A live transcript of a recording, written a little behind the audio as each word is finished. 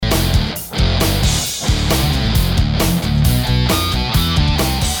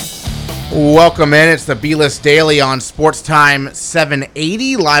Welcome in. It's the B-List Daily on Sports Time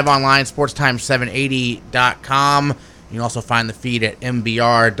 780, live online, sportstime780.com. You can also find the feed at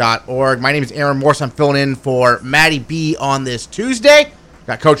mbr.org. My name is Aaron Morse. I'm filling in for Matty B on this Tuesday.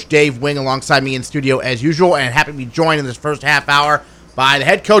 Got Coach Dave Wing alongside me in studio as usual, and happy to be joined in this first half hour by the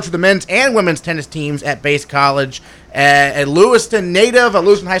head coach of the men's and women's tennis teams at Bates College, a Lewiston native, a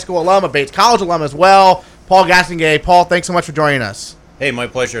Lewiston High School alum, a Bates College alum as well, Paul Gastonguay. Paul, thanks so much for joining us. Hey, my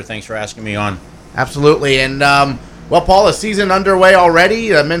pleasure. Thanks for asking me on. Absolutely. And, well, Paul, the season underway already.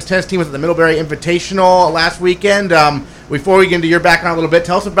 The men's tennis team was at the Middlebury Invitational last weekend. Before we get into your background a little bit,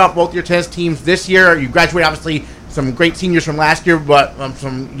 tell us about both your tennis teams this year. You graduated, obviously, some great seniors from last year, but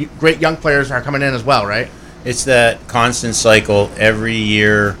some great young players are coming in as well, right? It's that constant cycle. Every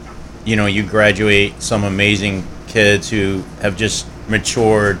year, you graduate some amazing kids who have just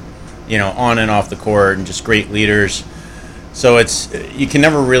matured, on and off the court, and just great leaders. So you can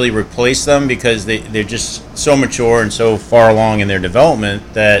never really replace them because they're just so mature and so far along in their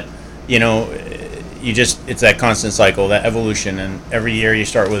development that, it's that constant cycle, that evolution. And every year you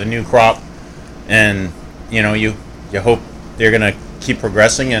start with a new crop and, you hope they're going to keep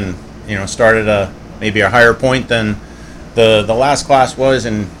progressing and, start at maybe a higher point than the last class was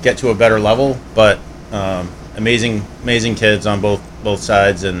and get to a better level. But amazing kids on both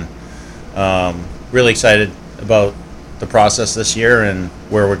sides, and really excited about the process this year and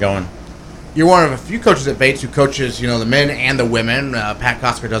where we're going. You're one of a few coaches at Bates who coaches, the men and the women. Pat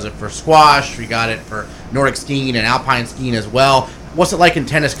Kosker does it for squash. We got it for Nordic skiing and alpine skiing as well. What's it like in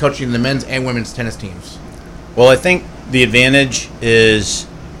tennis coaching the men's and women's tennis teams? Well, I think the advantage is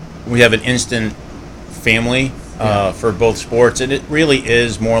we have an instant family for both sports, and it really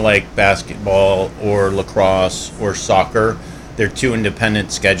is more like basketball or lacrosse or soccer. They're two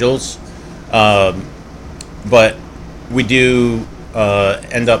independent schedules, but we do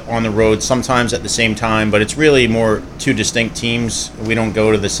end up on the road sometimes at the same time, but it's really more two distinct teams. We don't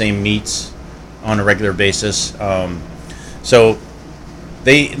go to the same meets on a regular basis. So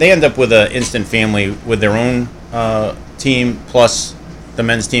they end up with an instant family with their own team plus the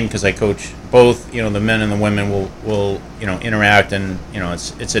men's team, because I coach both. The men and the women will interact, and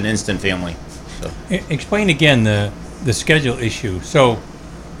it's an instant family. So explain again the schedule issue. So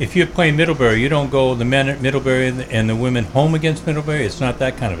if you're playing Middlebury, you don't go the men at Middlebury and the women home against Middlebury? It's not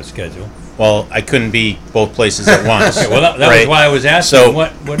that kind of a schedule. Well, I couldn't be both places at once. Okay, well, that right? was why I was asking. So,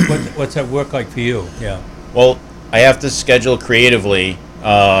 what's that work like for you? Yeah. Well, I have to schedule creatively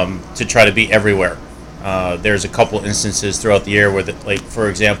to try to be everywhere. There's a couple instances throughout the year where, for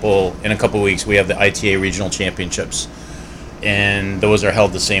example, in a couple weeks we have the ITA Regional Championships, and those are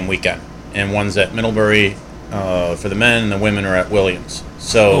held the same weekend. And one's at Middlebury for the men, and the women are at Williams.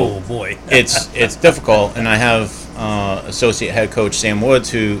 So oh boy, it's difficult, and I have associate head coach Sam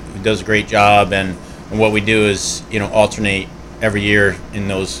Woods who does a great job, and what we do is alternate every year in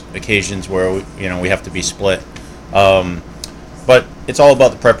those occasions where we have to be split. But it's all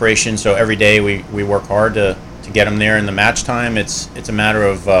about the preparation. So every day we work hard to get them there in the match time. It's a matter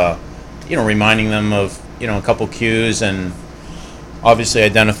of reminding them of a couple cues, and obviously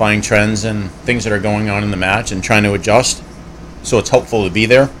identifying trends and things that are going on in the match and trying to adjust. So it's helpful to be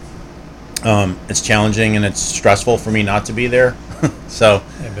there. It's challenging and it's stressful for me not to be there. So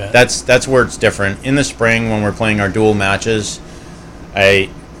that's where it's different. In the spring, when we're playing our dual matches, I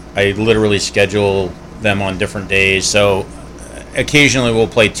literally schedule them on different days. So occasionally we'll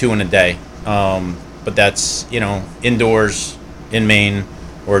play two in a day, but that's indoors in Maine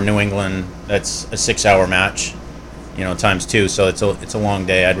or New England. That's a 6-hour match, times two. So it's a long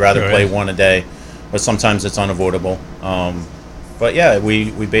day. I'd rather play one a day, but sometimes it's unavoidable. But yeah,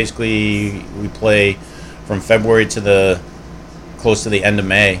 we basically play from February to close to the end of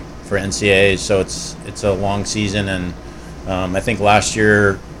May for NCAAs. So it's a long season, and I think last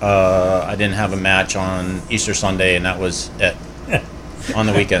year I didn't have a match on Easter Sunday, and that was it on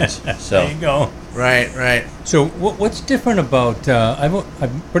the weekends. So there you go. Right. So what's different about?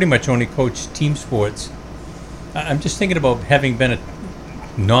 I've pretty much only coached team sports. I'm just thinking about having been a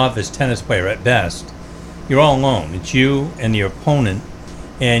novice tennis player at best. You're all alone. It's you and your opponent,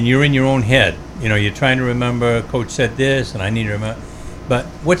 and you're in your own head. You're trying to remember, coach said this, and I need to remember. But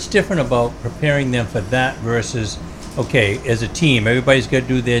what's different about preparing them for that versus, okay, as a team, everybody's got to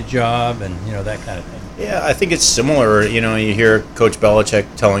do their job and, that kind of thing? Yeah, I think it's similar. You hear Coach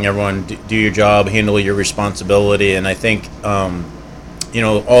Belichick telling everyone, do your job, handle your responsibility. And I think,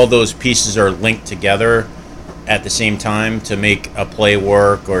 all those pieces are linked together at the same time to make a play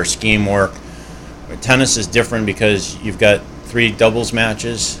work or a scheme work. Tennis is different because you've got 3 doubles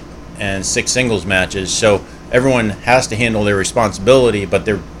matches and 6 singles matches, so everyone has to handle their responsibility, but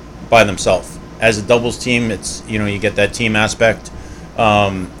they're by themselves. As a doubles team, it's, you get that team aspect,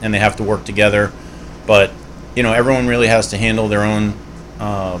 and they have to work together. But, everyone really has to handle their own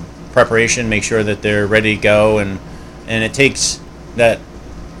preparation, make sure that they're ready to go, and it takes that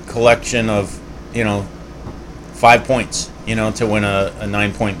collection of, 5 points, to win a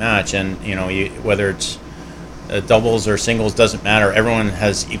 9-point match. And, whether it's doubles or singles, doesn't matter. Everyone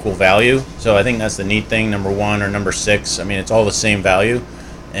has equal value. So I think that's the neat thing, number 1 or number 6. I mean, it's all the same value.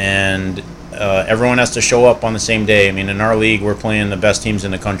 And everyone has to show up on the same day. I mean, in our league, we're playing the best teams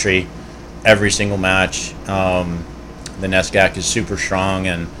in the country every single match. The NESCAC is super strong,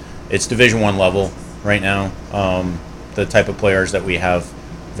 and it's Division I level right now. The type of players that we have,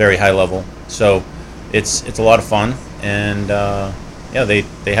 very high level. So it's a lot of fun, and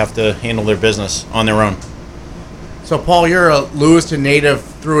they have to handle their business on their own. So, Paul, you're a Lewiston native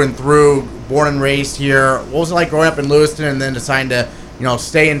through and through, born and raised here. What was it like growing up in Lewiston and then deciding to,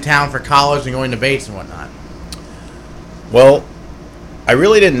 stay in town for college and going to Bates and whatnot? Well, I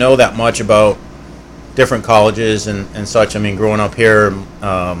really didn't know that much about different colleges and such. I mean, growing up here,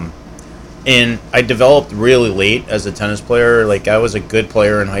 and I developed really late as a tennis player. Like, I was a good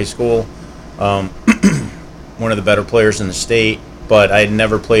player in high school, one of the better players in the state, but I had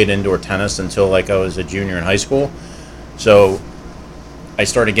never played indoor tennis until I was a junior in high school. So I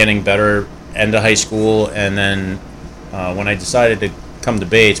started getting better end of high school, and then when I decided to come to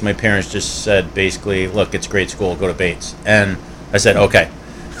Bates, my parents just said basically, look, it's a great school, go to Bates. And I said, okay.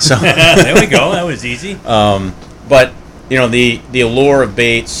 So there we go. That was easy. But the allure of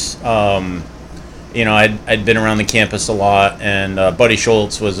Bates, I'd been around the campus a lot, and Buddy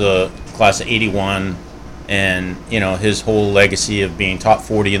Schultz was a class of '81, and his whole legacy of being top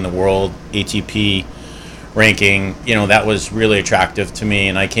 40 in the world, ATP ranking, that was really attractive to me.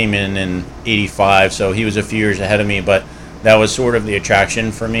 And I came in '85, so he was a few years ahead of me, but that was sort of the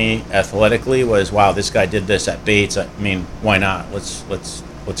attraction for me athletically, was, wow, this guy did this at Bates. I mean, why not? Let's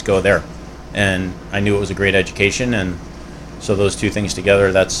go there. And I knew it was a great education, and so those two things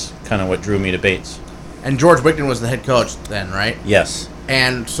together, that's kind of what drew me to Bates. And George Wigton was the head coach then, right? Yes.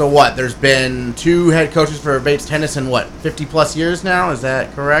 And so what? There's been 2 head coaches for Bates Tennis in 50 plus years now? Is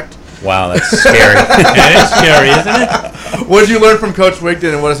that correct? Wow, that's scary. It is scary, isn't it? What did you learn from Coach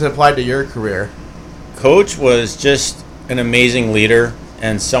Wigton, and what has it applied to your career? Coach was just an amazing leader,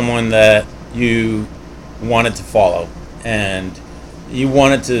 and someone that you wanted to follow, and you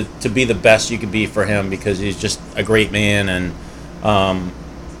wanted to be the best you could be for him, because he's just a great man. And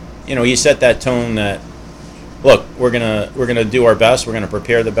he set that tone that, look, we're gonna do our best, we're gonna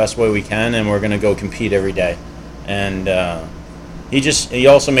prepare the best way we can, and we're gonna go compete every day. And he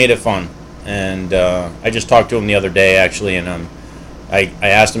also made it fun. And I just talked to him the other day, actually, and I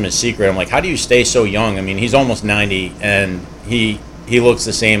asked him his secret. I'm like, how do you stay so young? I mean, he's almost 90, and he looks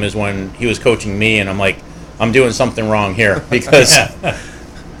the same as when he was coaching me. And I'm like, I'm doing something wrong here, because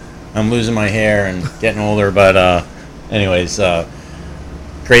I'm losing my hair and getting older. But anyways,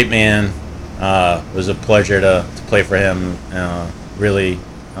 great man. It was a pleasure to play for him. Really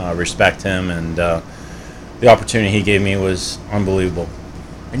respect him, and the opportunity he gave me was unbelievable.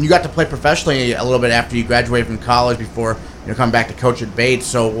 And you got to play professionally a little bit after you graduated from college before coming back to coach at Bates.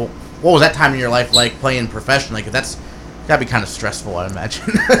 So what was that time in your life like, playing professionally? Because that's got to be kind of stressful, I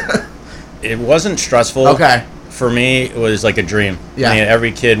imagine. It wasn't stressful. Okay. For me, it was like a dream. Yeah. I mean,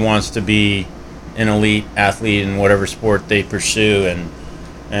 every kid wants to be an elite athlete in whatever sport they pursue,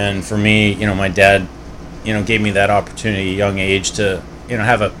 and for me, my dad, gave me that opportunity at a young age to,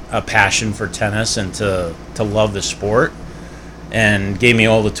 have a passion for tennis and to love the sport, and gave me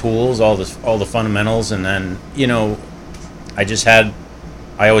all the tools, all the fundamentals, and then,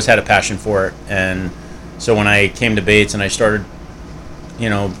 I always had a passion for it. And so when I came to Bates and I started,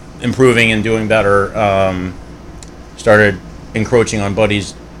 improving and doing better, started encroaching on Buddy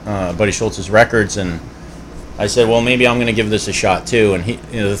Schultz's records, and I said, well, maybe I'm going to give this a shot too. And he,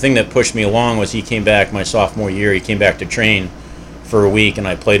 the thing that pushed me along was he came back my sophomore year. He came back to train for a week, and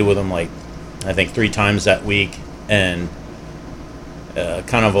I played with him I think 3 times that week, and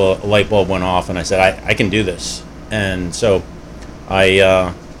kind of a light bulb went off, and I said, I can do this. And so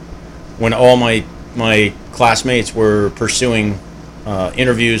when all my classmates were pursuing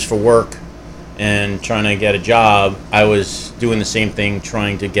interviews for work and trying to get a job, I was doing the same thing,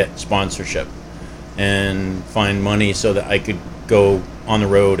 trying to get sponsorship and find money so that I could go on the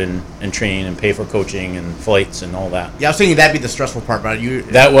road and train and pay for coaching and flights and all that. Yeah, I was thinking that'd be the stressful part, but you...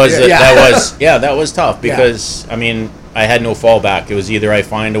 That was tough, because, I mean, I had no fallback. It was either I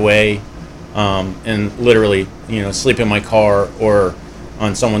find a way and literally, sleep in my car or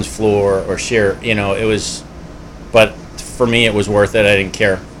on someone's floor or share, it was... But for me, it was worth it. I didn't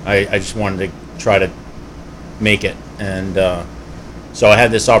care. I just wanted to try to make it. And so I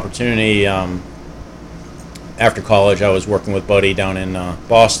had this opportunity. After college, I was working with Buddy down in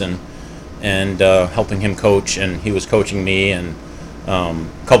Boston and helping him coach, and he was coaching me, and a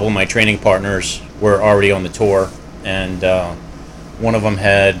couple of my training partners were already on the tour, and one of them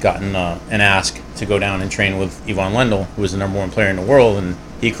had gotten an ask to go down and train with Ivan Lendl, who was the number 1 player in the world, and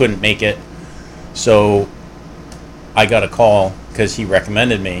he couldn't make it. So I got a call, because he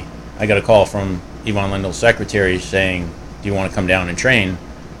recommended me. I got a call from Ivan Lendl's secretary saying, "Do you want to come down and train?"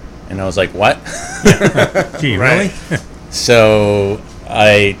 And I was like, "What?" Gee, really? So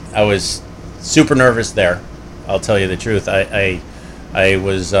I was super nervous there. I'll tell you the truth. I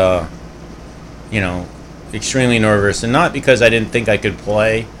was extremely nervous, and not because I didn't think I could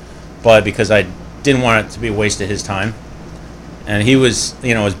play, but because I didn't want it to be a waste of his time. And he was,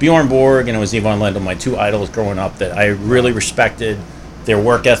 it was Bjorn Borg and it was Ivan Lendl, my 2 idols growing up that I really respected their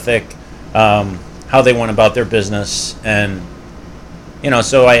work ethic, how they went about their business, and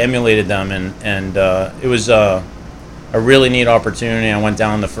so I emulated them, and it was a really neat opportunity. I went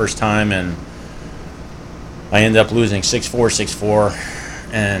down the first time, and I ended up losing 6-4, 6-4,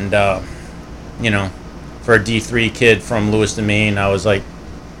 and for a D3 kid from Lewiston, Maine, I was like,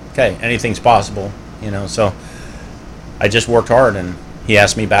 okay, anything's possible, so I just worked hard, and he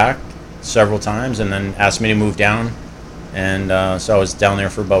asked me back several times, and then asked me to move down, and so I was down there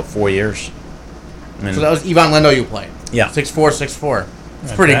for about 4 years. And so that was Ivan Lendl you played? Yeah. 6'4", 6'4".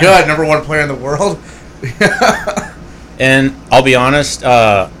 It's pretty good. Number 1 player in the world. And I'll be honest,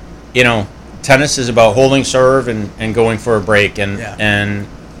 tennis is about holding serve and going for a break. And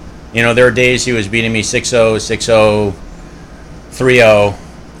there are days he was beating me 6-0, 6-0, 3-0.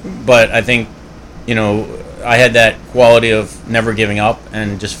 But I think, I had that quality of never giving up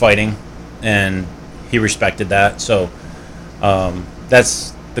and just fighting. And he respected that. So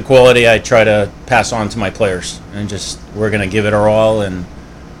that's the quality I try to pass on to my players. And just, we're going to give it our all. And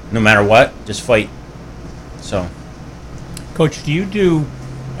no matter what, just fight. So, Coach, do you do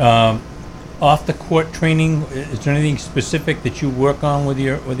off the court training? Is there anything specific that you work on with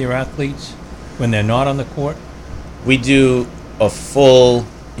your athletes when they're not on the court? We do a full,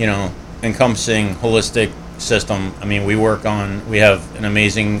 encompassing holistic system. I mean, we have an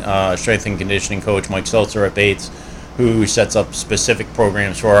amazing strength and conditioning coach, Mike Seltzer at Bates, who sets up specific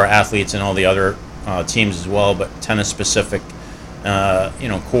programs for our athletes and all the other teams as well, but tennis specific,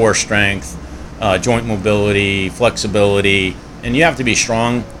 core strength, joint mobility, flexibility, and you have to be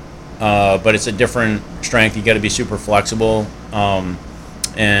strong, but it's a different strength. You got to be super flexible,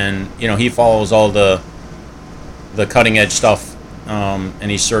 and he follows all the cutting edge stuff, and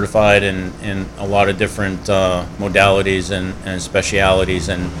he's certified in a lot of different modalities and specialities,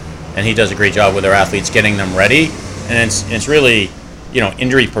 and he does a great job with our athletes getting them ready, and it's really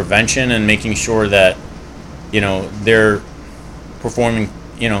injury prevention and making sure that they're performing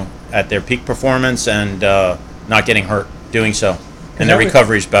at their peak performance and not getting hurt doing so, and their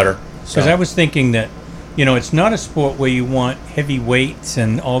recovery is better. Because I was thinking that it's not a sport where you want heavy weights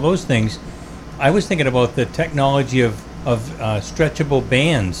and all those things. I was thinking about the technology of stretchable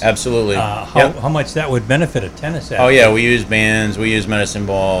bands. Absolutely. How much that would benefit a tennis athlete. Oh yeah, we use bands, we use medicine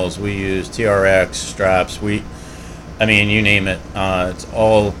balls, we use TRX straps. You name it. It's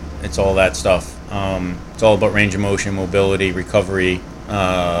all that stuff. It's all about range of motion, mobility, recovery,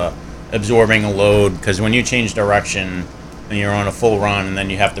 absorbing a load. Because when you change direction and you're on a full run and then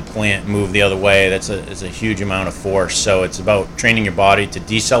you have to plant and move the other way, it's a huge amount of force. So it's about training your body to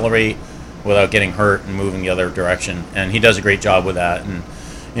decelerate without getting hurt and moving the other direction. And he does a great job with that.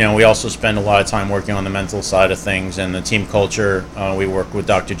 And we also spend a lot of time working on the mental side of things and the team culture. We work with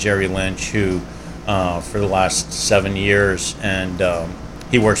Dr. Jerry Lynch, who for the last 7 years, and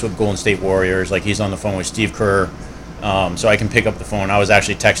he works with Golden State Warriors. Like, he's on the phone with Steve Kerr, so I can pick up the phone. I was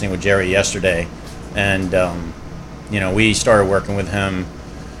actually texting with Jerry yesterday, and we started working with him,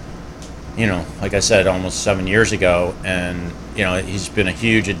 like I said, almost 7 years ago, and he's been a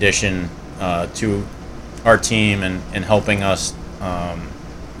huge addition to our team and helping us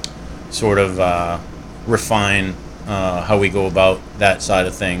sort of refine how we go about that side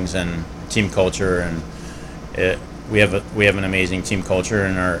of things and team culture, and we have an amazing team culture,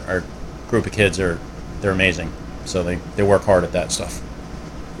 and our group of kids they're amazing, so they work hard at that stuff.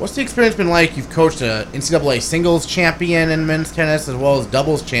 What's the experience been like? You've coached a NCAA singles champion in men's tennis as well as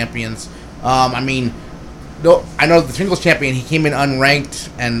doubles champions. I know the singles champion, he came in unranked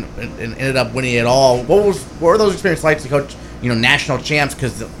and ended up winning it all. What were those experiences like to coach national champs?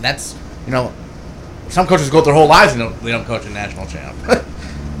 Because that's some coaches go their whole lives and they don't coach a national champ.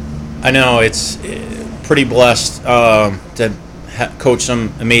 I know, it's pretty blessed to coach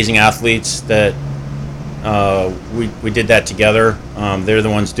some amazing athletes that we did that together. They're the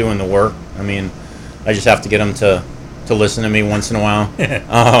ones doing the work. I mean, I just have to get them to listen to me once in a while.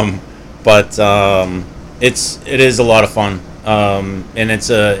 But it is a lot of fun, and it's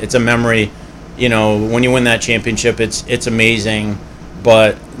a memory. You know, when you win that championship, it's amazing.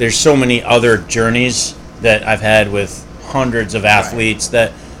 But there's so many other journeys that I've had with hundreds of athletes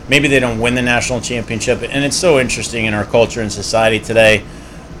that maybe they don't win the national championship, and it's so interesting in our culture and society today.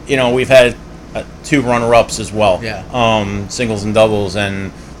 You know, we've had 2 runner-ups as well, singles and doubles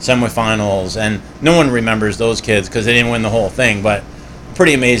and semifinals, and no one remembers those kids because they didn't win the whole thing. But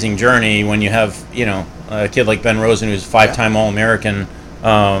pretty amazing journey when you have, you know, a kid like Ben Rosen, who's a 5-time All-American,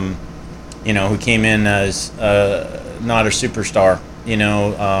 you know, who came in as not a superstar, you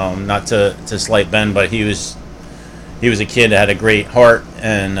know, not to slight Ben, but he was a kid that had a great heart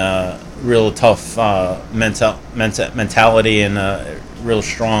and real tough mentality and a real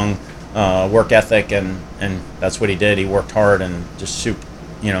strong work ethic, and that's what he did. He worked hard and just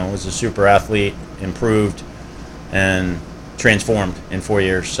was a super athlete, improved and transformed in 4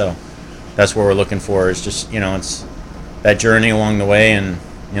 years. So that's what we're looking for, is just, you know, it's that journey along the way, and,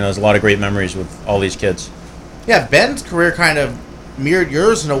 you know, there's a lot of great memories with all these kids. Yeah, Ben's career kind of mirrored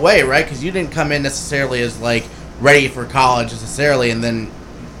yours in a way, right? Because you didn't come in necessarily as, like, ready for college necessarily, and then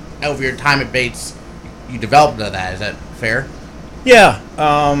over your time at Bates, you developed into that. Is that fair? Yeah.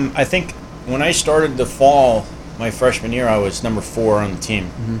 I think when I started the fall, my freshman year, I was number 4 on the team.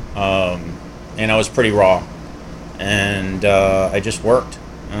 And I was pretty raw. And I just worked.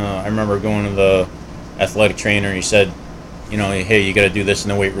 I remember going to the athletic trainer, and he said, you know, hey, you got to do this in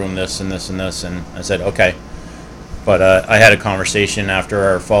the weight room, this and this and this. And I said, okay. But I had a conversation after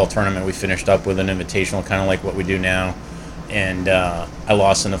our fall tournament. We finished up with an invitational, kind of like what we do now. And I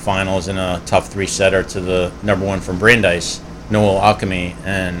lost in the finals in a tough 3-setter to the number 1 from Brandeis, Noel Alchemy.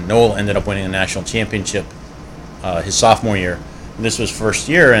 And Noel ended up winning the national championship his sophomore year. This was first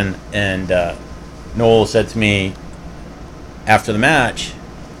year, and Noel said to me after the match,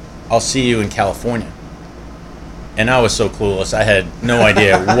 I'll see you in California. And I was so clueless. I had no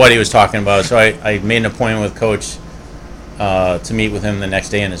idea what he was talking about. So I made an appointment with Coach to meet with him the next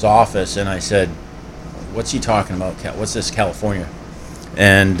day in his office, and I said, what's he talking about? What's this, California?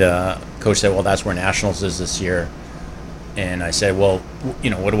 And Coach said, well, that's where Nationals is this year. And I said, well, you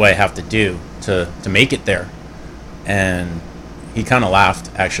know, what do I have to do to make it there? And he kind of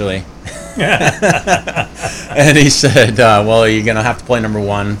laughed, actually. And he said, well, you're going to have to play number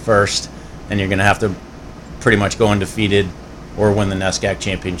 1 first, and you're going to have to pretty much go undefeated or win the NESCAC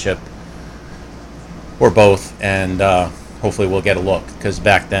championship, or both, and hopefully we'll get a look, because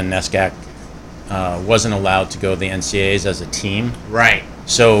back then NESCAC wasn't allowed to go to the NCAAs as a team. Right.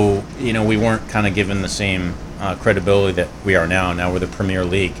 So, you know, we weren't kind of given the same credibility that we are now. Now we're the Premier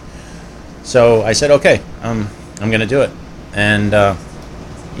League. So I said, okay, I'm going to do it. And,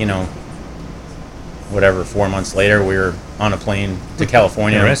 you know, whatever, 4 months later, we were on a plane to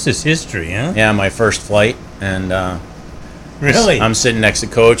California. The rest is history, huh? Yeah, my first flight. And really, I'm sitting next to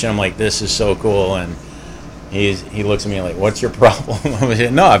Coach, and I'm like, this is so cool. And he looks at me like, what's your problem? I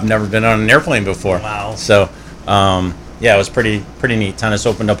said, no, I've never been on an airplane before. Wow. So, yeah, it was pretty neat. Tennis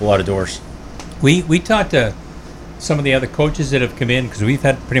opened up a lot of doors. We talked to some of the other coaches that have come in, because we've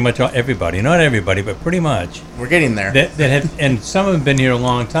had pretty much everybody, not everybody, but pretty much. We're getting there. That have, and some of them have been here a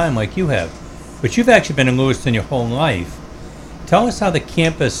long time, like you have. But you've actually been in Lewiston your whole life. Tell us how the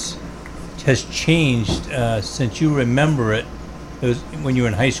campus has changed since you remember it. It was when you were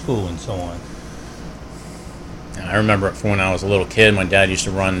in high school and so on. I remember it from when I was a little kid. My dad used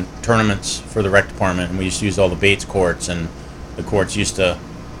to run tournaments for the rec department, and we used to use all the Bates courts, and the courts used to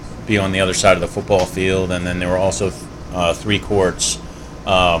be on the other side of the football field, and then there were also 3 courts,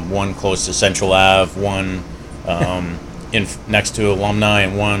 one close to Central Ave, one next to Alumni,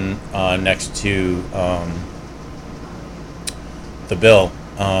 and one next to the Bill.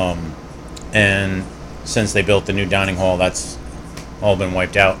 And since they built the new dining hall, that's all been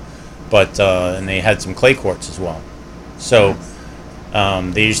wiped out. But and they had some clay courts as well. So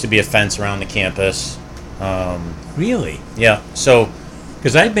there used to be a fence around the campus. Really? Yeah. So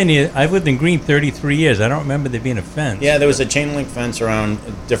because I've been here, I've lived in Green 33 years. I don't remember there being a fence. yeah, there was a chain link fence around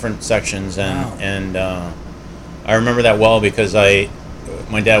different sections, and Wow. and I remember that well because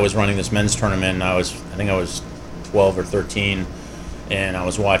my dad was running this men's tournament, and I think I was 12 or 13. And I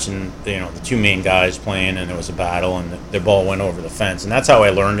was watching, the 2 main guys playing, and there was a battle, and their ball went over the fence. And that's how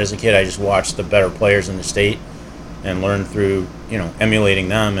I learned as a kid. I just watched the better players in the state and learned through, emulating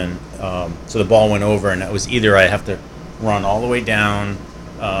them. And so the ball went over, and it was either I have to run all the way down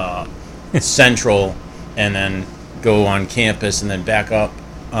Central and then go on campus and then back up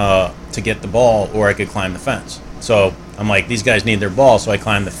to get the ball, or I could climb the fence. So I'm like, these guys need their ball, so I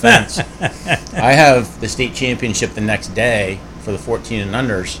climb the fence. I have the state championship the next day for the 14 and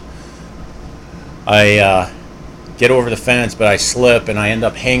unders. I get over the fence, but I slip and I end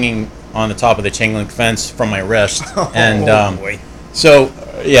up hanging on the top of the chain link fence from my wrist. And boy. so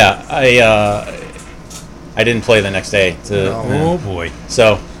yeah, I didn't play the next day. Oh boy.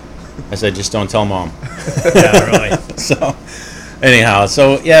 So I said, just don't tell Mom. Yeah, really. So anyhow,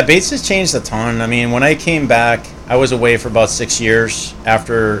 so yeah, Bates has changed a ton. I mean, when I came back, I was away for about 6 years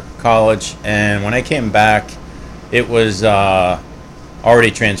after college, and when I came back, it was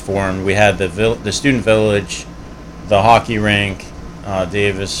already transformed. We had the student village, the hockey rink,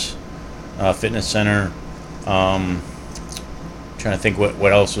 Davis Fitness Center. Trying to think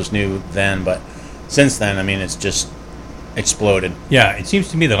what else was new then, but since then, I mean, it's just exploded. Yeah, it seems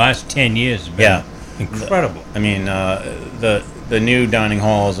to me the last 10 years have been incredible. I mean, the new dining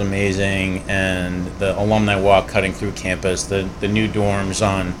hall is amazing, and the alumni walk cutting through campus, the new dorms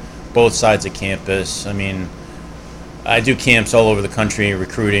on both sides of campus. I mean, I do camps all over the country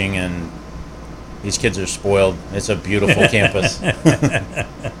recruiting, and these kids are spoiled. It's a beautiful campus.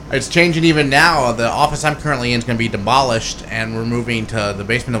 It's changing even now. The office I'm currently in is going to be demolished, and we're moving to the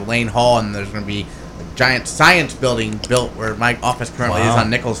basement of Lane Hall, and there's going to be a giant science building built where my office currently is on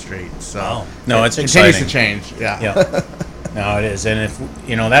Nichols Street. So no, it's it exciting. continues to change. Yeah. No, it is, and if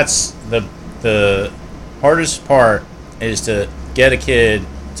that's the hardest part is to get a kid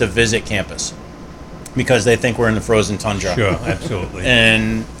to visit campus, because they think we're in the frozen tundra. Sure, absolutely.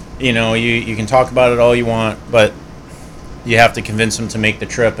 And you can talk about it all you want, but you have to convince them to make the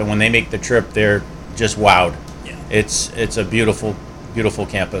trip. And when they make the trip, they're just wowed. Yeah. It's a beautiful, beautiful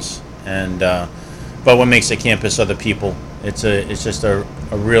campus. And but what makes a campus are the people. It's just a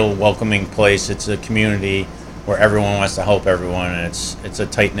real welcoming place. It's a community where everyone wants to help everyone, and it's a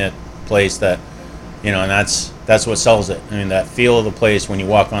tight knit place that, and that's what sells it. I mean, that feel of the place when you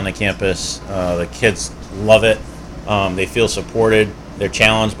walk on the campus, the kids love it. They feel supported. They're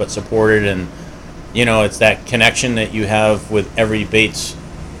challenged but supported, and it's that connection that you have with every Bates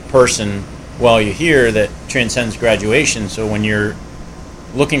person while you're here that transcends graduation. So when you're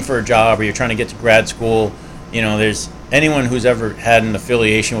looking for a job or you're trying to get to grad school, there's anyone who's ever had an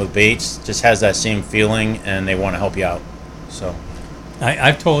affiliation with Bates just has that same feeling, and they want to help you out. So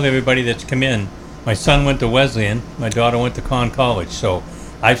I've told everybody that's come in, my son went to Wesleyan, my daughter went to Conn College, so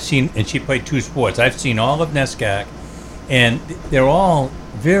I've seen, and she played 2 sports. I've seen all of NESCAC, and they're all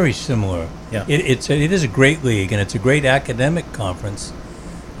very similar. Yeah. It is a great league, and it's a great academic conference.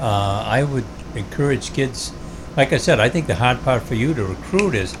 I would encourage kids, like I said, I think the hard part for you to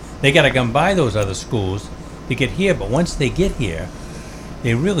recruit is they got to come by those other schools to get here, but once they get here,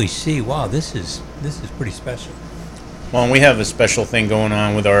 they really see, wow, this is pretty special. Well, and we have a special thing going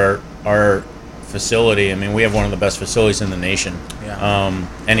on with our facility. I mean, we have one of the best facilities in the nation. Yeah.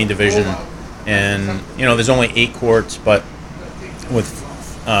 Any division. And, there's only 8 courts, but with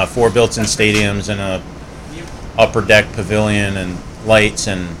 4 built-in stadiums and a upper deck pavilion and lights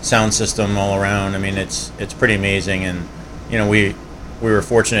and sound system all around. I mean, it's pretty amazing. And, we were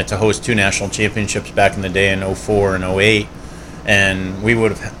fortunate to host 2 national championships back in the day in 2004 and 2008. And we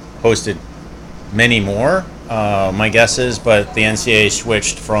would have hosted many more, my guess is, but the NCAA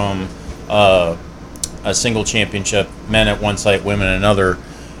switched from a single championship, men at one site, women at another,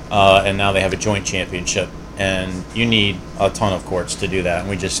 and now they have a joint championship. And you need a ton of courts to do that, and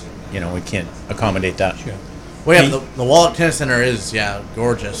we just, we can't accommodate that. Sure. Well, yeah, the Wallet Tennis Center is,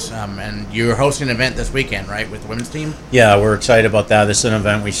 gorgeous. And you're hosting an event this weekend, right, with the women's team? Yeah, we're excited about that. This is an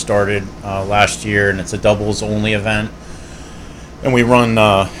event we started last year, and it's a doubles-only event. And we run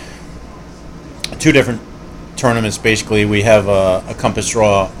 2 different tournaments, basically. We have a compass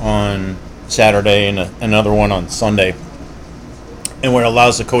draw on Saturday and another one on Sunday. And what it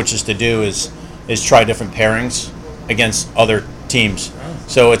allows the coaches to do is try different pairings against other teams.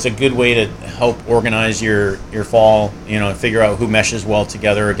 So it's a good way to help organize your fall, figure out who meshes well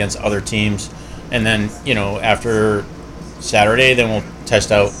together against other teams. And then, after Saturday, then we'll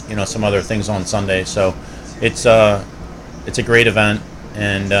test out, some other things on Sunday. So it's a great event,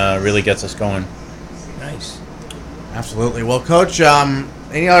 and really gets us going. Nice. Absolutely. Well, Coach,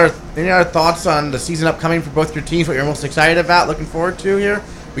 any other thoughts on the season upcoming for both your teams, what you're most excited about, looking forward to here?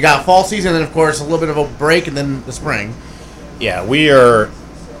 We got a fall season, and, of course, a little bit of a break, and then the spring. Yeah, we are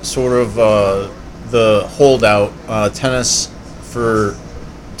sort of the holdout. Tennis for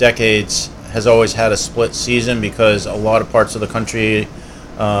decades has always had a split season because a lot of parts of the country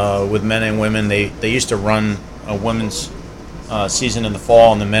with men and women, they used to run a women's season in the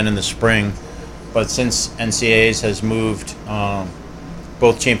fall and the men in the spring. But since NCAAs has moved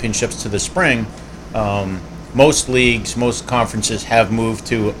both championships to the spring, most leagues, most conferences have moved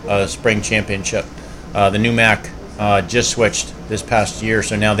to a spring championship. The NUMAC just switched this past year,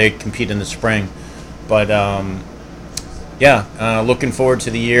 so now they compete in the spring. But looking forward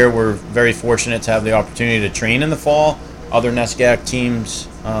to the year. We're very fortunate to have the opportunity to train in the fall. Other NESCAC teams,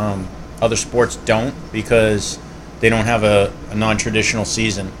 other sports don't, because they don't have a non-traditional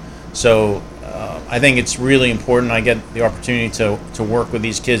season. So I think it's really important. I get the opportunity to work with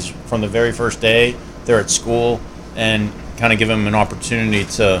these kids from the very first day they're at school, and kind of give them an opportunity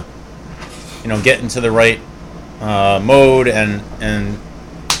to, get into the right mode and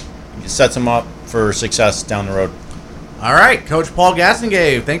sets them up for success down the road. All right, Coach Paul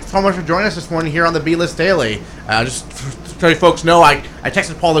Gastonguay, thanks so much for joining us this morning here on the B-List Daily. Just so you folks know, I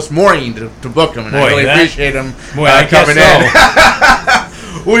texted Paul this morning to book him, and I really appreciate him coming in.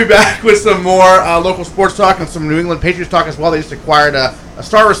 We'll be back with some more local sports talk and some New England Patriots talk as well. They just acquired a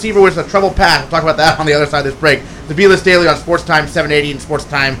star receiver with a troubled past. We'll talk about that on the other side of this break. The B-List Daily on Sports Time 780 and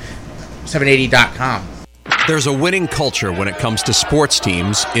SportsTime780.com. There's a winning culture when it comes to sports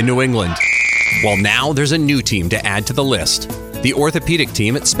teams in New England. Well, now there's a new team to add to the list. The orthopedic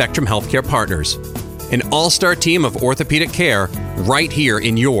team at Spectrum Healthcare Partners. An all-star team of orthopedic care right here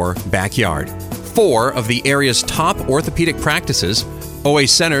in your backyard. 4 of the area's top orthopedic practices, OA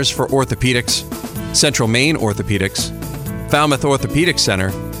Centers for Orthopedics, Central Maine Orthopedics, Falmouth Orthopedic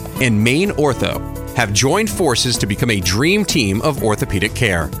Center, and Maine Ortho have joined forces to become a dream team of orthopedic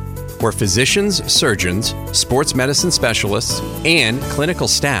care, where physicians, surgeons, sports medicine specialists, and clinical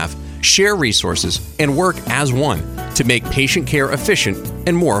staff share resources and work as one to make patient care efficient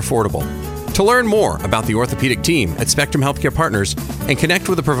and more affordable. To learn more about the orthopedic team at Spectrum Healthcare Partners and connect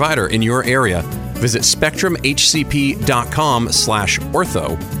with a provider in your area, visit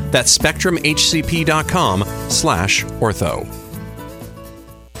spectrumhcp.com/ortho. That's spectrumhcp.com/ortho.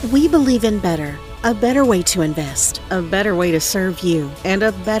 We believe in better. A better way to invest, a better way to serve you, and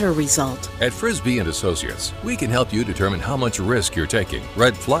a better result. At Frisbee & Associates, we can help you determine how much risk you're taking,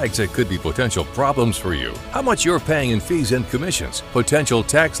 red flags that could be potential problems for you, how much you're paying in fees and commissions, potential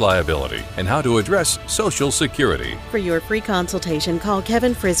tax liability, and how to address Social Security. For your free consultation, call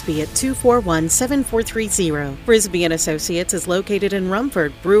Kevin Frisbee at 241-7430. Frisbee & Associates is located in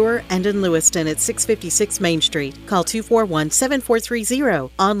Rumford, Brewer, and in Lewiston at 656 Main Street. Call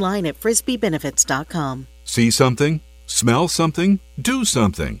 241-7430. Online at frisbeebenefits.com. See something? Smell something? Do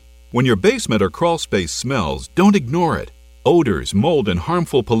something. When your basement or crawl space smells, don't ignore it. Odors, mold, and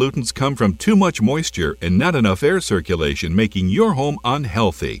harmful pollutants come from too much moisture and not enough air circulation, making your home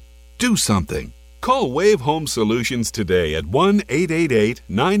unhealthy. Do something. Call Wave Home Solutions today at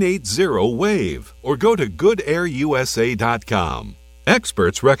 1-888-980-WAVE or go to GoodAirUSA.com.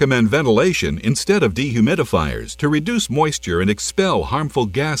 Experts recommend ventilation instead of dehumidifiers to reduce moisture and expel harmful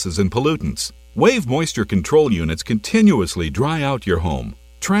gases and pollutants. Wave moisture control units continuously dry out your home,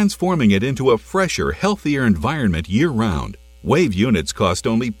 transforming it into a fresher, healthier environment year-round. Wave units cost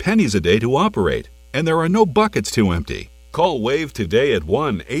only pennies a day to operate, and there are no buckets to empty. Call Wave today at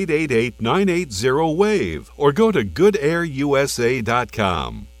 1-888-980-WAVE or go to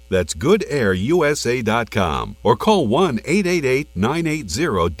GoodAirUSA.com. That's GoodAirUSA.com or call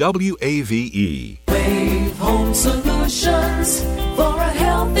 1-888-980-WAVE. Wave Home Solutions for a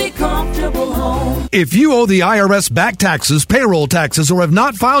healthy, comfortable home. If you owe the IRS back taxes, payroll taxes, or have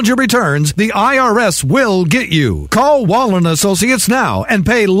not filed your returns, the IRS will get you. Call Wallen Associates now and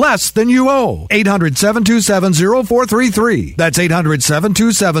pay less than you owe. 800-727-0433. That's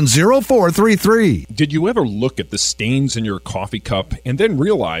 800-727-0433. Did you ever look at the stains in your coffee cup and then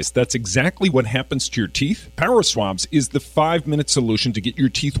realize that's exactly what happens to your teeth? Power Swabs is the 5-minute solution to get your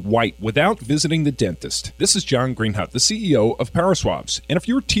teeth white without visiting the dentist. This is John Greenhut, the CEO of Power Swabs. And if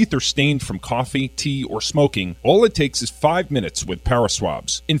your teeth are stained from coffee, tea, or smoking, all it takes is 5 minutes with Power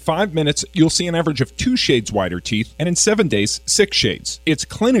Swabs. In 5 minutes, you'll see an average of 2 shades whiter teeth, and in 7 days, 6 shades. It's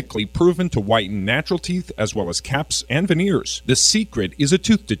clinically proven to whiten natural teeth as well as caps and veneers. The secret is a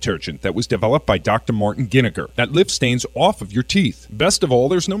tooth detergent that was developed by Dr. Martin Ginniger that lifts stains off of your teeth. Best of all,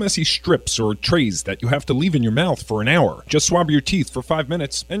 there's no messy strips or trays that you have to leave in your mouth for an hour. Just swab your teeth for 5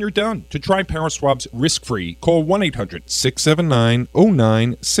 minutes, and you're done. To try Power Swabs risk-free, call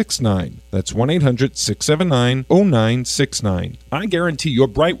 1-800-679-0969. That's 1-800-679-0969. I guarantee your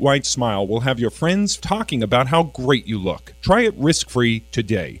bright white smile will have your friends talking about how great you look. Try it risk-free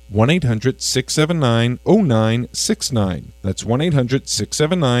today. 1-800-679-0969. That's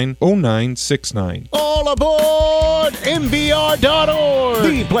 1-800-679-0969. All aboard MBR.org,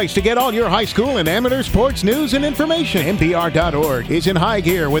 the place to get all your high school and amateur sports news and information. MBR.org is in high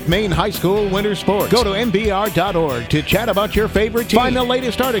gear with Maine high school winter sports. Go to MBR.org to chat about your favorite team. Find the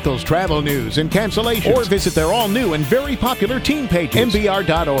latest articles, travel news, and cancellations. Or visit their all-new and very popular team pages.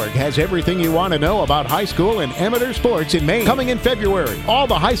 MBR.org has everything you want to know about high school and amateur sports in Maine. Coming in February, all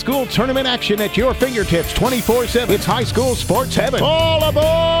the high school tournament action at your fingertips 24/7. It's high school sports heaven. All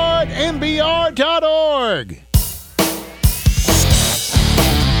aboard MBR.org.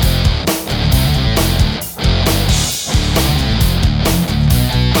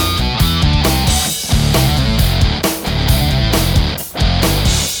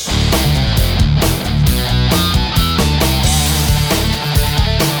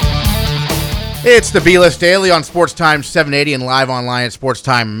 It's the B-List Daily on Sports Time 780 and live online at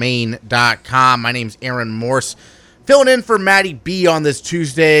sportstimemaine.com. My name's Aaron Morse, filling in for Matty B on this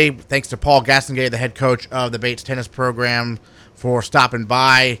Tuesday. Thanks to Paul Gastonguay, the head coach of the Bates tennis program, for stopping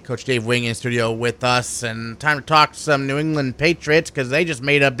by. Coach Dave Wing in studio with us. And time to talk some New England Patriots because they just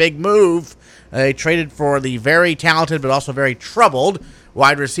made a big move. They traded for the very talented but also very troubled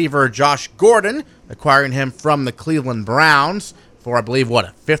wide receiver Josh Gordon, acquiring him from the Cleveland Browns for, I believe,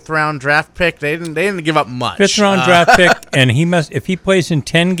 a fifth-round draft pick. They didn't give up much. Fifth-round draft pick, and if he plays in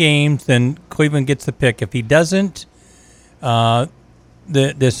 10 games, then Cleveland gets the pick. If he doesn't,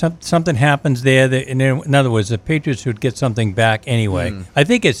 there's something happens there. In other words, the Patriots would get something back anyway. I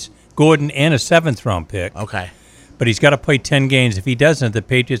think it's Gordon and a seventh-round pick. Okay. But he's got to play 10 games. If he doesn't, the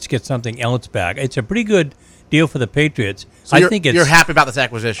Patriots get something else back. It's a pretty good deal for the Patriots. So you're happy about this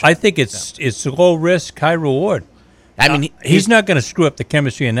acquisition? I think it's low risk, high reward. I mean, he's not going to screw up the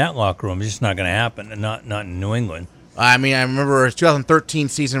chemistry in that locker room. It's just not going to happen, and not in New England. I mean, I remember his 2013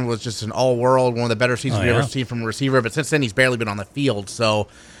 season was just an all-world, one of the better seasons we've ever seen from a receiver. But since then, he's barely been on the field. So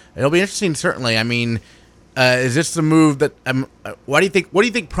it'll be interesting, certainly. I mean, is this the move that? What do you think? What do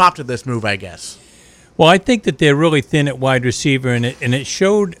you think prompted this move? I guess. Well, I think that they're really thin at wide receiver, and it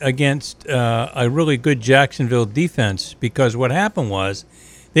showed against a really good Jacksonville defense because what happened was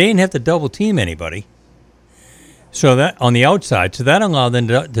they didn't have to double team anybody. So that on the outside, so that allowed them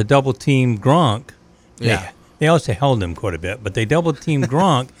to double team Gronk. Yeah, they also held him quite a bit, but they double teamed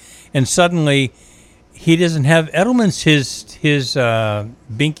Gronk, and suddenly he doesn't have Edelman's his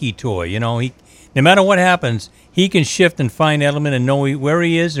binky toy. You know, no matter what happens, he can shift and find Edelman and know where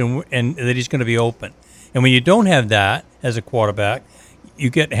he is and that he's going to be open. And when you don't have that as a quarterback, you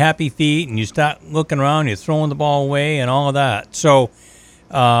get happy feet and you start looking around, you're throwing the ball away and all of that. So.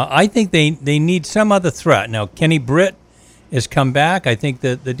 I think they need some other threat. Now, Kenny Britt has come back. I think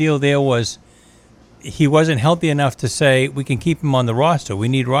that the deal there was he wasn't healthy enough to say we can keep him on the roster. We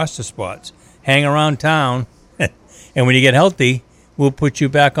need roster spots. Hang around town, and when you get healthy, we'll put you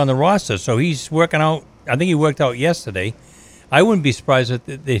back on the roster. So he's working out. I think he worked out yesterday. I wouldn't be surprised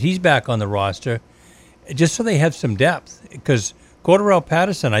that he's back on the roster just so they have some depth. Because Cordarrelle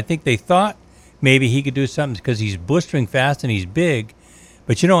Patterson, I think they thought maybe he could do something because he's blistering fast and he's big.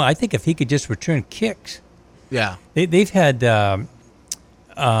 But, I think if he could just return kicks. Yeah. They've had, because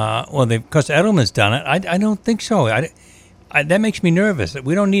Edelman's done it. I don't think so. That makes me nervous.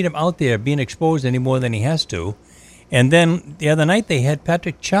 We don't need him out there being exposed any more than he has to. And then the other night they had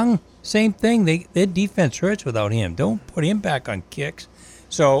Patrick Chung. Same thing. Their defense hurts without him. Don't put him back on kicks.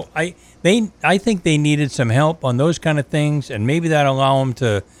 So I think they needed some help on those kind of things, and maybe that'll allow them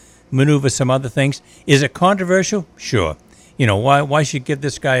to maneuver some other things. Is it controversial? Sure. Why should give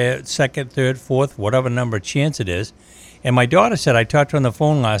this guy a second, third, fourth, whatever number chance it is? And my daughter said, I talked to her on the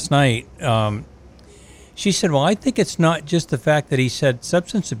phone last night. She said, well, I think it's not just the fact that he's had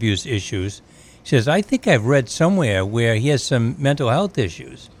substance abuse issues. She says, I think I've read somewhere where he has some mental health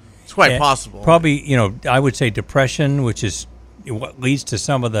issues. It's quite possible. Probably, I would say depression, which is what leads to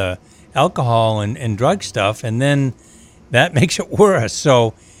some of the alcohol and drug stuff. And then that makes it worse.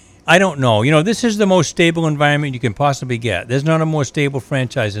 So I don't know. This is the most stable environment you can possibly get. There's not a more stable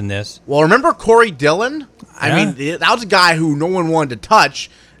franchise than this. Well, remember Corey Dillon? I mean, that was a guy who no one wanted to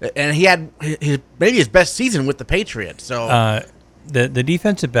touch, and he had maybe his best season with the Patriots. So the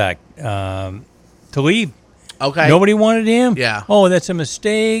defensive back, Talib. Okay. Nobody wanted him. Yeah. Oh, that's a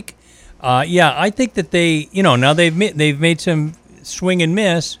mistake. I think that they, now they've made some swing and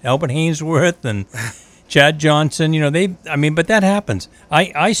miss. Albert Hainsworth and Chad Johnson, but that happens.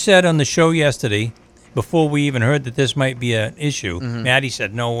 I said on the show yesterday, before we even heard that this might be an issue. Matty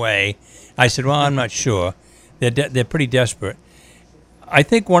said, no way. I said, well, I'm not sure. They're pretty desperate. I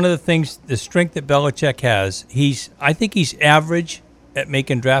think one of the things, the strength that Belichick has, I think he's average at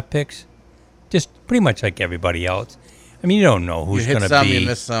making draft picks, just pretty much like everybody else. I mean, you don't know who's going to be, you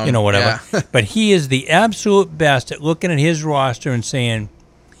miss some. Whatever. Yeah. But he is the absolute best at looking at his roster and saying,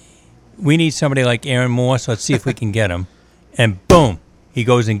 we need somebody like Aaron Morse. Let's see if we can get him. And boom, he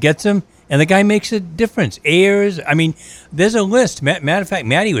goes and gets him, and the guy makes a difference. Ayers, I mean, there's a list. Matter of fact,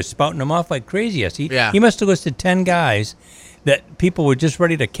 Matty was spouting them off like crazy. He must have listed 10 guys that people were just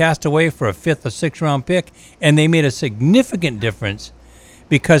ready to cast away for a 5th or 6th round pick, and they made a significant difference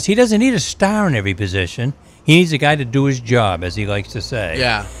because he doesn't need a star in every position. He needs a guy to do his job, as he likes to say.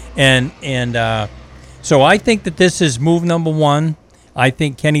 Yeah. And so I think that this is move number 1. I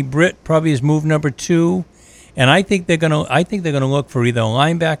think Kenny Britt probably is move number 2, and I think they're gonna look for either a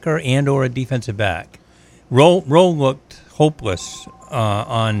linebacker and or a defensive back. Roll looked hopeless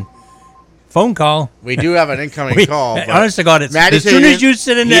on phone call. We do have an incoming call. But honest to God, Maddie as soon as you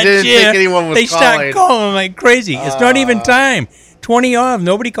sit in that chair, they start calling like crazy. It's not even time. 20 off.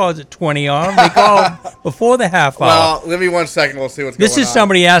 Nobody calls it 20 off. They call before the half hour. Well, give me 1 second. We'll see what's going on. This is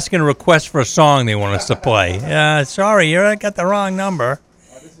somebody asking a request for a song they want us to play. Sorry, you got the wrong number.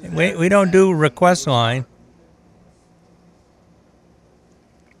 We don't do request line.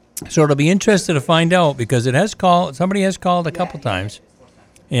 So it'll be interesting to find out because somebody has called a couple times.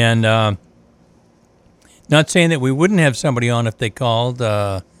 And not saying that we wouldn't have somebody on if they called,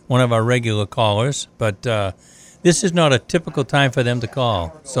 one of our regular callers, but this is not a typical time for them to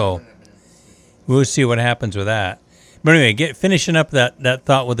call. So we'll see what happens with that. But anyway, finishing up that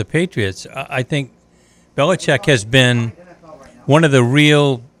thought with the Patriots, I think Belichick has been one of the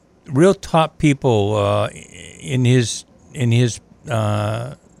real top people in his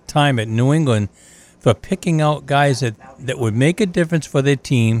time at New England for picking out guys that would make a difference for their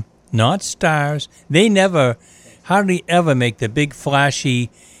team, not stars. They hardly ever make the big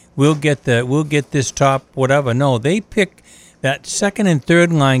flashy, we'll get this top whatever. No, they pick that second and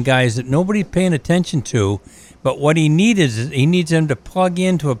third line guys that nobody's paying attention to. But what he needs them to plug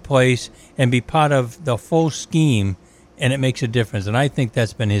into a place and be part of the full scheme, and it makes a difference. And I think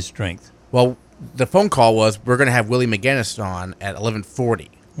that's been his strength. Well, the phone call was we're going to have Willie McGinest on at 11:40.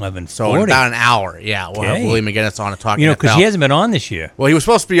 11:40. So in about an hour, we'll have Willie McGinest on to talk. Because he hasn't been on this year. Well, he was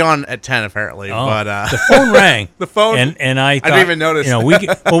supposed to be on at 10 apparently, but the phone rang. The phone, and I thought, didn't even notice.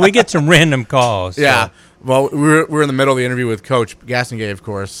 We get some random calls. Yeah. So. Well, we're in the middle of the interview with Coach Gastonguay, of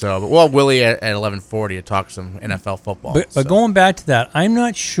course. So, but we'll have Willie at 11:40 to talk some NFL football. But going back to that, I'm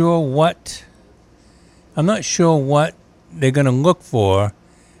not sure what they're going to look for.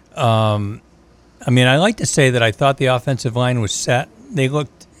 I mean, I like to say that I thought the offensive line was set. They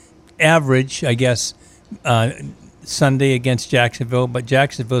looked average, I guess, Sunday against Jacksonville, but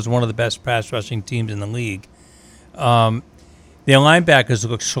Jacksonville is one of the best pass rushing teams in the league. Their linebackers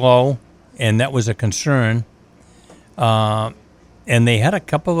looked slow, and that was a concern. And they had a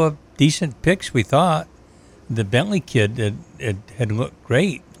couple of decent picks, we thought. The Bentley kid had looked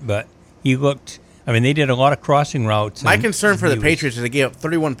great, but he looked... I mean, they did a lot of crossing routes. My concern for the Patriots is they gave up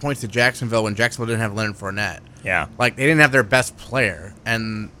 31 points to Jacksonville when Jacksonville didn't have Leonard Fournette. Yeah. Like, they didn't have their best player,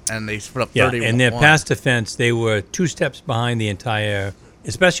 and they split up 31. Yeah, and their pass defense, they were 2 steps behind the entire,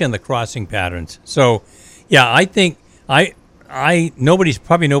 especially on the crossing patterns. So, yeah, I think nobody's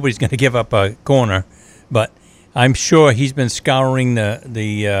going to give up a corner, but I'm sure he's been scouring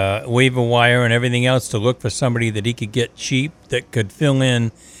the waiver wire and everything else to look for somebody that he could get cheap that could fill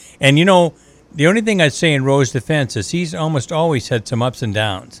in. And, the only thing I'd say in Rowe's defense is he's almost always had some ups and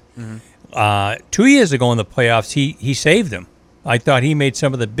downs. Mm-hmm. 2 years ago in the playoffs, he saved them. I thought he made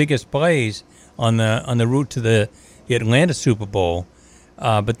some of the biggest plays on the route to the Atlanta Super Bowl.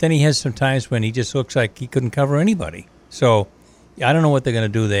 But then he has some times when he just looks like he couldn't cover anybody. So I don't know what they're going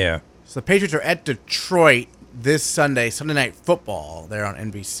to do there. So the Patriots are at Detroit this Sunday Night Football there on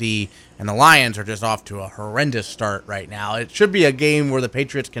NBC, and the Lions are just off to a horrendous start right now. It should be a game where the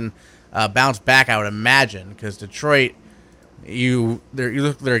Patriots can bounce back, I would imagine, because Detroit, you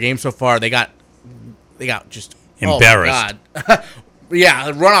look at their game so far, they got just embarrassed. Oh my God. Yeah,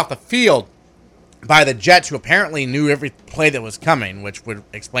 run off the field by the Jets, who apparently knew every play that was coming, which would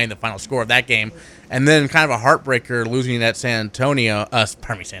explain the final score of that game. And then kind of a heartbreaker losing at San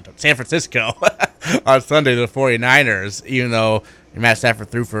Francisco on Sunday to the 49ers, even though Matt Stafford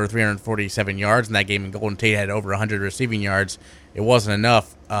threw for 347 yards in that game and Golden Tate had over 100 receiving yards. It wasn't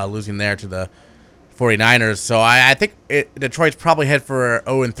enough losing there to the 49ers. So I think Detroit's probably head for an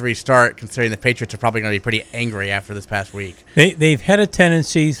 0-3 start, considering the Patriots are probably going to be pretty angry after this past week. They've had a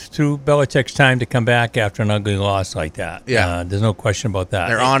tendency through Belichick's time to come back after an ugly loss like that. Yeah. There's no question about that.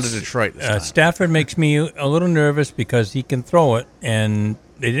 They're on to Detroit this time. Stafford makes me a little nervous because he can throw it, and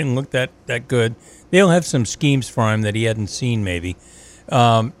they didn't look that good. They'll have some schemes for him that he hadn't seen maybe.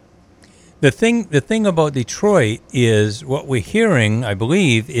 The thing about Detroit is what we're hearing, I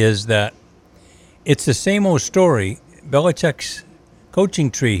believe, is that it's the same old story. Belichick's coaching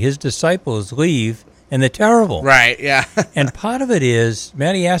tree, his disciples leave, and they're terrible. Right, yeah. And part of it is,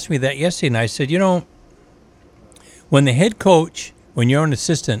 Matty asked me that yesterday, and I said, when the head coach, when you're an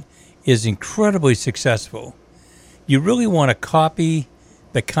assistant, is incredibly successful, you really want to copy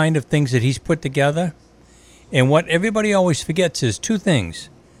the kind of things that he's put together. And what everybody always forgets is two things.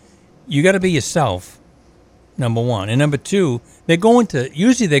 You got to be yourself, number one. And number two,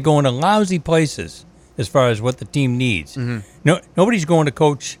 usually they're going to lousy places as far as what the team needs. Mm-hmm. Nobody's going to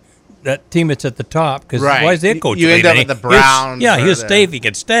coach that team that's at the top because why is their coach? You end up at the Browns. He'll stay if he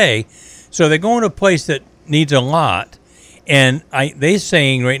can stay. So they're going to a place that needs a lot. And they're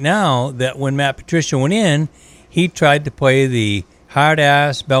saying right now that when Matt Patricia went in, he tried to play the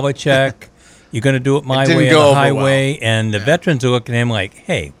hard-ass Belichick, you're going to do it my way or the highway, and the veterans are looking at him like,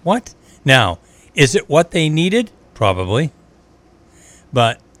 hey, what? Now, is it what they needed? Probably.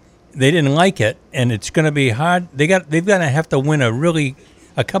 But they didn't like it, and it's going to be hard. They've got to have to win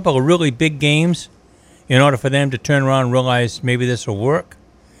a couple of really big games in order for them to turn around and realize maybe this will work.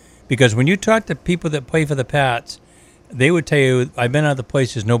 Because when you talk to people that play for the Pats, they would tell you, I've been other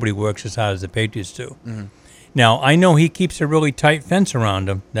places, nobody works as hard as the Patriots do. Mm-hmm. Now, I know he keeps a really tight fence around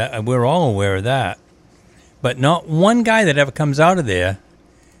him. We're all aware of that. But not one guy that ever comes out of there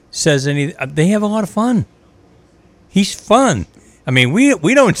says anything. They have a lot of fun. He's fun. I mean, we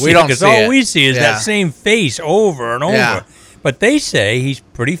don't see it because all we see is that same face over and over. Yeah. But they say he's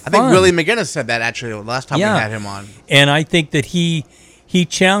pretty fun. I think Willie McGinest said that, actually, last time we had him on. And I think that he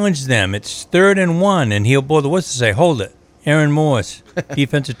challenged them. It's 3rd and 1, and he'll blow the whistle and say, hold it. Aaron Morse,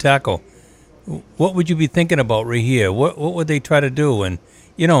 defensive tackle. What would you be thinking about right here? What would they try to do? And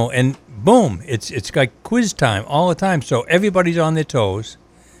and boom, it's like quiz time all the time. So everybody's on their toes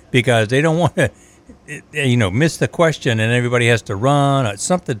because they don't want to, miss the question and everybody has to run or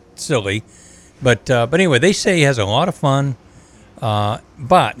something silly. But anyway, they say he has a lot of fun,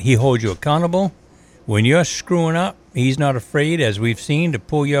 but he holds you accountable. When you're screwing up, he's not afraid, as we've seen, to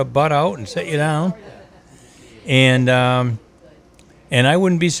pull your butt out and set you down. And I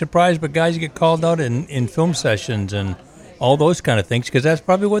wouldn't be surprised if guys get called out in film sessions and all those kind of things because that's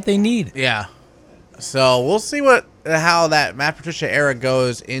probably what they need. Yeah. So we'll see how that Matt Patricia era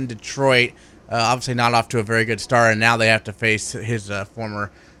goes in Detroit. Obviously not off to a very good start, and now they have to face his former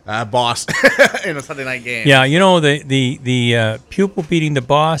boss in a Sunday night game. Yeah, the pupil beating the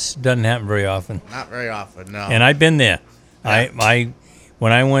boss doesn't happen very often. Not very often, no. And I've been there. Yeah.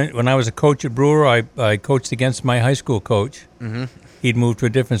 When I was a coach at Brewer, I coached against my high school coach. Mm-hmm. He'd moved to a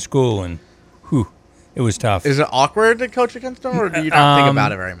different school, and it was tough. Is it awkward to coach against him, or do you not think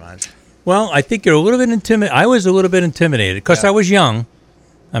about it very much? Well, I think you're a little bit intimidated. I was a little bit intimidated because I was young.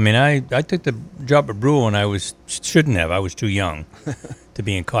 I mean, I took the job at Brewer when I shouldn't have. I was too young to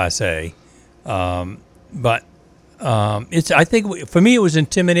be in Class A. But I think for me it was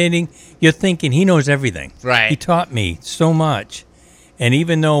intimidating. You're thinking he knows everything. Right. He taught me so much, and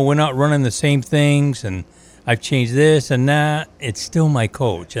even though we're not running the same things and I've changed this and that, it's still my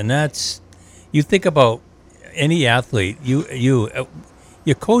coach. And you think about any athlete, your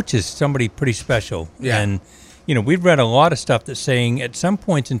coach is somebody pretty special. Yeah. And, we've read a lot of stuff that's saying at some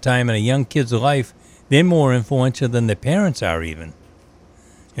points in time in a young kid's life, they're more influential than their parents are even.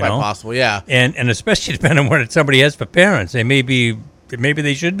 Quite possible, yeah. And especially depending on what somebody has for parents. Maybe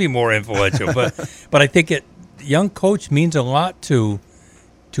they should be more influential. but I think young coach means a lot to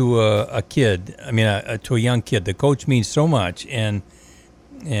a kid. I mean, to a young kid. The coach means so much, and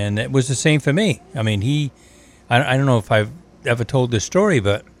it was the same for me. I mean, I don't know if I've ever told this story,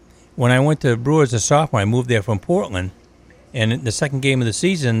 but when I went to Brewer as a sophomore, I moved there from Portland, and in the second game of the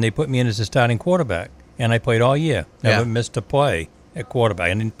season, they put me in as a starting quarterback, and I played all year. Never missed a play at quarterback.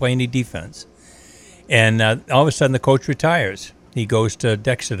 I didn't play any defense. And all of a sudden, the coach retires. He goes to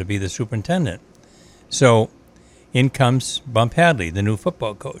Dexter to be the superintendent. So in comes Bump Hadley, the new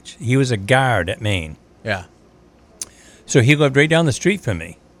football coach. He was a guard at Maine. Yeah. So he lived right down the street from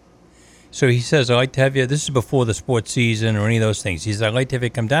me. So he says, I'd like to have you, this is before the sports season or any of those things. He says, I'd like to have you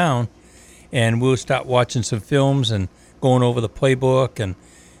come down and we'll start watching some films and going over the playbook. And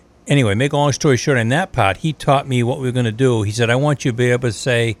anyway, make a long story short, in that part, he taught me what we were going to do. He said, I want you to be able to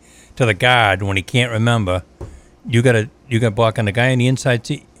say to the guard when he can't remember, you got to block on the guy on the inside.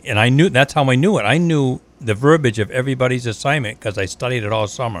 And I knew, that's how I knew it. I knew the verbiage of everybody's assignment because I studied it all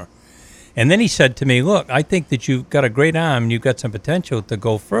summer. And then he said to me, look, I think that you've got a great arm and you've got some potential to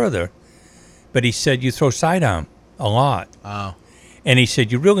go further. But he said, you throw sidearm a lot. Oh. And he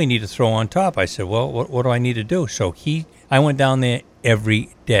said, you really need to throw on top. I said, well, what do I need to do? So I went down there every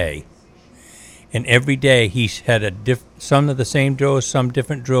day. And every day he had some of the same drills, some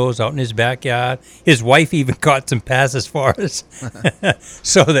different drills out in his backyard. His wife even caught some passes for us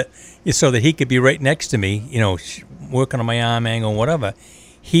so that he could be right next to me, working on my arm angle, whatever.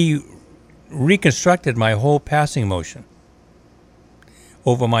 He reconstructed my whole passing motion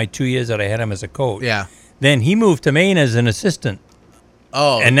over my 2 years that I had him as a coach. Yeah. Then he moved to Maine as an assistant.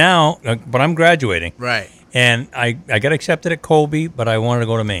 Oh. And now, but I'm graduating. Right. And I got accepted at Colby, but I wanted to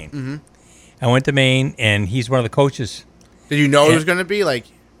go to Maine. Mm-hmm. I went to Maine, and he's one of the coaches. Did you know it was going to be like?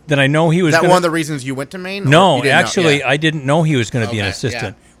 Did I know he was? Is that one of the reasons you went to Maine? No, actually, I didn't know he was going to be an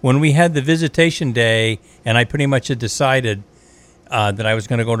assistant. Yeah. When we had the visitation day, and I pretty much had decided that I was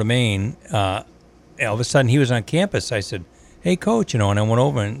going to go to Maine, all of a sudden he was on campus. I said, "Hey, coach," and I went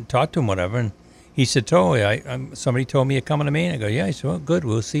over and talked to him, whatever, and he said, "Totally, somebody told me you're coming to Maine." I go, "Yeah." He said, "Well, good.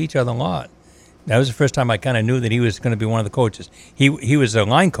 We'll see each other a lot." That was the first time I kind of knew that he was going to be one of the coaches. He was a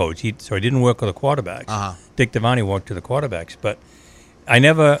line coach, so he didn't work with the quarterbacks. Uh-huh. Dick Devaney worked with the quarterbacks, but I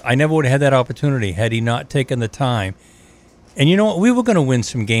never would have had that opportunity had he not taken the time. And you know what? We were going to win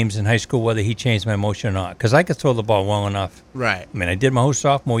some games in high school whether he changed my motion or not, because I could throw the ball well enough. Right. I mean, I did my whole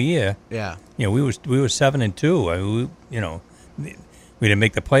sophomore year. Yeah. We were 7-2. I mean, we didn't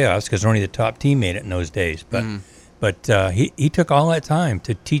make the playoffs because only the top team made it in those days, but. Mm-hmm. But he took all that time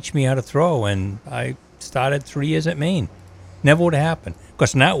to teach me how to throw, and I started 3 years at Maine. Never would have happened. Of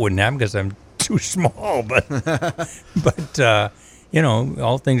course, now it wouldn't happen because I'm too small, but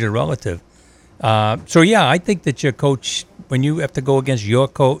all things are relative. So, yeah, I think that your coach, when you have to go against your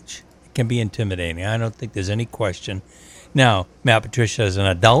coach, it can be intimidating. I don't think there's any question. Now, Matt Patricia is an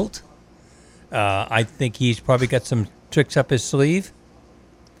adult. I think he's probably got some tricks up his sleeve.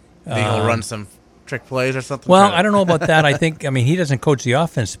 Think he'll run some trick plays or something? Well, I don't know about that. I mean, he doesn't coach the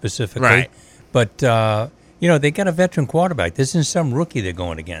offense specifically. Right. But, they got a veteran quarterback. This isn't some rookie they're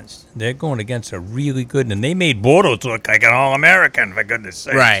going against. They're going against a really good, and they made Bortles look like an All-American, for goodness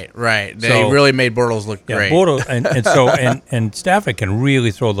sake. Right. They really made Bortles look great. Bortles, and Stafford can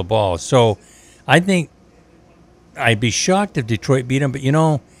really throw the ball. So I think I'd be shocked if Detroit beat them.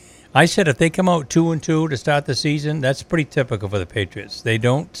 But, I said if they come out 2-2 to start the season, that's pretty typical for the Patriots. They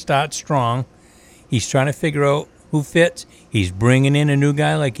don't start strong. He's trying to figure out who fits. He's bringing in a new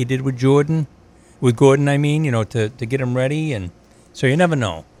guy like he did with Gordon, to get him ready. And so you never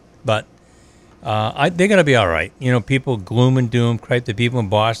know. But they're going to be all right. People gloom and doom, cry to people in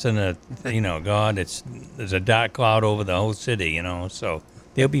Boston. God, there's a dark cloud over the whole city, so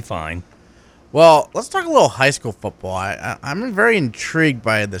they'll be fine. Well, let's talk a little high school football. I'm very intrigued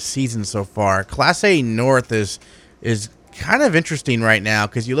by the season so far. Class A North is kind of interesting right now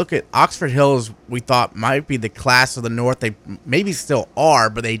because you look at Oxford Hills, we thought might be the class of the North. They maybe still are,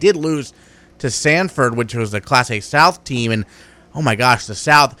 but they did lose to Sanford, which was the Class A South team. And oh my gosh, the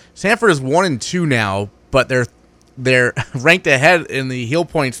South. Sanford is 1-2 now, but they're ranked ahead in the Heel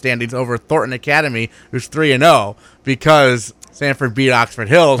Point standings over Thornton Academy, who's 3-0 because Sanford beat Oxford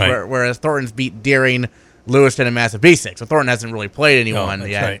Hills, right, whereas Thornton's beat Deering, Lewiston, and Massabesic. So Thornton hasn't really played anyone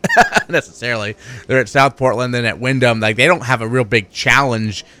yet, right, necessarily. They're at South Portland, then at Wyndham. Like, they don't have a real big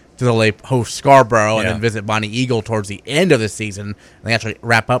challenge to they host Scarborough and then visit Bonnie Eagle towards the end of the season. They actually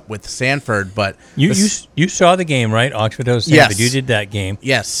wrap up with Sanford. But you saw the game, right? Oxford Hills, Sanford. Yes. You did that game.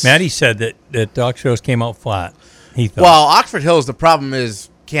 Yes. Matty said that Oxford Hills came out flat. He thought. Well, Oxford Hills, the problem is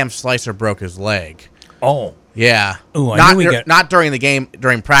Cam Slicer broke his leg. Oh. Yeah. Ooh, not during the game,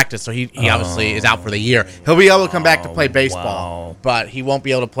 during practice, so he obviously is out for the year. He'll be able to come back to play baseball, but he won't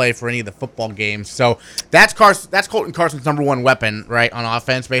be able to play for any of the football games. So that's Colton Carson's number one weapon, right, on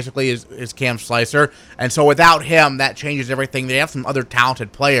offense, basically, is Cam Slicer. And so without him, that changes everything. They have some other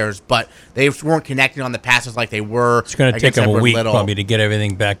talented players, but they weren't connecting on the passes like they were. It's going to take them a week probably to get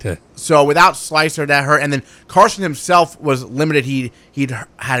everything back to. So without Slicer, that hurt. And then Carson himself was limited. He'd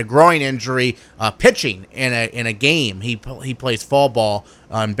had a groin injury pitching in a game. He plays fall ball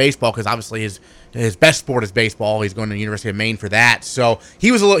in baseball because obviously his best sport is baseball. He's going to the University of Maine for that. So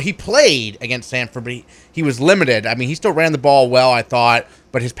he played against Sanford, but he was limited. I mean, he still ran the ball well, I thought,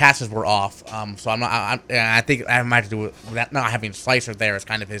 but his passes were off. So I think I might have to do with that. Not having Slicer there is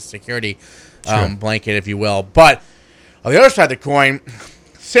kind of his security blanket, if you will. But on the other side of the coin,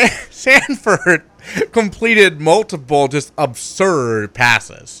 Sanford completed multiple just absurd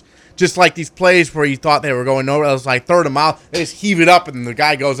passes. Just like these plays where you thought they were going nowhere. It was like third and mile. They just heave it up, and the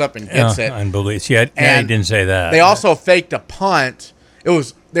guy goes up and hits it. Unbelievable. Yeah, I didn't say that. They also faked a punt. They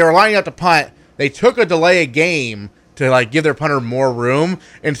were lining up to punt. They took a delay of game to like give their punter more room.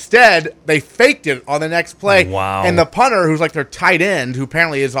 Instead, they faked it on the next play. Wow. And the punter, who's like their tight end, who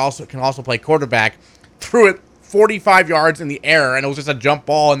apparently can also play quarterback, threw it 45 yards in the air, and it was just a jump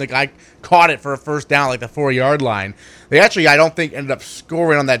ball, and the guy caught it for a first down, like the 4-yard line. They actually, I don't think, ended up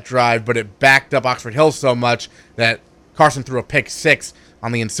scoring on that drive, but it backed up Oxford Hills so much that Carson threw a pick 6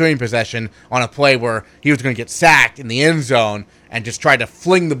 on the ensuing possession on a play where he was going to get sacked in the end zone and just tried to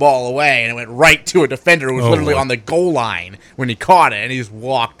fling the ball away, and it went right to a defender who was literally on the goal line when he caught it, and he just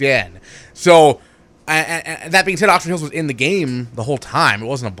walked in. So, and that being said, Oxford Hills was in the game the whole time. It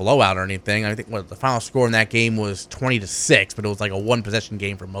wasn't a blowout or anything. I think the final score in that game was 20-6, but it was like a one-possession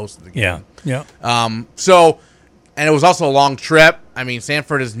game for most of the game. Yeah. And it was also a long trip. I mean,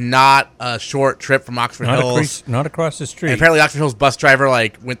 Sanford is not a short trip from Oxford Hills. Not across the street. And apparently, Oxford Hills bus driver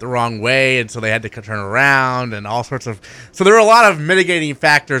went the wrong way, and so they had to turn around and all sorts of. So there were a lot of mitigating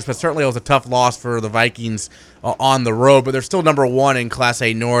factors, but certainly it was a tough loss for the Vikings on the road. But they're still number 1 in Class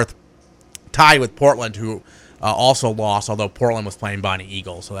A North, tied with Portland, who also lost. Although Portland was playing Bonnie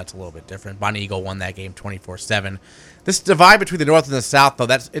Eagle, so that's a little bit different. Bonnie Eagle won that game 24-7. This divide between the North and the South, though,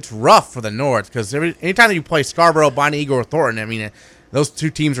 it's rough for the North because anytime that you play Scarborough, Bonnie Eagle, or Thornton, I mean, those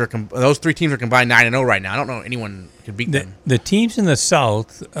three teams are combined 9-0 right now. I don't know anyone could beat them. The teams in the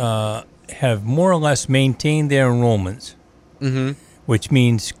South have more or less maintained their enrollments, which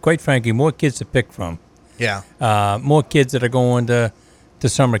means, quite frankly, more kids to pick from. Yeah, more kids that are going to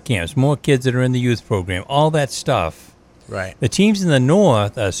summer camps, more kids that are in the youth program, all that stuff. Right. The teams in the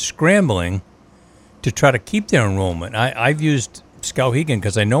North are scrambling to try to keep their enrollment. I've used Skowhegan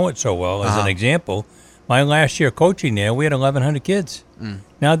because I know it so well as an example. My last year coaching there, we had 1,100 kids.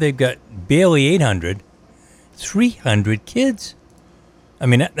 Now they've got barely 800, 300 kids. I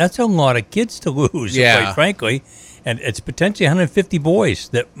mean, that's a lot of kids to lose, quite frankly. And it's potentially 150 boys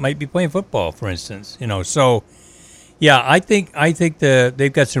that might be playing football, for instance. So, yeah, I think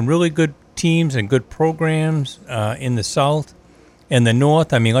they've got some really good teams and good programs in the South. And the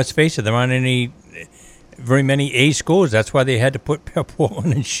North, I mean, let's face it, there aren't very many A schools. That's why they had to put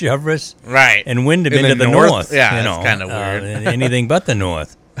Portland and Cheverus and Wyndham into the North. Yeah, that's kind of weird. Anything but the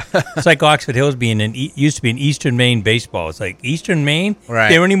North. It's like Oxford Hills used to be in Eastern Maine baseball. It's like Eastern Maine? Right.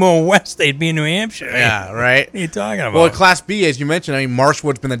 If they were any more west, they'd be in New Hampshire. Yeah, right. What are you talking about? Well, Class B, as you mentioned, I mean,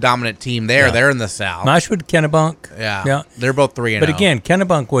 Marshwood's been the dominant team there. Yeah. They're in the South. Marshwood, Kennebunk. Yeah. They're both 3-0. But again,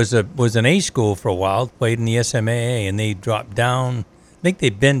 Kennebunk was an A school for a while, played in the SMAA, and they dropped down. I think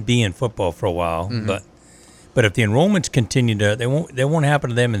they've been B in football for a while, but if the enrollments continue they won't happen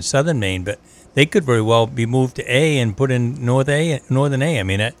to them in Southern Maine, but they could very well be moved to A and put in Northern A. I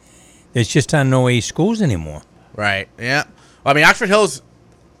mean, there's just no A schools anymore. Right. Yeah. Well, I mean, Oxford Hills.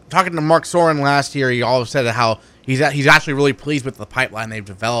 Talking to Mark Soren last year, he all said how he's actually really pleased with the pipeline they've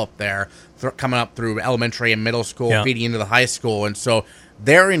developed there, coming up through elementary and middle school, feeding into the high school, and so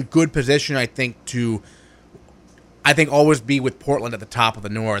they're in good position, I think, to. Always be with Portland at the top of the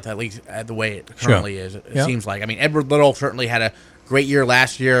North, at least the way it currently is. It seems like. I mean, Edward Little certainly had a great year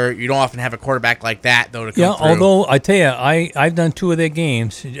last year. You don't often have a quarterback like that, though, to come through. Although, I tell you, I've done 2 of their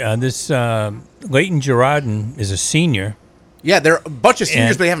games. This Leighton Girardin is a senior. Yeah, they're a bunch of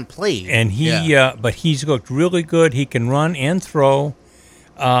seniors, but they haven't played. And but he's looked really good. He can run and throw.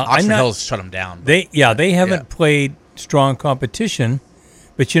 Oxford Hills shut him down. They haven't played strong competition.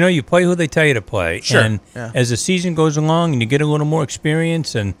 But, you play who they tell you to play. Sure. And as the season goes along and you get a little more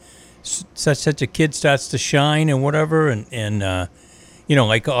experience and such a kid starts to shine and whatever, and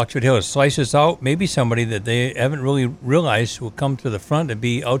like Oxford Hills slices out, maybe somebody that they haven't really realized will come to the front and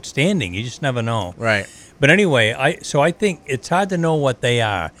be outstanding. You just never know. Right. But anyway, I think it's hard to know what they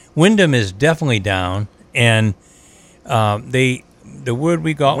are. Wyndham is definitely down, and the word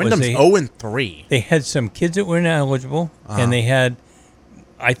we got Wyndham's was 0-3. They had some kids that were ineligible, and they had...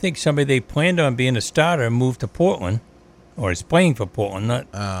 I think somebody they planned on being a starter moved to Portland, or is playing for Portland.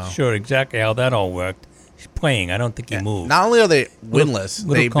 Not sure exactly how that all worked. He's playing. I don't think he moved. Not only are they winless,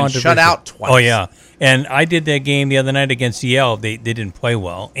 they've been shut out twice. Oh, yeah. And I did that game the other night against Yale. They didn't play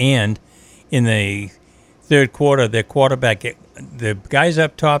well. And in the third quarter, their quarterback, the guys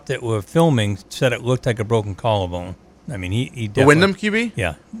up top that were filming said it looked like a broken collarbone. I mean, he definitely... The Wyndham QB?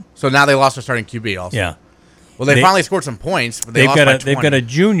 Yeah. So now they lost their starting QB also. Yeah. Well, they finally scored some points, but they've got a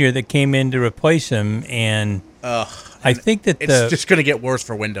junior that came in to replace him, and I think that it's just going to get worse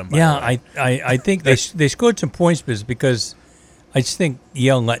for Wyndham. I think they scored some points because I just think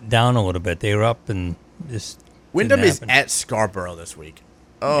Yale let down a little bit. They were up and just Wyndham didn't is happen. at Scarborough this week.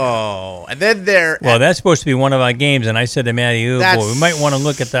 Oh, and then they're Well, that's supposed to be one of our games, and I said to Matty, oh, boy, we might want to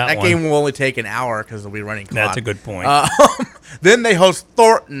look at that one. That game will only take an hour because they'll be running clock. That's a good point. Then they host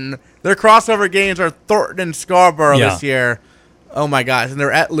Thornton. Their crossover games are Thornton and Scarborough this year. Oh, my gosh. And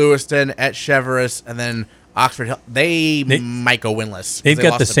they're at Lewiston, at Cheverus, and then Oxford Hill. They might go winless. They've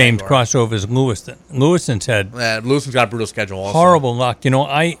got the same crossover as Lewiston. Lewiston's had Lewiston's got a brutal schedule also. Horrible luck. You know,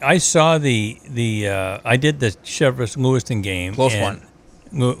 I saw I did the Cheverus Lewiston game. Close one.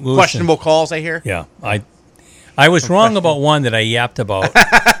 Questionable calls, I hear. Yeah, I was wrong about one that I yapped about.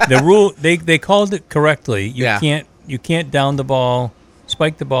 The rule they called it correctly. You can't down the ball,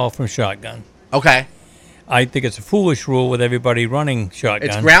 spike the ball from shotgun. Okay. I think it's a foolish rule with everybody running shotgun.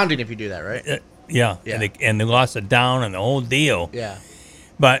 It's grounding if you do that, right? Yeah. And they lost it down and the whole deal. Yeah.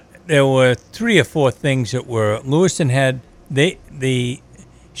 But there were 3 or 4 things that were Lewiston had. The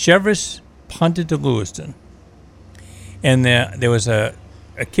Cheverus punted to Lewiston, and there was a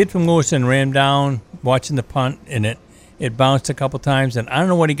kid from Lewiston ran down watching the punt, and it bounced a couple times, and I don't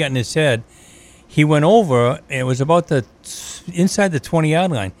know what he got in his head. He went over, and it was about inside the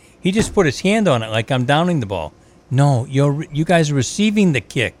 20-yard line. He just put his hand on it like I'm downing the ball. No, you guys are receiving the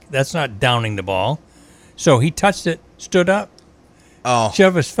kick. That's not downing the ball. So he touched it, stood up. Oh.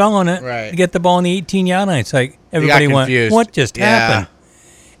 Cheverus fell on it to get the ball on the 18-yard line. It's like everybody went, what just happened?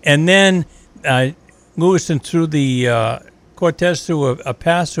 And then Lewiston threw Cortez threw a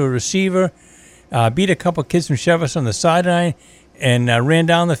pass to a receiver, beat a couple kids from Cheverus on the sideline, and ran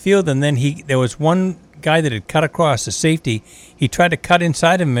down the field. And then there was one guy that had cut across the safety. He tried to cut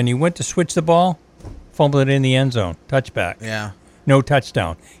inside him, and he went to switch the ball, fumbled it in the end zone, touchback. Yeah, no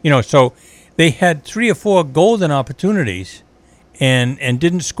touchdown. So they had 3 or 4 golden opportunities, and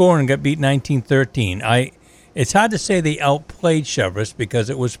didn't score and got beat 19-13. It's hard to say they outplayed Cheverus because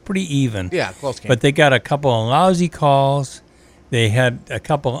it was pretty even. Yeah, close game. But they got a couple of lousy calls. They had a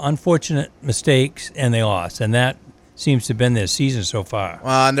couple of unfortunate mistakes, and they lost. And that seems to have been their season so far.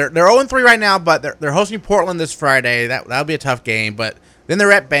 And they're 0-3 right now, but they're hosting Portland this Friday. That'll be a tough game. But then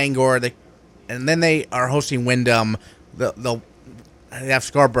they're at Bangor, and then they are hosting Wyndham. They have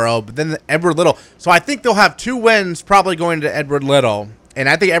Scarborough, but then Edward Little. So I think they'll have 2 wins probably going to Edward Little. And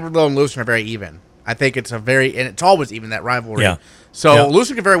I think Edward Little and Lewiston are very even. I think and it's always even, that rivalry. Yeah. So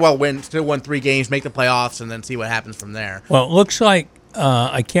Lewiston could very well still win 3 games, make the playoffs, and then see what happens from there. Well, it looks like,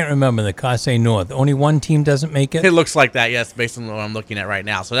 I can't remember, the Class A North, only one team doesn't make it? It looks like that, yes, based on what I'm looking at right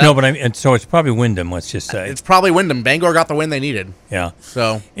now. So so it's probably Wyndham, let's just say. It's probably Wyndham. Bangor got the win they needed. Yeah.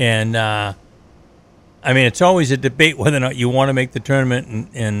 So. And, it's always a debate whether or not you want to make the tournament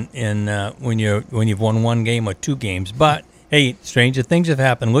and when you've won 1 game or 2 games. But, hey, stranger things have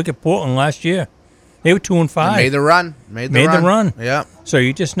happened. Look at Portland last year. They were 2-5. They made the run. Made the run. Yeah. So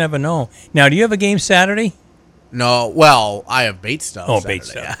you just never know. Now, do you have a game Saturday? No. Well, I have bait stuff. Oh, Saturday. bait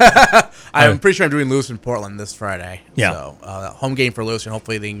stuff. I'm pretty sure I'm doing Lewiston Portland this Friday. Yeah. So home game for Lewiston.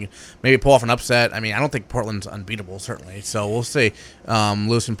 Hopefully they can maybe pull off an upset. I don't think Portland's unbeatable, certainly. So we'll see.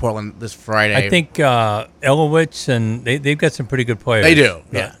 Lewiston Portland this Friday. I think Elowitz and they've got some pretty good players. They do.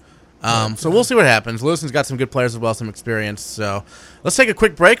 Yeah. So we'll see what happens. Lewiston's got some good players as well, some experience. So let's take a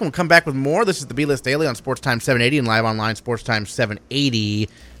quick break, and we'll come back with more. This is the B-List Daily on Sports Time 780 and live online,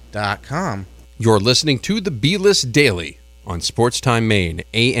 sportstime780.com. You're listening to the B-List Daily on Sports Time Maine,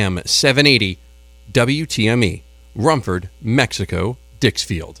 AM 780, WTME, Rumford, Mexico,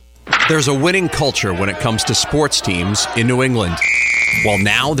 Dixfield. There's a winning culture when it comes to sports teams in New England. Well,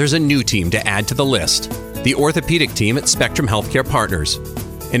 now there's a new team to add to the list, the orthopedic team at Spectrum Healthcare Partners.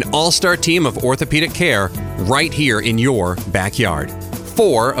 An all-star team of orthopedic care right here in your backyard.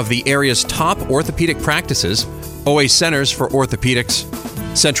 4 of the area's top orthopedic practices, OA Centers for Orthopedics,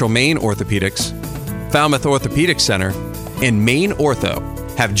 Central Maine Orthopedics, Falmouth Orthopedic Center, and Maine Ortho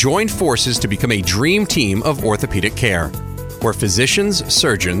have joined forces to become a dream team of orthopedic care, where physicians,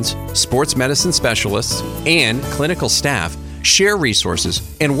 surgeons, sports medicine specialists, and clinical staff share resources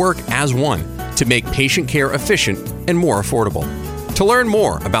and work as one to make patient care efficient and more affordable. To learn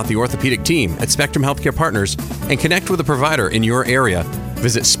more about the orthopedic team at Spectrum Healthcare Partners and connect with a provider in your area,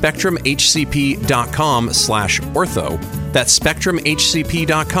 visit spectrumhcp.com/ortho. That's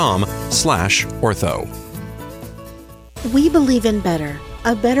spectrumhcp.com/ortho. We believe in better.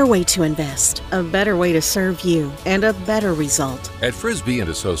 A better way to invest, a better way to serve you, and a better result. At Frisbee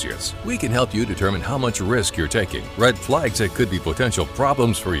and Associates, we can help you determine how much risk you're taking, red flags that could be potential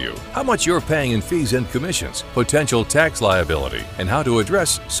problems for you, how much you're paying in fees and commissions, potential tax liability, and how to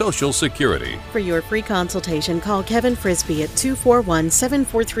address Social Security. For your free consultation, call Kevin Frisbee at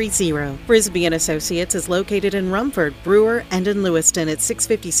 241-7430. Frisbee and Associates is located in Rumford, Brewer, and in Lewiston at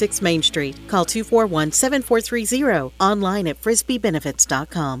 656 Main Street. Call 241-7430. Online at frisbeebenefits.com.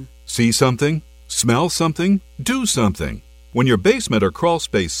 See something? Smell something? Do something. When your basement or crawl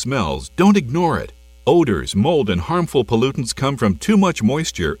space smells, don't ignore it. Odors, mold, and harmful pollutants come from too much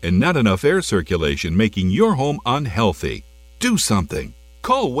moisture and not enough air circulation, making your home unhealthy. Do something.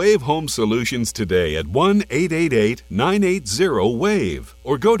 Call Wave Home Solutions today at 1-888-980-WAVE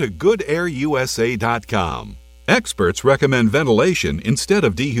or go to GoodAirUSA.com. Experts recommend ventilation instead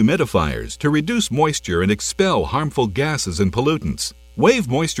of dehumidifiers to reduce moisture and expel harmful gases and pollutants. Wave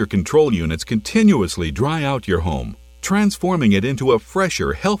moisture control units continuously dry out your home, transforming it into a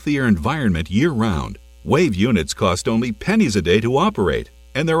fresher, healthier environment year-round. Wave units cost only pennies a day to operate,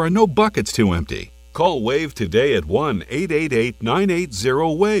 and there are no buckets to empty. Call Wave today at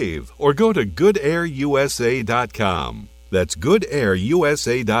 1-888-980-WAVE or go to GoodAirUSA.com. That's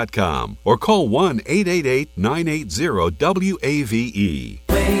GoodAirUSA.com or call 1-888-980-WAVE.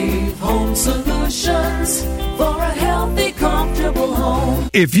 Wave Home Solutions for a healthy, comfortable home.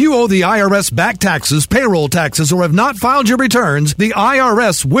 If you owe the IRS back taxes, payroll taxes, or have not filed your returns, the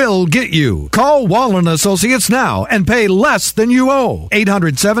IRS will get you. Call Wall & Associates now and pay less than you owe.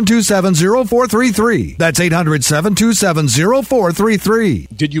 800-727-0433. That's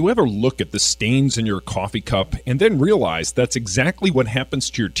 800-727-0433. Did you ever look at the stains in your coffee cup and then realize that's exactly what happens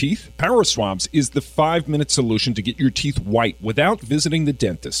to your teeth? Power Swabs is the 5-minute solution to get your teeth white without visiting the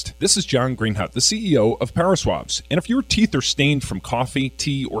dentist. This is John Greenhut, the CEO of Power Swabs. And if your teeth are stained from coffee,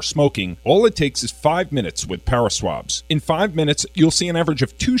 tea, or smoking, all it takes is 5 minutes with Power Swabs. In 5 minutes, you'll see an average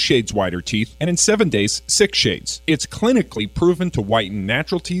of 2 shades whiter teeth, and in 7 days, 6 shades. It's clinically proven to whiten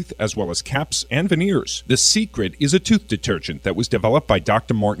natural teeth as well as caps and veneers. The secret is a tooth detergent that was developed by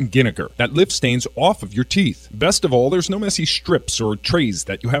Dr. Martin Ginniger that lifts stains off of your teeth. Best of all, there's no messy strips or trays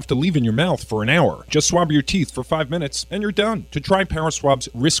that you have to leave in your mouth for an hour. Just swab your teeth for 5 minutes, and you're done. To try Power Swabs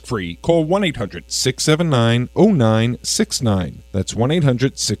risk-free, call 1-800-679-0969. That's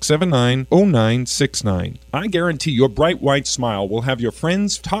 1-800-679-0969. I guarantee your bright white smile will have your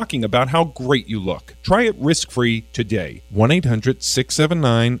friends talking about how great you look. Try it risk-free today.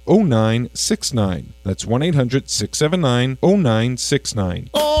 1-800-679-0969. That's 1-800-679-0969.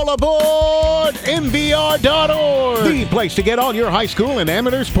 All aboard MBR.org, the place to get all your high school and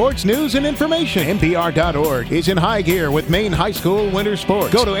amateur sports news and information. MBR.org is in high gear with Maine High School winter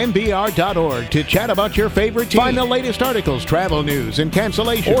sports. Go to MBR.org to chat about your favorite team. Find the latest articles, travel news, and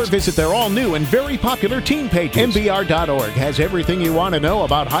cancellations. Or visit their all-new and very popular team pages. MBR.org has everything you want to know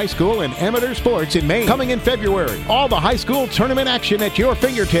about high school and amateur sports in Maine. Coming in February, all the high school tournament action at your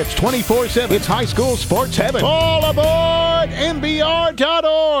fingertips 24/7. It's high school sports heaven. All aboard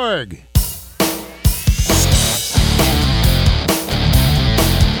MBR.org.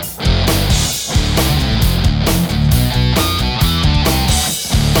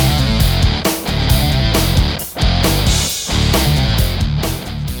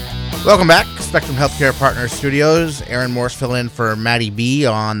 Welcome back, Spectrum Healthcare Partners Studios. Aaron Morse filling in for Matty B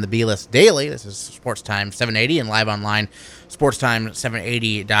on the B-List Daily. This is Sports Time 780 and live online,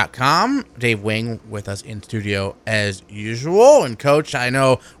 sportstime780.com. Dave Wing with us in studio as usual. And Coach, I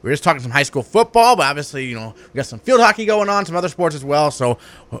know we were just talking some high school football, but obviously, we got some field hockey going on, some other sports as well. So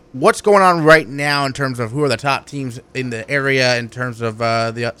what's going on right now in terms of who are the top teams in the area in terms of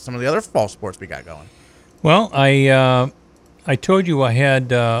some of the other fall sports we got going? Well, I told you I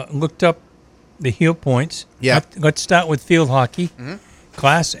had looked up the heel points. Yeah. Let's start with field hockey. Mm-hmm.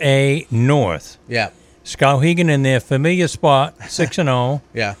 Class A North. Yeah. Skowhegan in their familiar spot, 6-0.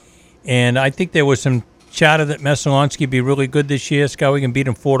 Yeah. And I think there was some chatter that Messalonsky be really good this year. Skowhegan beat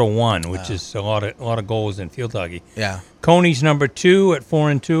him 4-1, which is a lot of goals in field hockey. Yeah. Coney's number 2 at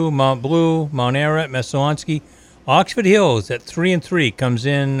 4-2. Mount Blue, Mount Ararat, Messalonsky. Oxford Hills at 3-3 comes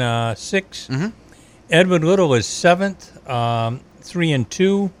in 6. Mm-hmm. Edward Little is 7th,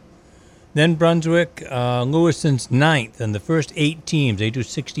 3-2. Then Brunswick, Lewiston's 9th, and the first 8 teams, they do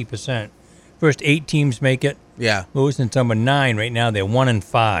 60%. First 8 teams make it. Yeah. Lewiston's number 9 right now. They're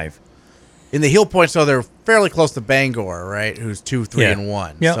 1-5. In the heel points, though, they're fairly close to Bangor, right? Who's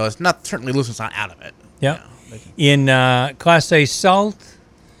 2-3-1. Yeah. So it's not certainly Lewiston's not out of it. Yeah. In Class A South,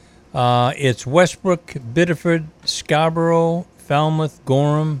 it's Westbrook, Biddeford, Scarborough, Falmouth,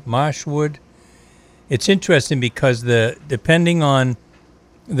 Gorham, Marshwood. It's interesting because depending on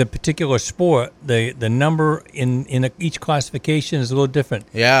the particular sport, the number in each classification is a little different.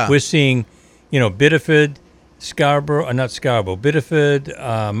 Yeah. We're seeing, Biddeford, Biddeford,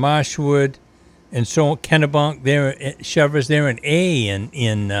 Marshwood, and so on, Kennebunk, Chevrolet's there in A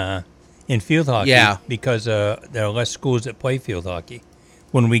in field hockey. Yeah. Because there are less schools that play field hockey.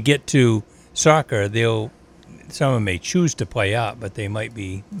 When we get to soccer, some of them may choose to play up, but they might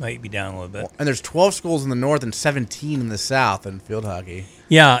be down a little bit. And there's 12 schools in the north and 17 in the south in field hockey.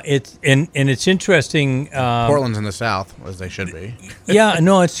 Yeah, it's interesting. Portland's in the south, as they should be. Yeah,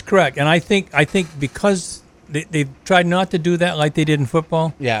 no, it's correct. And I think because they've tried not to do that like they did in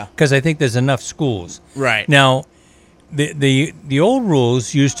football. Yeah. Because I think there's enough schools. Right. Now, the old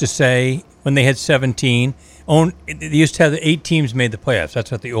rules used to say when they had 17, they used to have the 8 teams made the playoffs.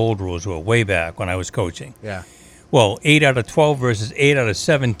 That's what the old rules were way back when I was coaching. Yeah. Well, 8 out of 12 versus 8 out of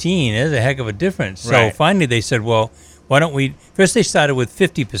 17 is a heck of a difference. Right. So finally they said, well, why don't we – first they started with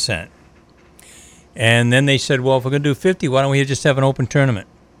 50%. And then they said, well, if we're going to do 50, why don't we just have an open tournament?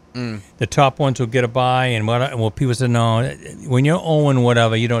 The top ones will get a bye. And people said, no, when you're 0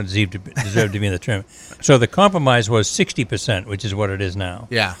 whatever, you don't deserve to be in the tournament. So the compromise was 60%, which is what it is now.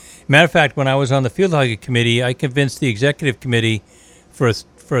 Yeah. Matter of fact, when I was on the field hockey committee, I convinced the executive committee for a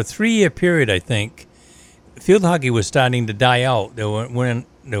 3-year period, I think, field hockey was starting to die out. There were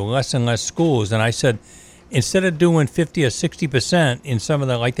less and less schools, and I said, instead of doing 50 or 60% in some of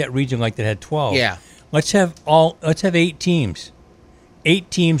that region, like that had 12, let's have 8 teams,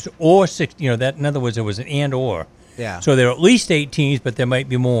 8 teams or 6. That in other words, it was an and or. Yeah. So there are at least 8 teams, but there might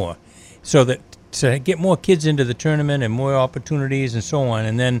be more, so that to get more kids into the tournament and more opportunities and so on,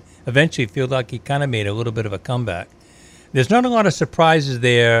 and then eventually field hockey kind of made a little bit of a comeback. There's not a lot of surprises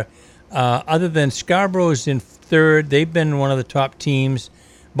there. Other than Scarborough's in 3rd, they've been one of the top teams.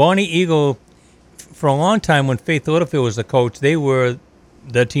 Bonnie Eagle, for a long time when Faith Littlefield was the coach, they were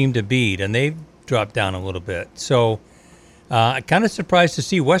the team to beat, and they've dropped down a little bit. So kind of surprised to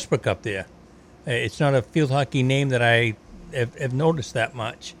see Westbrook up there. It's not a field hockey name that I have noticed that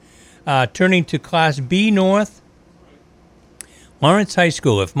much. Turning to Class B North, Lawrence High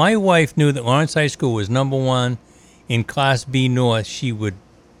School. If my wife knew that Lawrence High School was number 1 in Class B North, she would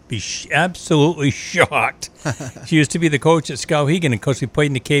be absolutely shocked. She used to be the coach at Skowhegan, and of course we played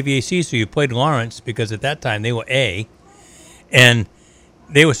in the KVAC, so you played Lawrence because at that time they were A, and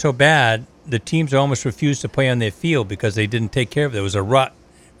they were so bad the teams almost refused to play on their field because they didn't take care of it. There was a rut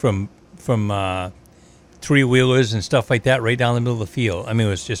from 3-wheelers and stuff like that right down the middle of the field. I mean, it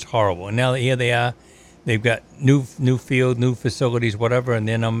was just horrible. And now here they are. They've got new field, new facilities, whatever, and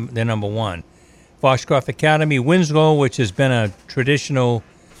they're number 1. Foxcroft Academy, Winslow, which has been a traditional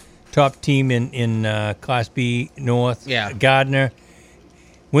top team in Class B North. Yeah. Gardner.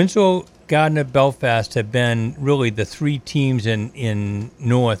 Winslow, Gardner, Belfast have been really the 3 teams in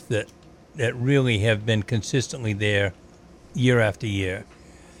North that really have been consistently there year after year.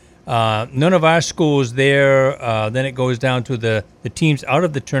 None of our schools there. Then it goes down to the teams out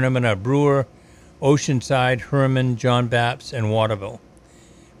of the tournament are Brewer, Oceanside, Herman, John Bapps, and Waterville.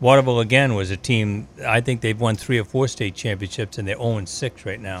 Waterville, again, was a team, I think they've won 3 or 4 state championships, and they're 0-6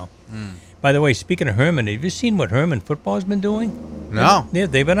 right now. By the way, speaking of Herman, have you seen what Herman football has been doing? No.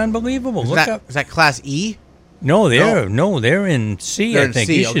 They've been unbelievable. Is that Class E? No, they're in C, They're I in think.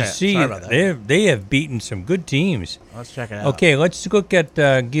 C, You should okay. see. Sorry about that. They have beaten some good teams. Let's check it out. Okay, let's look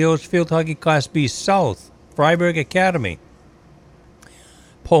at Gil's Field Hockey Class B South, Freiburg Academy.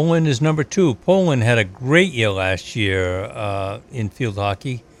 Poland is number 2. Poland had a great year last year in field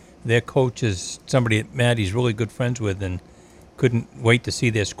hockey. Their coach is somebody that Matty's really good friends with and couldn't wait to see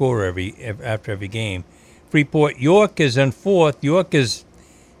their score after every game. Freeport York is in 4th. York is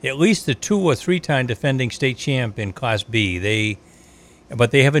at least the 2 or 3-time defending state champ in Class B. But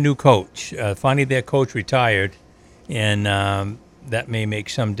they have a new coach. Finally, their coach retired, and that may make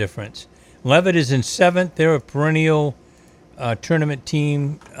some difference. Levitt is in 7th. They're a perennial tournament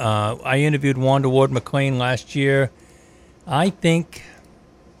team. I interviewed Wanda Ward McLean last year. I think,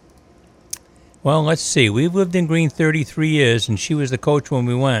 well, let's see. We've lived in Green 33 years, and she was the coach when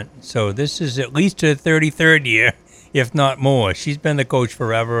we went. So this is at least her 33rd year, if not more. She's been the coach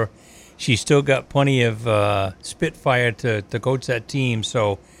forever. She's still got plenty of spitfire to coach that team.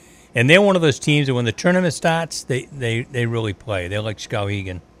 So, and they're one of those teams that when the tournament starts, they really play. They're like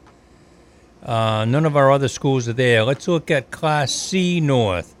Skowhegan. None of our other schools are there. Let's look at Class C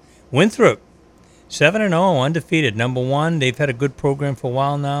North. Winthrop, 7-0, undefeated, number 1. They've had a good program for a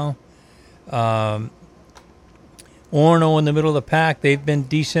while now. Orono in the middle of the pack. They've been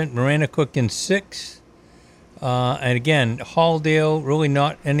decent. Marana Cook in 6. And again, Halldale, really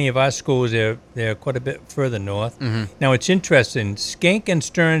not any of our schools. They're quite a bit further north. Now, it's interesting. Skank and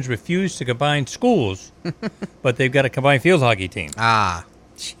Stearns refuse to combine schools, but they've got a combined field hockey team.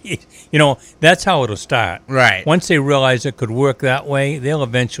 Jeez. You know, that's how it'll start. Right. Once they realize it could work that way, they'll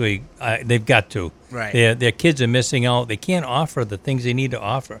eventually, they've got to. Right. Their kids are missing out. They can't offer the things they need to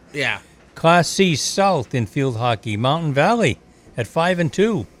offer. Yeah. Class C South in field hockey, Mountain Valley at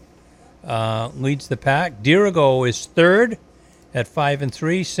 5-2. Leads the pack. Dirigo is third at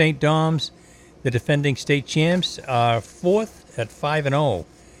 5-3. St. Dom's, the defending state champs, are fourth at 5-0.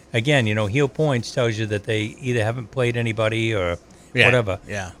 Again, you know, heel points tells you that they either haven't played anybody or whatever.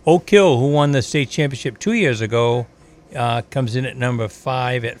 Yeah. Oak Hill, who won the state championship 2 years ago, comes in at number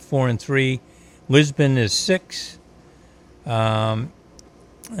 5 at 4-3. Lisbon is 6. And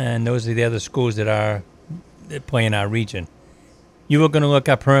those are the other schools that play in our region. You were going to look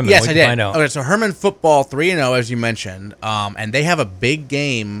up Herman. Yes, What'd I you did. find out? Okay, so Herman football 3-0, as you mentioned, and they have a big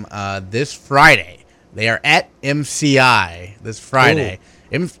game this Friday. They are at MCI this Friday.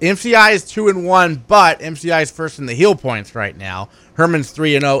 MCI is 2-1, but MCI is first in the heel points right now. Herman's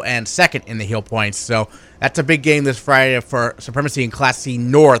 3-0 and second in the heel points. So that's a big game this Friday for supremacy in Class C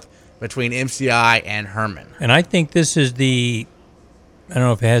North between MCI and Herman. And I think this is I don't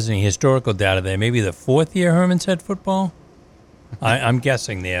know if it has any historical data there, maybe the fourth year Herman's had football? I'm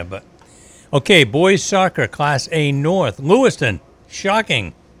guessing there, but. Okay, boys soccer, Class A North. Lewiston,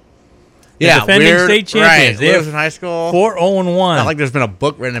 shocking. The defending state champions. Right. Lewiston High School. 4-0-1. Not like there's been a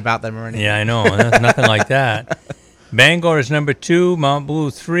book written about them or anything. Yeah, I know. Nothing like that. Bangor is number 2. Mount Blue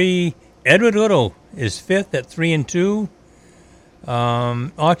 3. Edward Little is 5th at 3-2.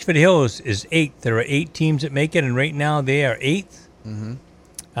 Oxford Hills is 8th. There are 8 teams that make it, and right now they are 8th.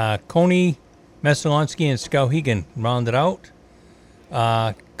 Coney, Messalonsky, and Skowhegan rounded out.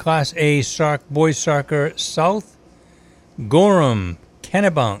 Class A boys soccer South. Gorham,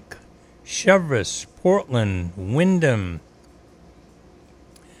 Kennebunk, Cheverus, Portland, Wyndham.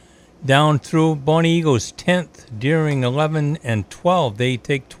 Down through Bonnie Eagles 10th, Deering 11 and 12. They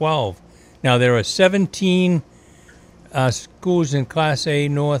take 12. Now there are 17 schools in Class A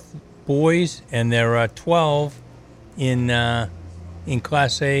North boys, and there are 12 in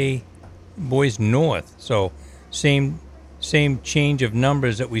Class A boys North. So same change of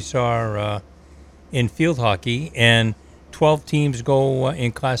numbers that we saw in field hockey, and 12 teams go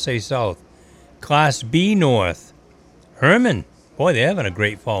in Class A South. Class B North, Herman. Boy, they're having a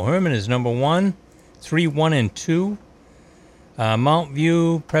great fall. Herman is number 1, 3-1-2. Mount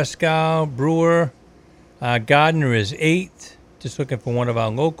View, Prescow, Brewer, Gardner is 8th. Just looking for one of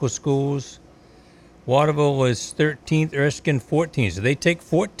our local schools. Waterville is 13th, Erskine 14th. So they take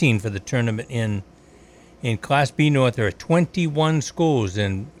 14 for the tournament in Class B North. There are 21 schools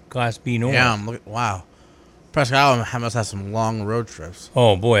in Class B North. Yeah, wow. Prescott must have some long road trips.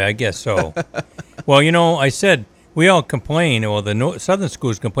 Oh, boy, I guess so. Well, you know, I said we all complain, well, the southern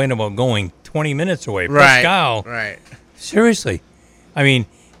schools complain about going 20 minutes away. Prescott, right. Seriously. I mean,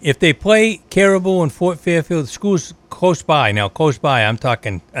 if they play Caribou and Fort Fairfield, schools close by. Now, close by, I'm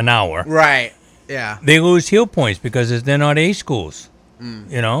talking an hour. Right, yeah. They lose heel points because they're not A schools,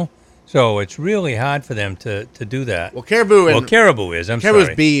 you know? So it's really hard for them to do that. Well, Caribou is. I'm Caribou's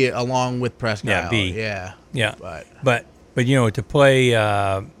sorry. B along with Prescott. Yeah, B. Yeah. But you know, to play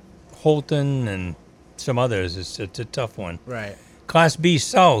Holton and some others, it's a tough one. Right. Class B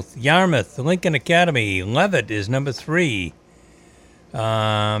South, Yarmouth, Lincoln Academy, Levitt is number 3.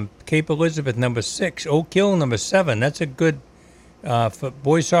 Cape Elizabeth number 6, Oak Hill number 7. That's a good for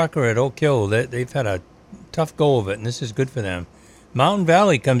boys soccer at Oak Hill. They've had a tough go of it, and this is good for them. Mountain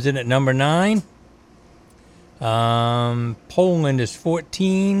Valley comes in at number 9. Poland is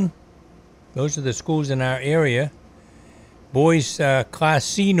 14. Those are the schools in our area. Boys Class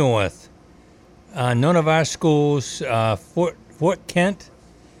C North. None of our schools. Fort Kent.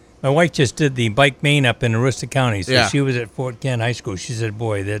 My wife just did the Bike Main up in Aroostook County, so she was at Fort Kent High School. She said,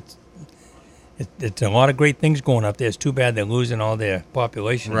 boy, it's a lot of great things going up there. It's too bad they're losing all their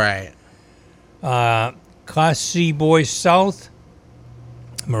population. Right. Class C Boys South.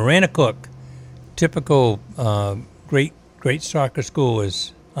 Maranacook, typical great soccer school,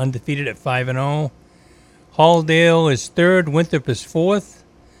 is undefeated at 5-0. Halldale is 3rd. Winthrop is 4th.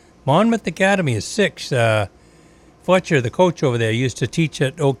 Monmouth Academy is 6th. Fletcher, the coach over there, used to teach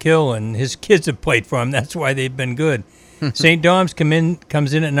at Oak Hill, and his kids have played for him. That's why they've been good. St. Dom's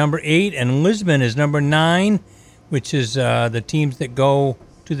comes in at number 8, and Lisbon is number 9, which is the teams that go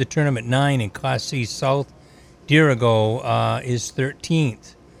to the tournament 9 in Class C South. Dirigo is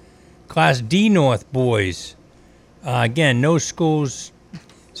 13th. Class D North boys. Again, no schools.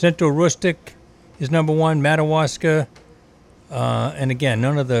 Central Rustic is number 1. Madawaska, and again,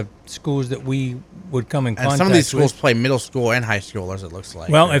 none of the schools that we would come in contact with. And some of these schools play middle school and high schoolers, it looks like.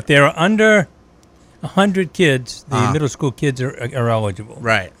 Well, if they're under 100 kids, the middle school kids are eligible.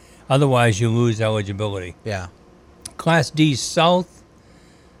 Right. Otherwise, you lose eligibility. Yeah. Class D South.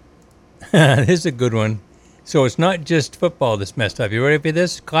 This is a good one. So it's not just football that's messed up. You ready for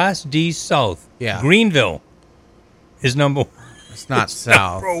this? Class D South. Yeah. Greenville is number 1. It's not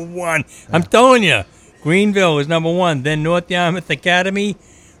South. Number 1. I'm telling you. Greenville is number 1. Then North Yarmouth Academy,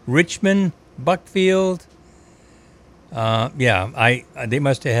 Richmond, Buckfield. They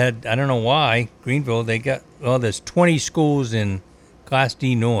must have had, I don't know why, Greenville, there's 20 schools in Class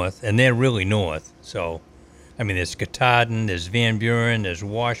D North, and they're really north. So, I mean, there's Katahdin, there's Van Buren, there's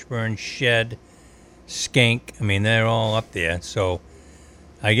Washburn, Shed, Skank. I mean, they're all up there. So,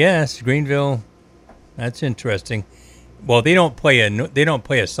 I guess Greenville, that's interesting. Well, they don't play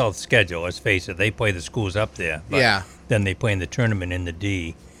a South schedule. Let's face it, they play the schools up there. But Yeah. Then they play in the tournament in the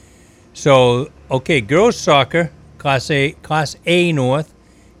D. So, okay, girls soccer, Class A North,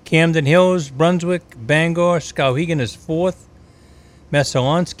 Camden Hills, Brunswick, Bangor, Skowhegan is 4th,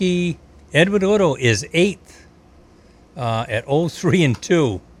 Messalonski, Edward Little is 8th at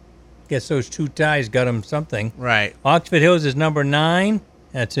 0-3-2. Guess those 2 ties got them something. Right. Oxford Hills is number 9.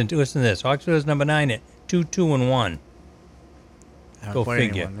 Listen to this. Oxford Hills is number 9 at 2-2-1. Go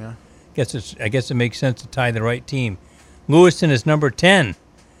figure. Anyone, yeah. I guess it makes sense to tie the right team. Lewiston is number 10.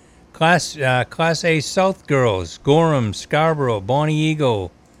 Class A South girls: Gorham, Scarborough, Bonnie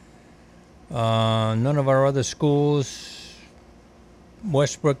Eagle. None of our other schools.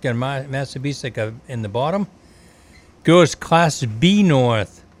 Westbrook and Massabesic are in the bottom. Girls Class B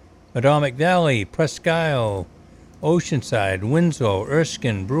North: Madomic Valley, Presque Isle, Oceanside, Winslow,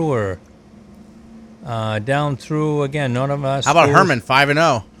 Erskine, Brewer. Down through, again, none of us. How about Herman,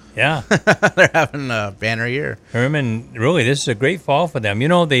 5-0? Yeah. They're having a banner year. Herman, really, this is a great fall for them. You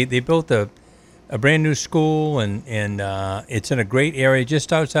know, they built a brand new school, and it's in a great area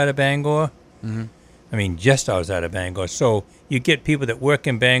just outside of Bangor. Mm-hmm. I mean, just outside of Bangor. So you get people that work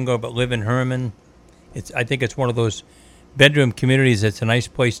in Bangor but live in Herman. I think it's one of those bedroom communities that's a nice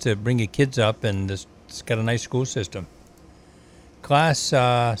place to bring your kids up, and it's got a nice school system.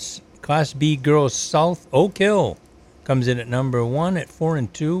 Class B girls South, Oak Hill comes in at number 1 at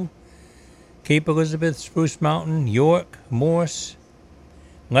 4-2. Cape Elizabeth, Spruce Mountain, York, Morse.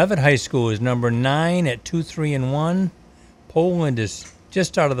 Leavitt High School is number 9 at 2-3-1. Poland is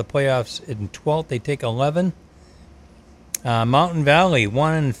just out of the playoffs in 12th. They take 11. Mountain Valley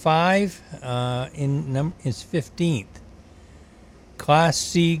 1-5 is 15th. Class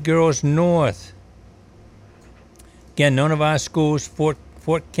C girls North. Again, none of our schools. Fort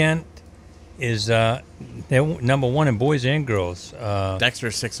Kent is they're number 1 in boys and girls.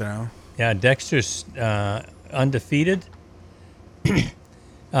 Dexter's 6-0. Yeah, Dexter's undefeated.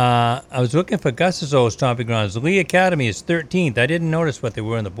 I was looking for Gus's old stomping grounds. Lee Academy is 13th. I didn't notice what they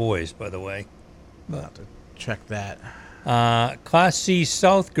were in the boys, by the way. I'll have to check that. Class C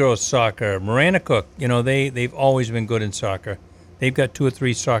South girls soccer. Maranacook, they've always been good in soccer. They've got 2 or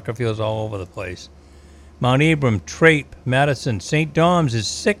 3 soccer fields all over the place. Mount Abram, Trape, Madison. St. Dom's is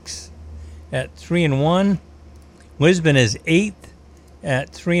 6th at 3-1. Lisbon is 8th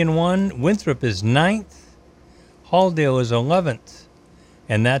at 3-1. Winthrop is 9th. Halldale is 11th.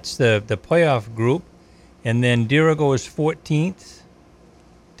 And that's the playoff group. And then Dirigo is 14th.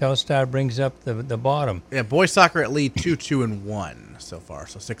 Telstar brings up the bottom. Yeah, boys soccer at Lee 2-2-1 so far,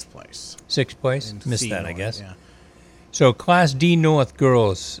 so 6th place. 6th place? In Missed C that, North, I guess. Yeah. So Class D North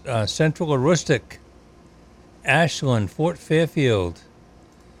girls, Central Aroostook, Ashland, Fort Fairfield,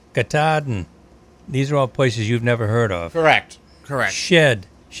 Katahdin. These are all places you've never heard of. Correct. Shed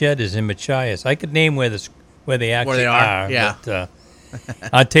is in Machias. I could name where they actually are. Yeah. But,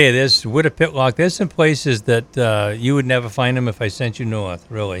 I'll tell you, there's Wittapitlock. There's some places that you would never find them if I sent you north,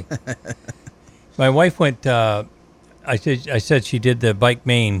 really. My wife went, I said she did the bike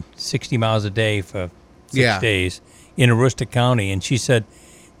Maine 60 miles a day for 6 days in Aroostook County. And she said,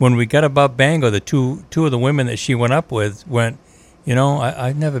 when we got above Bangor, the two of the women that she went up with went,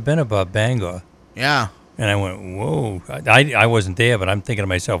 I've never been above Bangor. Yeah. And I went, whoa. I wasn't there, but I'm thinking to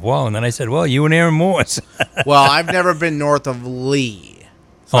myself, well. And then I said, well, you and Aaron Morse. Well, I've never been north of Lee.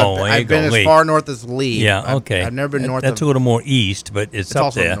 So I've been as far north as Lee. Yeah, okay. I've never been north That's a little more east, but it's up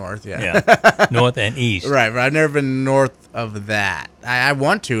also there. North, yeah. North and east. Right, but I've never been north of that. I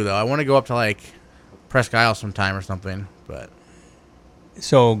want to, though. I want to go up to, Presque Isle sometime or something. But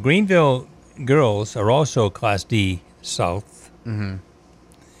So Greenville girls are also Class D South. Mm-hmm.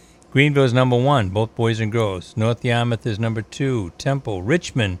 Greenville is number 1, both boys and girls. North Yarmouth is number 2. Temple,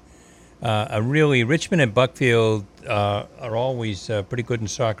 Richmond, Really, Richmond and Buckfield are always pretty good in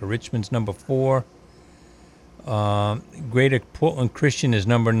soccer. Richmond's number 4. Greater Portland Christian is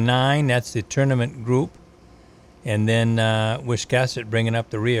number 9. That's the tournament group. And then Wiscasset bringing up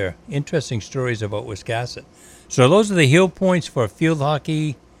the rear. Interesting stories about Wiscasset. So those are the heel points for field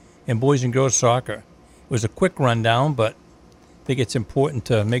hockey and boys and girls soccer. It was a quick rundown, but I think it's important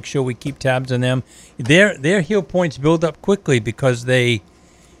to make sure we keep tabs on them. Their heel points build up quickly because they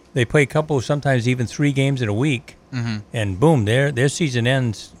play a couple, sometimes even 3 games in a week, and boom, their season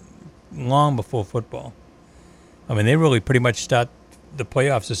ends long before football. I mean, they really pretty much start the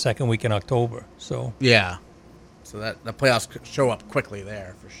playoffs the second week in October. So yeah, so that the playoffs show up quickly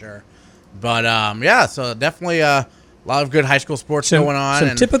there for sure. But so definitely a lot of good high school sports going on.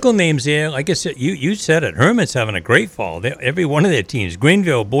 Some typical names there. Like I said, you said it. Hermit's having a great fall. Every one of their teams.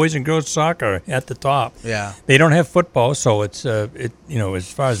 Greenville, boys and girls soccer at the top. Yeah. They don't have football, so it's as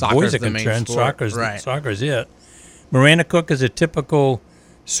far as Soccer's boys are the main concerned, sport. soccer's it. Miranda Cook is a typical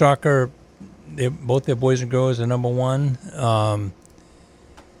soccer. Both their boys and girls are number 1.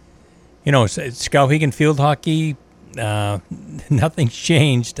 Skowhegan field hockey. Nothing's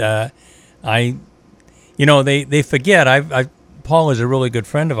changed. They forget. Paul is a really good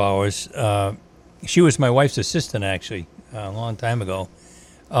friend of ours. She was my wife's assistant, actually, a long time ago.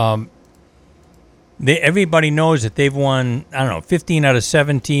 Everybody knows that they've won, 15 out of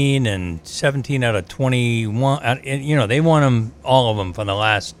 17 and 17 out of 21. They won them, all of them, for the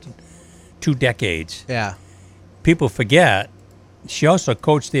last 2 decades. Yeah. People forget she also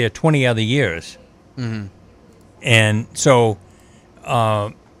coached there 20 other years. Mm-hmm. And so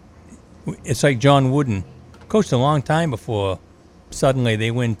it's like John Wooden coached a long time before suddenly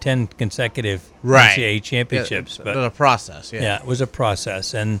they win 10 consecutive NCAA championships. It was a process, Yeah, it was a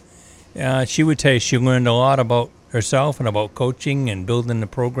process. And she would tell you she learned a lot about herself and about coaching and building the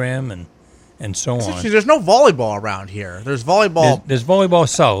program and so on. Actually, there's no volleyball around here. There's volleyball. There's volleyball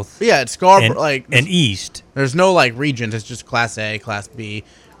south. Yeah, it's Scarborough. And east. There's no, regions. It's just Class A, Class B,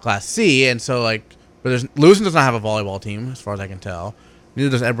 Class C. And so, but Lewiston does not have a volleyball team, as far as I can tell. Neither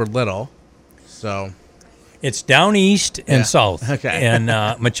does Edward Little. So it's down east and south. Okay. And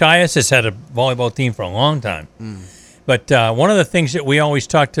Machias has had a volleyball team for a long time. But one of the things that we always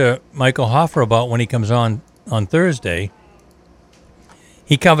talk to Michael Hoffer about when he comes on Thursday,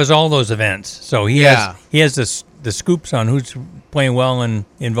 he covers all those events. So he has the scoops on who's playing well in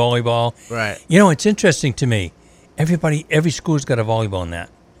volleyball. Right. It's interesting to me. Every school's got a volleyball net.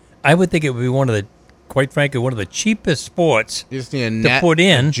 I would think it would be quite frankly, one of the cheapest sports you just need a net, to put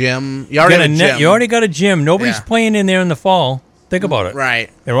in. A gym. You already have a gym. You already got a gym. Nobody's playing in there in the fall. Think about it.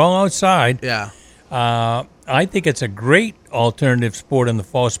 Right. They're all outside. Yeah. I think it's a great alternative sport in the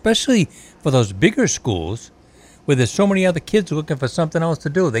fall, especially for those bigger schools where there's so many other kids looking for something else to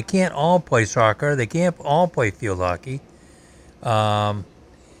do. They can't all play soccer. They can't all play field hockey. But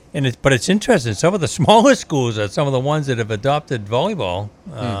it's interesting. Some of the smaller schools are some of the ones that have adopted volleyball.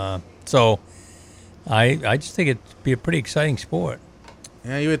 So I just think it'd be a pretty exciting sport.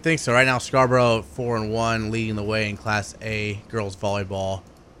 Yeah, you would think so. Right now, Scarborough 4-1, leading the way in Class A girls volleyball.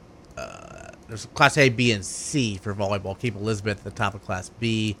 There's Class A, B, and C for volleyball. Cape Elizabeth at the top of Class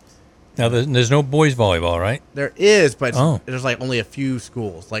B. Now, there's no boys volleyball, right? There is, but there's only a few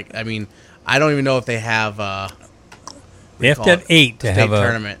schools. I don't even know if they have. They have to have 8 to have a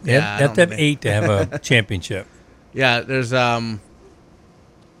tournament. They have to have 8 to have a championship. Yeah, there's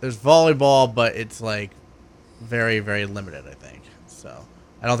volleyball, but it's very, very limited, I think. So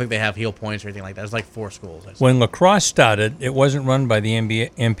I don't think they have heel points or anything like that. There's 4 schools. When lacrosse started, it wasn't run by the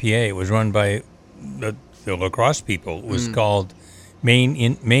MPA. It was run by the lacrosse people. It was called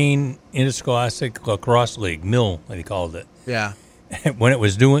Maine Interscholastic Lacrosse League, MIL, they called it. Yeah. When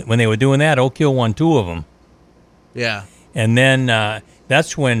they were doing that, Oak Hill won 2 of them. Yeah. And then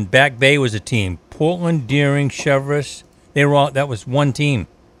that's when Back Bay was a team. Portland, Deering, Cheverus, that was one team.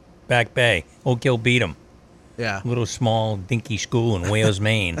 Back Bay. Oak Hill beat them. Yeah. Little small dinky school in Wales,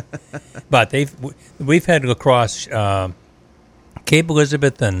 Maine. But we've had lacrosse. Cape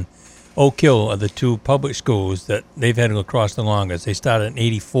Elizabeth and Oak Hill are the 2 public schools that they've had lacrosse the longest. They started in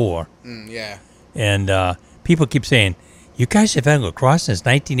 '84. Yeah. And people keep saying, "You guys have had lacrosse since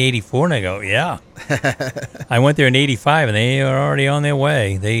 1984?" And I go, "Yeah." I went there in '85, and they are already on their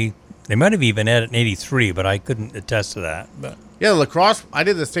way. They might have even had it in '83, but I couldn't attest to that. But yeah, lacrosse. I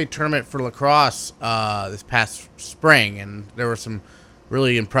did the state tournament for lacrosse this past spring, and there were some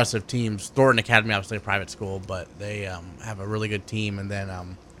really impressive teams. Thornton Academy, obviously a private school, but they have a really good team, and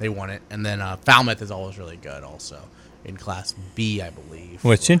then they won it. And then Falmouth is always really good, also in Class B, I believe.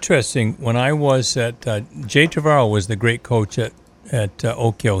 What's interesting, when I was at Jay Tavarro was the great coach at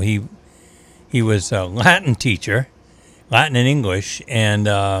Oak Hill. He was a Latin teacher, Latin and English, and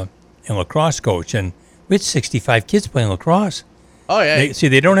lacrosse coach. And we had 65 kids playing lacrosse. Oh, yeah.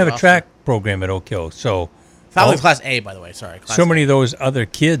 They don't have a track program at Oak Hill. So Family Class A, by the way. Sorry. Class many of those other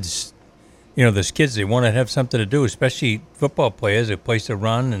kids, there's kids, they want to have something to do, especially football players, a place to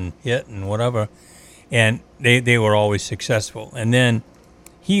run and hit and whatever. And they were always successful. And then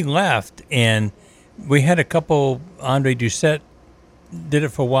he left, and we had a couple. Andre Doucette did it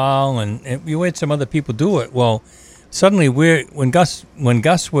for a while, and we had some other people do it. Well, suddenly when Gus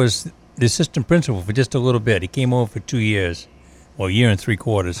was the assistant principal for just a little bit, he came over for 2 years, well, a year and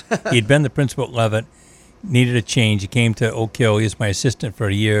 3/4. He'd been the principal at Levitt, needed a change. He came to Oak Hill. He was my assistant for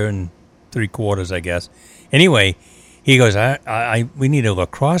a year and 3/4, I guess. Anyway, he goes, we need a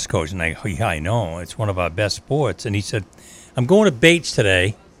lacrosse coach. And I go, yeah, I know. It's one of our best sports. And he said, I'm going to Bates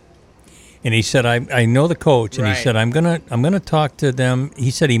today. And he said, I know the coach. And he said, I'm gonna talk to them.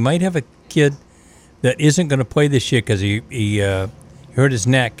 He said he might have a kid that isn't going to play this year because he hurt his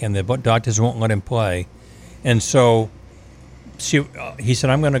neck and the doctors won't let him play. And so he said,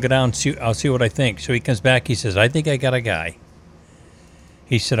 I'm going to go down and I'll see what I think. So he comes back. He says, I think I got a guy.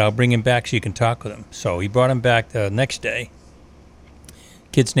 He said, I'll bring him back so you can talk with him. So he brought him back the next day.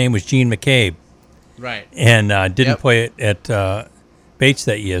 Kid's name was Gene McCabe. Right. And didn't play it at Bates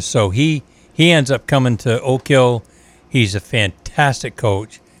that year. So he ends up coming to Oak Hill. He's a fantastic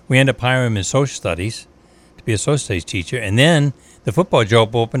coach. We end up hiring him in social studies to be a social studies teacher. And then the football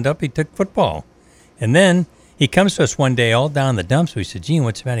job opened up. He took football. And then he comes to us one day all down in the dumps. We said, Gene,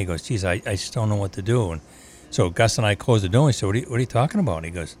 what's the matter? He goes, geez, I just don't know what to do. And so Gus and I closed the door. We said, what are you talking about?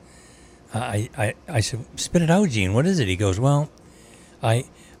 He goes, I said, spit it out, Gene. What is it? He goes, well, I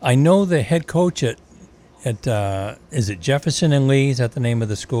know the head coach at is it Jefferson and Lee? Is that the name of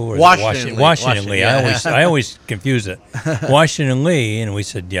the school? Or Washington and Lee. Yeah. I always confuse it. Washington and Lee. And we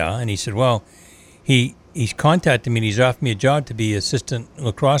said, yeah. And he said, well, he's contacted me and he's offered me a job to be assistant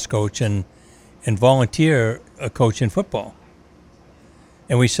lacrosse coach and volunteer a coach in football.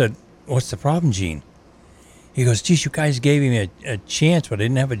 And we said, what's the problem, Gene? He goes, geez, you guys gave me a chance, but I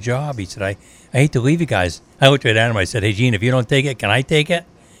didn't have a job. He said, I hate to leave you guys. I looked right at him. I said, hey, Gene, if you don't take it, can I take it?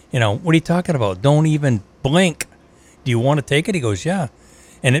 What are you talking about? Don't even blink. Do you want to take it? He goes, yeah.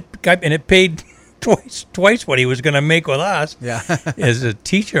 And it paid twice what he was going to make with us as a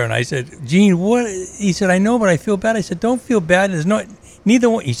teacher. And I said, Gene, what? He said, I know, but I feel bad. I said, don't feel bad. There's neither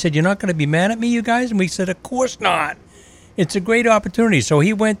one. He said, you're not going to be mad at me, you guys? And we said, of course not. It's a great opportunity. So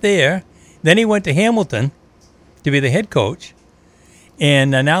he went there. Then he went to Hamilton to be the head coach.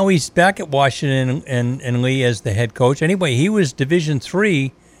 And now he's back at Washington and Lee as the head coach. Anyway, he was Division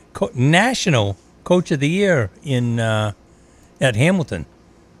III National Coach of the Year at Hamilton.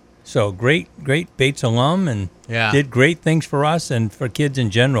 So great Bates alum and did great things for us and for kids in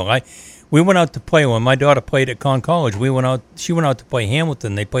general. We went out to play when my daughter played at Conn College. She went out to play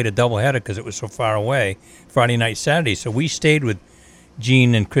Hamilton. They played a doubleheader because it was so far away, Friday night, Saturday. So we stayed with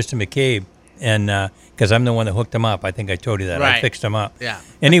Gene and Kristen McCabe. And because I'm the one that hooked them up. I think I told you that. Right. I fixed them up. Yeah.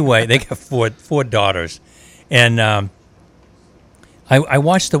 Anyway, they got four daughters. And I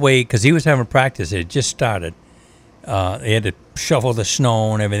watched the way, because he was having practice. It had just started. They had to shovel the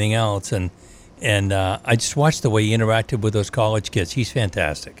snow and everything else. And I just watched the way he interacted with those college kids. He's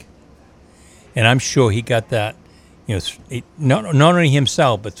fantastic. And I'm sure he got that, not only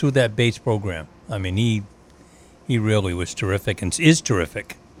himself, but through that Bates program. I mean, he really was terrific and is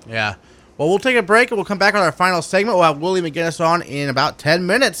terrific. Yeah. Well, we'll take a break, and we'll come back on our final segment. We'll have Willie McGinest on in about 10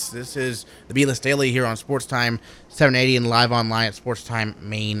 minutes. This is the B-List Daily here on Sports Time 780 and live online at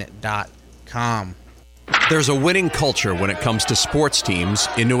sportstimemaine.com. There's a winning culture when it comes to sports teams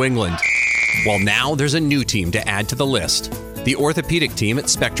in New England. Well, now there's a new team to add to the list. The orthopedic team at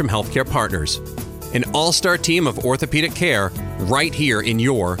Spectrum Healthcare Partners. An all-star team of orthopedic care right here in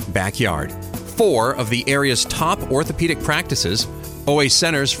your backyard. 4 of the area's top orthopedic practices, OA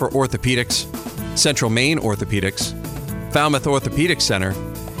Centers for Orthopedics, Central Maine Orthopedics, Falmouth Orthopedic Center,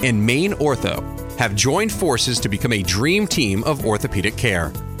 and Maine Ortho have joined forces to become a dream team of orthopedic care,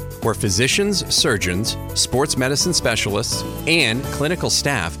 where physicians, surgeons, sports medicine specialists, and clinical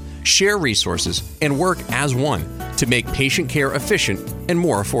staff share resources and work as one to make patient care efficient and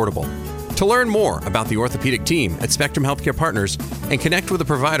more affordable. To learn more about the orthopedic team at Spectrum Healthcare Partners and connect with a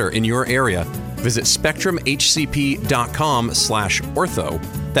provider in your area, visit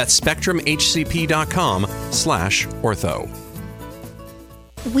spectrumhcp.com/ortho. That's spectrumhcp.com/ortho.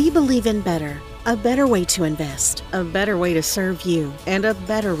 We believe in better. A better way to invest, a better way to serve you, and a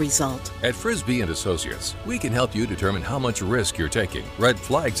better result. At Frisbee & Associates, we can help you determine how much risk you're taking, red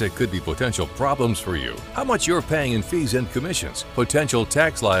flags that could be potential problems for you, how much you're paying in fees and commissions, potential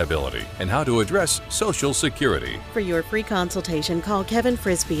tax liability, and how to address Social Security. For your free consultation, call Kevin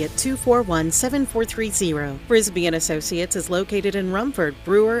Frisbee at 241-7430. Frisbee & Associates is located in Rumford,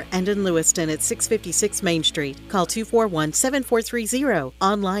 Brewer, and in Lewiston at 656 Main Street. Call 241-7430.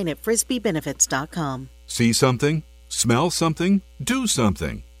 Online at frisbeebenefits.com. See something? Smell something? Do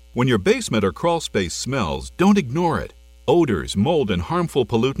something. When your basement or crawl space smells, don't ignore it. Odors, mold, and harmful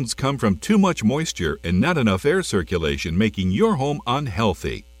pollutants come from too much moisture and not enough air circulation, making your home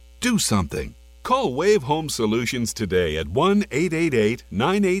unhealthy. Do something. Call Wave Home Solutions today at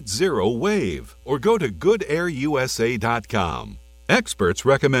 1-888-980-WAVE or go to GoodAirUSA.com. Experts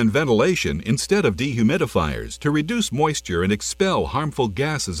recommend ventilation instead of dehumidifiers to reduce moisture and expel harmful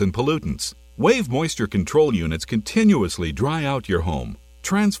gases and pollutants. Wave moisture control units continuously dry out your home,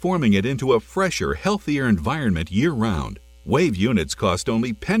 transforming it into a fresher, healthier environment year-round. Wave units cost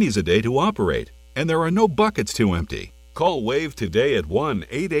only pennies a day to operate, and there are no buckets to empty. Call Wave today at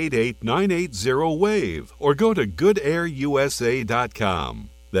 1-888-980-WAVE or go to GoodAirUSA.com.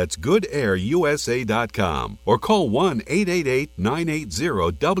 That's GoodAirUSA.com or call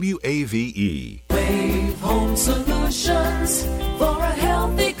 1-888-980-WAVE. Wave Home Solutions for a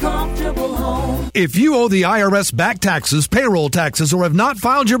healthy, comfortable home. If you owe the IRS back taxes, payroll taxes, or have not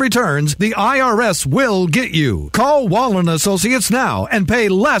filed your returns, the IRS will get you. Call Wallen Associates now and pay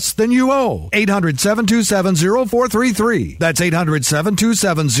less than you owe. 800-727-0433. That's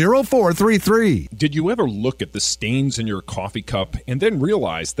 800-727-0433. Did you ever look at the stains in your coffee cup and then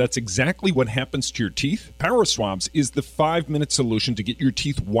realize that's exactly what happens to your teeth? Power Swabs is the 5-minute solution to get your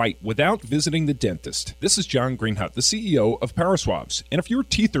teeth white without visiting the dentist. This is John Greenhut, the CEO of Power Swabs. And if your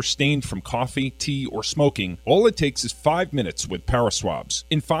teeth are stained from coffee, tea, or smoking, all it takes is 5 minutes with Power Swabs.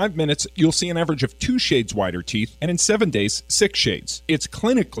 In 5 minutes, you'll see an average of 2 shades whiter teeth, and in 7 days, 6 shades. It's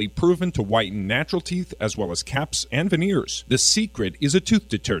clinically proven to whiten natural teeth as well as caps and veneers. The secret is a tooth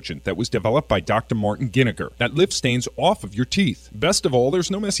detergent that was developed by Dr. Martin Ginniger that lifts stains off of your teeth. Best of all, there's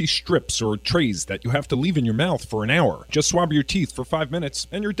no messy strips or trays that you have to leave in your mouth for an hour. Just swab your teeth for 5 minutes,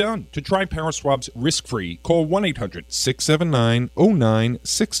 and you're done. To try Power Swabs risk-free, call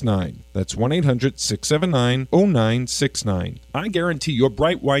 1-800-679-0969. That's 1-800-679-0969. I guarantee your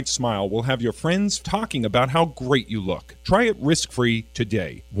bright white smile will have your friends talking about how great you look. Try it risk-free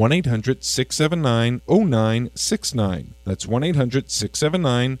today. 1-800-679-0969. That's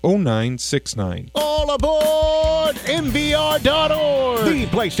 1-800-679-0969. All aboard NBR.org, the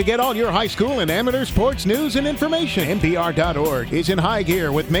place to get all your high school and amateur sports news and information. NBR.org is in high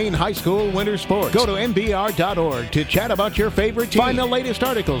gear with Maine high school winter sports. Go to NBR.org to chat about your favorite team. Find the latest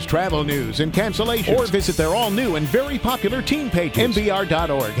articles, travel news, and cancellations, or visit their all-new and very popular team pages.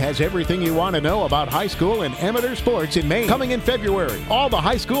 NBR.org has everything you want to know about high school and amateur sports in Maine. Coming in February, all the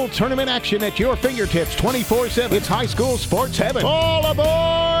high school tournament action at your fingertips 24/7. It's high school sports heaven. All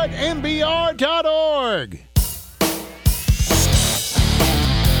aboard NBR.org.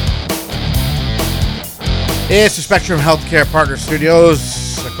 It's the Spectrum Healthcare Partner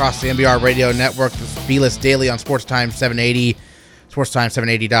Studios across the NBR Radio Network. This is B-List Daily on Sports Time 780,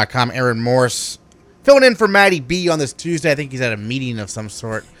 SportsTime780.com. Aaron Morse filling in for Matty B on this Tuesday. I think he's at a meeting of some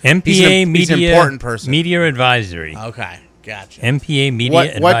sort. MPA he's an important person. Media Advisory. Okay, gotcha. MPA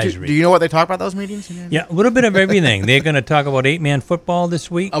Media Advisory. Do you know what they talk about those meetings? Yeah, a little bit of everything. They're going to talk about 8-man football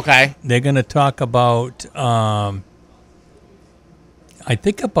this week. Okay. They're going to talk about, I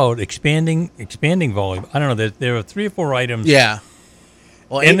think about expanding volume. I don't know. There are 3 or 4 items. Yeah.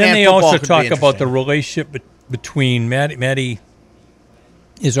 Well, and then they also talk about the relationship between Matty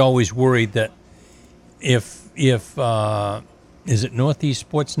is always worried that if is it Northeast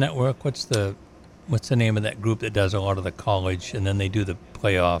Sports Network? What's the name of that group that does a lot of the college and then they do the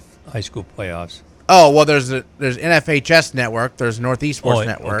high school playoffs? Oh, well, there's NFHS Network. There's Northeast Sports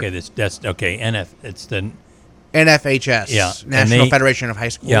Network. Okay, that's okay. It's the NFHS, National Federation of High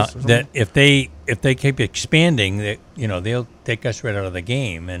Schools. Yeah, that if they keep expanding, they'll take us right out of the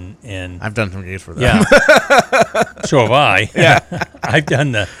game. And I've done some games for them. Yeah, so have I. Yeah, I've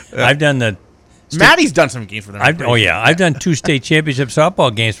done the. Matty's done some games for them. I've done 2 state championship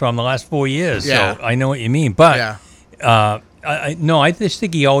softball games for them the last 4 years. Yeah. So I know what you mean. But I just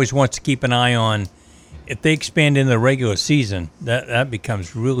think he always wants to keep an eye on. If they expand into the regular season, that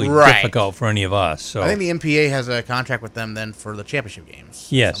becomes really difficult for any of us. So I think the MPA has a contract with them then for the championship games.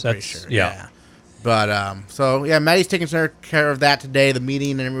 Yes, that's sure. Yeah. But Matty's taking care of that today, the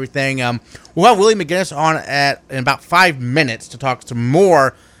meeting and everything. We'll have Willie McGinest on in about 5 minutes to talk some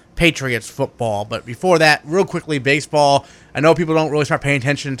more Patriots football. But before that, real quickly, baseball. I know people don't really start paying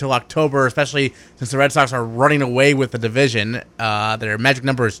attention until October, especially since the Red Sox are running away with the division. Their magic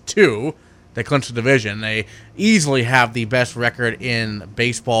number is 2. They clinched the division. They easily have the best record in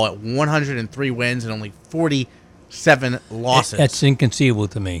baseball at 103 wins and only 47 losses. That's inconceivable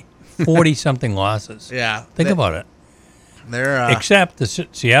to me. 40-something losses. Yeah. Think about it. They're Except the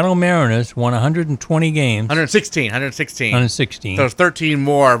Seattle Mariners won 120 games. 116. So it's 13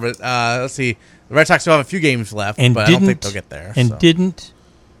 more, but let's see. The Red Sox still have a few games left, but I don't think they'll get there. And didn't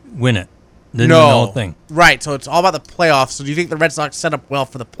win it. Didn't no. win the whole thing. Right, so it's all about the playoffs. So do you think the Red Sox set up well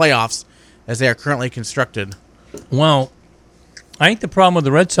for the playoffs as they are currently constructed? Well, I think the problem with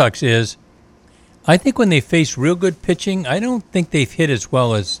the Red Sox is I think when they face real good pitching, I don't think they've hit as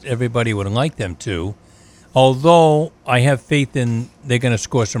well as everybody would like them to. Although I have faith in they're going to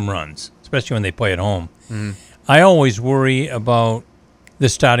score some runs, especially when they play at home. Mm-hmm. I always worry about the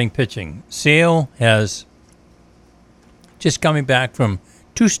starting pitching. Sale has just coming back from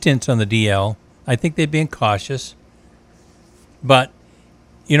 2 stints on the DL. I think they're being cautious. But,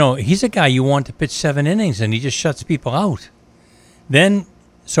 he's a guy you want to pitch 7 innings, and he just shuts people out.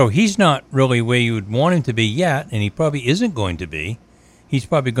 So he's not really where you would want him to be yet, and he probably isn't going to be. He's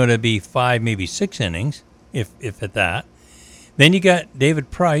probably going to be 5, maybe 6 innings. If at that. Then you got David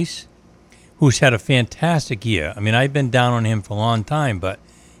Price, who's had a fantastic year. I mean, I've been down on him for a long time, but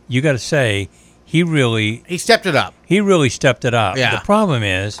you got to say he stepped it up. He really stepped it up. Yeah. The problem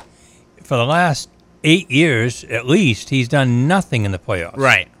is, for the last 8 years at least, he's done nothing in the playoffs.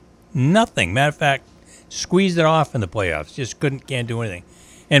 Right. Nothing. Matter of fact, squeezed it off in the playoffs. Just can't do anything.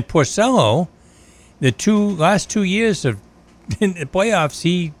 And Porcello, the last 2 years in the playoffs,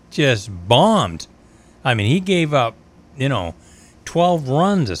 he just bombed. I mean, he gave up, 12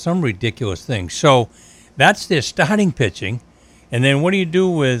 runs or some ridiculous thing. So that's their starting pitching. And then what do you do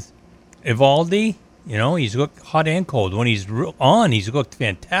with Evaldi? He's looked hot and cold. When he's on, he's looked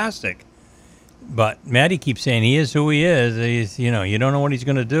fantastic. But Matty keeps saying he is who he is. He's, you don't know what he's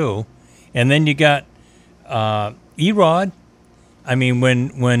going to do. And then you got Erod. I mean,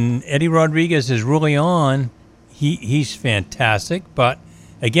 when Eddie Rodriguez is really on, he's fantastic. But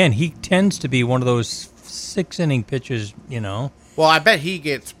again, he tends to be one of those 6-inning pitchers, Well, I bet he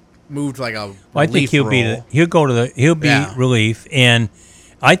gets moved like a relief I think he'll role. He'll be relief, and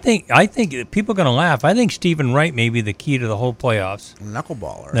I think people are going to laugh. I think Stephen Wright may be the key to the whole playoffs.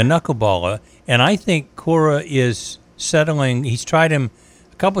 The knuckleballer, and I think Cora is settling. He's tried him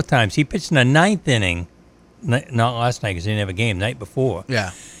a couple of times. He pitched in the 9th inning, not last night because he didn't have a game. Night before,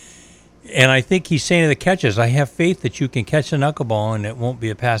 yeah. And I think he's saying to the catchers, I have faith that you can catch a knuckleball and it won't be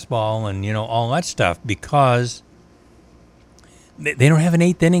a pass ball and, all that stuff because they don't have an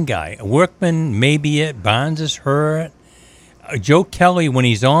 8th inning guy. Workman may be it. Barnes is hurt. Joe Kelly, when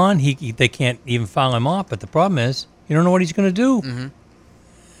he's on, they can't even foul him off. But the problem is you don't know what he's going to do. Mm-hmm.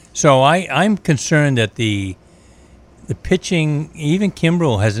 So I'm concerned that the pitching, even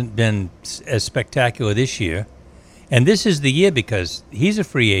Kimbrel hasn't been as spectacular this year. And this is the year because he's a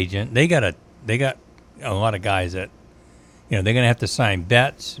free agent. They got a lot of guys that, they're going to have to sign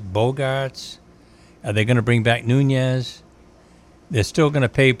Betts, Bogarts. Are they going to bring back Nunez? They're still going to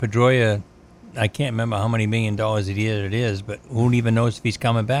pay Pedroia. I can't remember how many $1 million a year it is, but who even knows if he's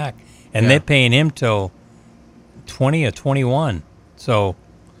coming back? And they're paying him till 20 or 21. So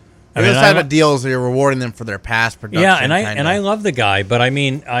those type of deals, you're rewarding them for their past production. Yeah, and I love the guy, but I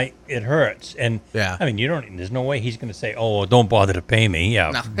mean, it hurts. And I mean, there's no way he's going to say, "Oh, well, don't bother to pay me."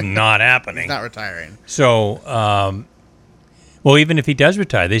 Yeah, no. Not happening. He's not retiring. So, well, even if he does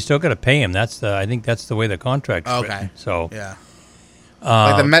retire, they still got to pay him. I think that's the way the contract's written. So yeah,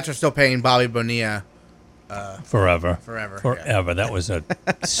 like the Mets are still paying Bobby Bonilla. Forever. Yeah. That was a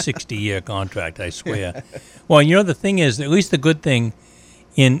 60-year contract, I swear. Well, the thing is, at least the good thing.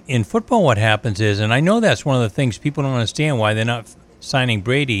 In football, what happens is, and I know that's one of the things people don't understand why they're not signing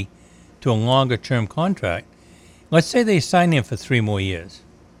Brady to a longer-term contract. Let's say they sign him for 3 more years.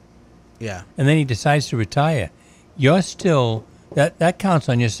 Yeah. And then he decides to retire. You're still, that counts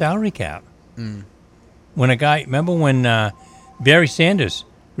on your salary cap. Mm. When a guy, remember when Barry Sanders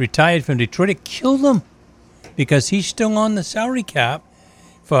retired from Detroit, it killed him because he's still on the salary cap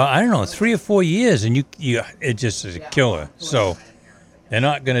for, 3 or 4 years, and it just is a killer. So they're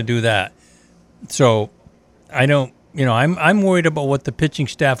not going to do that. So I don't, I'm worried about what the pitching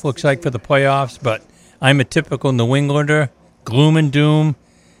staff looks like for the playoffs, but I'm a typical New Englander, gloom and doom.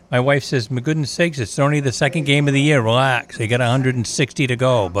 My wife says, my goodness sakes, it's only the second game of the year. Relax. They got 160 to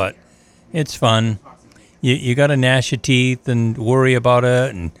go, but it's fun. You got to gnash your teeth and worry about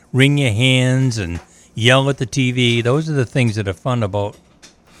it and wring your hands and yell at the TV. Those are the things that are fun about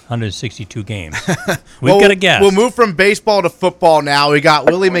 162 games. We've got to guess. We'll move from baseball to football now. We got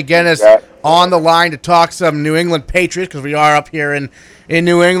Willie McGinest on the line to talk some New England Patriots because we are up here in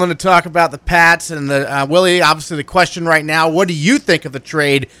New England to talk about the Pats. And Willie, obviously the question right now, what do you think of the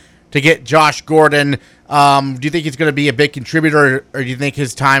trade to get Josh Gordon? Do you think he's going to be a big contributor, or do you think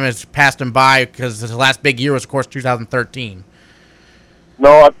his time has passed him by because his last big year was, of course, 2013?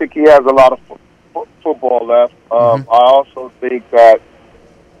 No, I think he has a lot of football left. I also think that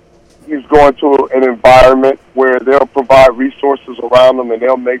he's going to an environment where they'll provide resources around him, and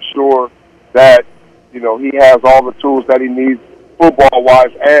they'll make sure that, he has all the tools that he needs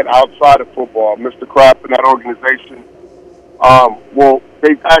football-wise and outside of football. Mr. Kraft and that organization,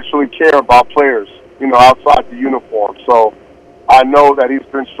 they actually care about players, outside the uniform. So I know that he's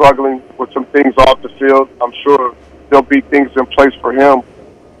been struggling with some things off the field. I'm sure there'll be things in place for him.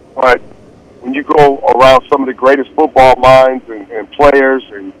 But when you go around some of the greatest football minds and players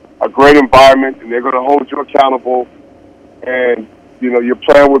and a great environment, and they're going to hold you accountable, and, you're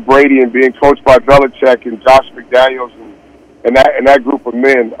playing with Brady and being coached by Belichick and Josh McDaniels and that group of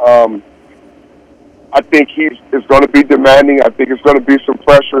men, I think he's going to be demanding. I think it's going to be some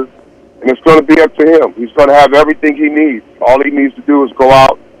pressure, and it's going to be up to him. He's going to have everything he needs. All he needs to do is go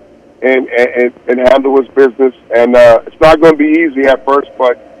out and handle his business. And it's not going to be easy at first,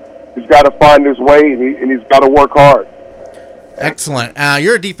 but he's got to find his way, and he's got to work hard. Excellent.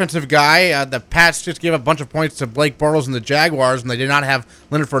 You're a defensive guy. The Pats just gave a bunch of points to Blake Bortles and the Jaguars, and they did not have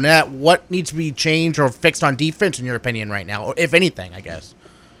Leonard Fournette. What needs to be changed or fixed on defense, in your opinion, right now, or if anything, I guess?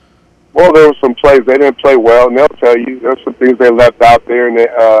 Well, there were some plays they didn't play well, and they'll tell you there's some things they left out there. And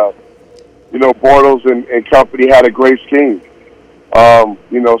Bortles and company had a great scheme.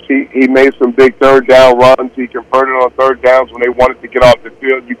 He made some big third down runs. He converted on third downs when they wanted to get off the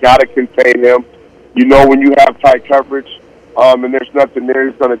field. You got to contain him. When you have tight coverage, and there's nothing there,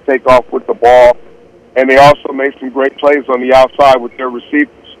 he's going to take off with the ball. And they also made some great plays on the outside with their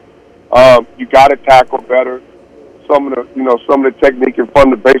receivers. You got to tackle better. Some of the technique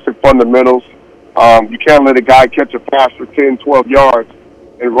and the basic fundamentals. You can't let a guy catch a pass for 10, 12 yards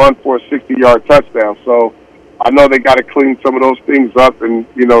and run for a 60-yard touchdown. So I know they got to clean some of those things up, and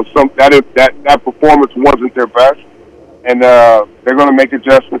that performance wasn't their best, and they're going to make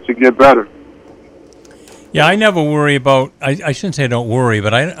adjustments to get better. Yeah, I never worry about. I shouldn't say I don't worry,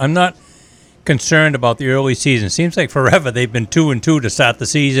 but I'm not concerned about the early season. Seems like forever they've been 2-2 to start the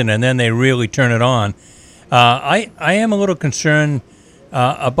season, and then they really turn it on. I am a little concerned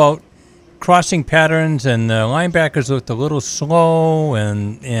about crossing patterns, and the linebackers looked a little slow,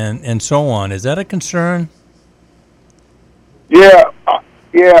 and so on. Is that a concern? Yeah.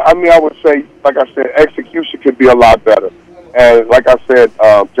 I would say, like I said, execution could be a lot better. And like I said,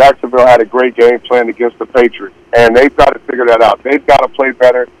 Jacksonville had a great game plan against the Patriots, and they've got to figure that out. They've got to play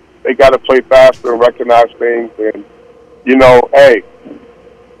better. They got to play faster and recognize things. And hey,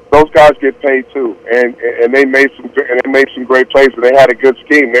 those guys get paid too, and they made some great plays, and they had a good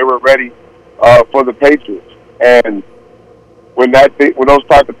scheme. They were ready for the Patriots. And when those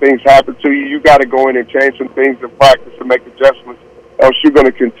type of things happen to you, you got to go in and change some things in practice and make adjustments, else you're going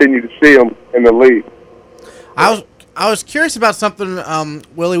to continue to see them in the league. I was curious about something,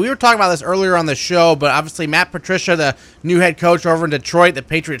 Willie. We were talking about this earlier on the show, but obviously Matt Patricia, the new head coach over in Detroit, the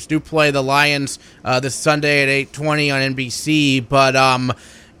Patriots do play the Lions this Sunday at 8:20 on NBC. But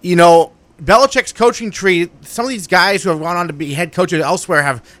Belichick's coaching tree, some of these guys who have gone on to be head coaches elsewhere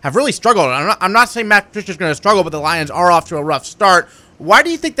have really struggled. I'm not saying Matt Patricia's going to struggle, but the Lions are off to a rough start. Why do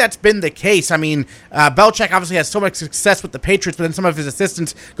you think that's been the case? I mean, Belichick obviously has so much success with the Patriots, but then some of his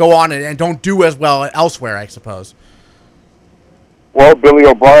assistants go on and don't do as well elsewhere, I suppose. Well, Billy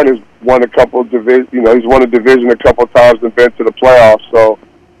O'Brien has won a couple of division. He's won a division a couple of times and been to the playoffs. So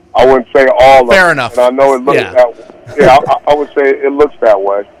I wouldn't say all. Fair enough. And I know it looks that way. Yeah, I would say it looks that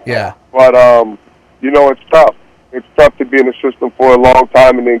way. Yeah. But it's tough. It's tough to be in the system for a long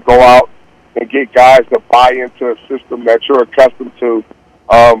time and then go out and get guys to buy into a system that you're accustomed to,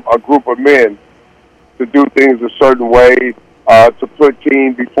 a group of men to do things a certain way, to put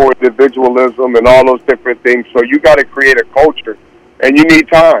team before individualism and all those different things. So you got to create a culture, and you need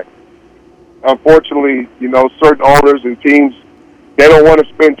time. Unfortunately, certain owners and teams, they don't want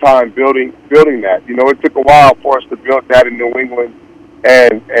to spend time building that. It took a while for us to build that in New England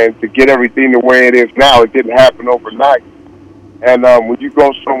and to get everything the way it is now. It didn't happen overnight. And when you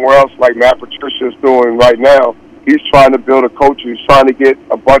go somewhere else like Matt Patricia is doing right now, he's trying to build a culture. He's trying to get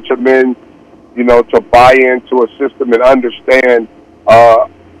a bunch of men, to buy into a system and understand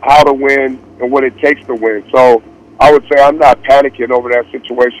how to win and what it takes to win. So I would say I'm not panicking over that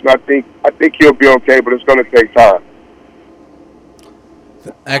situation. I think he'll be okay, but it's going to take time.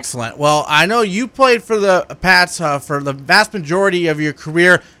 Excellent. Well, I know you played for the Pats for the vast majority of your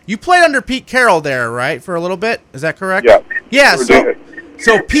career. You played under Pete Carroll there, right, for a little bit? Is that correct? Yeah. Yeah. Sure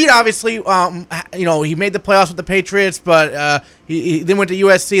So Pete obviously, he made the playoffs with the Patriots, but he then went to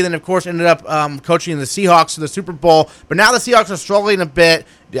USC. Then, of course, ended up coaching the Seahawks to the Super Bowl. But now the Seahawks are struggling a bit.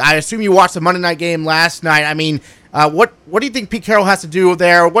 I assume you watched the Monday night game last night. I mean, what do you think Pete Carroll has to do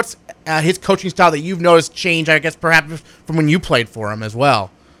there? What's his coaching style that you've noticed change, I guess, perhaps from when you played for him as well?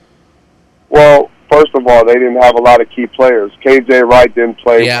 Well, first of all, they didn't have a lot of key players. KJ Wright didn't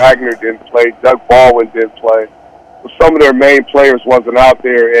play. Yeah. Wagner didn't play. Doug Baldwin didn't play. So some of their main players wasn't out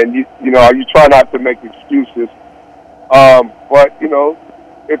there, and you try not to make excuses. But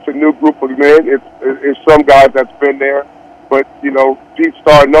it's a new group of men. It's some guys that's been there, but Pete's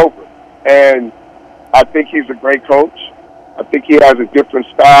starting over, and I think he's a great coach. I think he has a different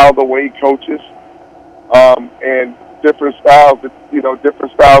style the way he coaches, and different styles to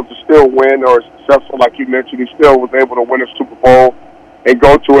still win or successful. Like you mentioned, he still was able to win a Super Bowl and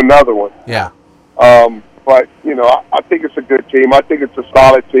go to another one. Yeah. But I think it's a good team. I think it's a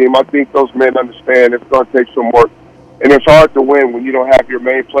solid team. I think those men understand it's going to take some work, and it's hard to win when you don't have your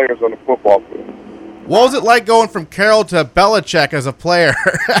main players on the football field. What was it like going from Carroll to Belichick as a player?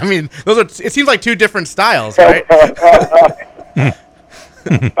 I mean, it seems like two different styles, right?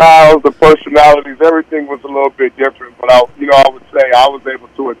 The personalities, everything was a little bit different, but I would say I was able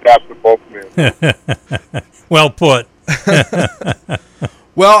to adapt to both men. Well put.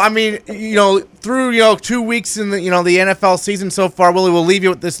 Well, I mean, through 2 weeks in the the NFL season so far, Willie, we'll leave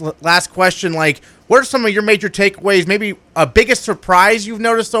you with this last question. Like, what are some of your major takeaways? Maybe a biggest surprise you've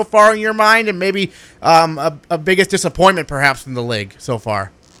noticed so far in your mind, and maybe a biggest disappointment perhaps from the league so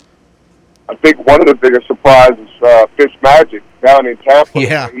far. I think one of the biggest surprises is Fitzmagic down in Tampa.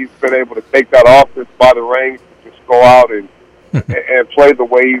 Yeah. He's been able to take that offense by the reins, just go out and play the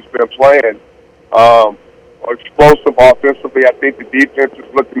way he's been playing. Explosive offensively. I think the defense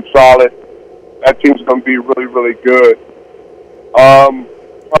is looking solid. That team's going to be really, really good.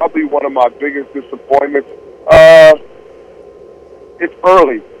 Probably one of my biggest disappointments. It's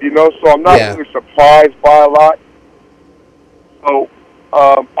early, so I'm not really surprised by a lot. So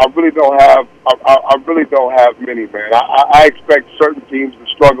I really don't have many, man. I expect certain teams to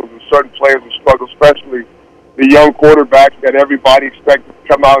struggle and certain players to struggle, especially the young quarterbacks that everybody expects to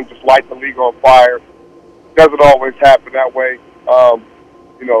come out and just light the league on fire. Doesn't always happen that way.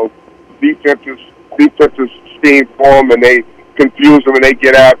 Defenses scheme for them, and they confuse them, and they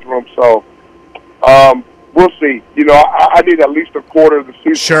get after them. So we'll see. I need at least a quarter of the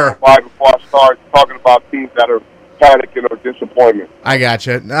season before I start talking about teams that are panicking or disappointment. I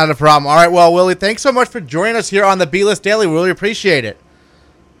gotcha. Not a problem. All right, well, Willie, thanks so much for joining us here on the B-List Daily. We really appreciate it.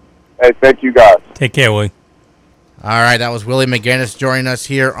 Hey, thank you, guys. Take care, Willie. All right, that was Willie McGinest joining us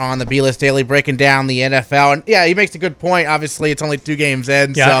here on the B-List Daily, breaking down the NFL. And, yeah, he makes a good point. Obviously, it's only 2 games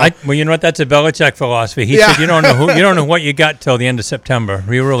in. Yeah, so. well, you know what? That's a Belichick philosophy. He said you don't know what you got till the end of September.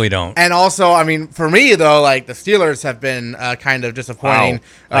 You really don't. And also, I mean, for me, though, like, the Steelers have been kind of disappointing.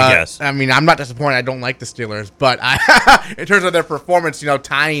 I guess. I mean, I'm not disappointed. I don't like the Steelers. But in terms of their performance,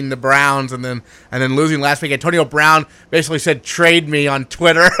 tying the Browns and then losing last week, Antonio Brown basically said, trade me on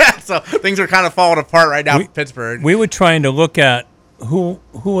Twitter. So things are kind of falling apart right now for Pittsburgh. We were trying to look at who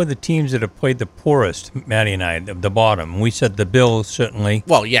are the teams that have played the poorest, Matty and I, the bottom. We said the Bills, certainly.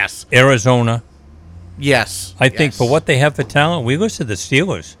 Well, yes. Arizona. Yes. I think for what they have for talent, we listed the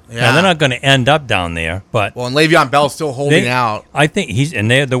Steelers. Yeah. Now, they're not going to end up down there. But and Le'Veon Bell's still holding out. I think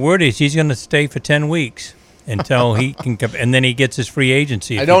the word is he's going to stay for 10 weeks. Until he can, and then he gets his free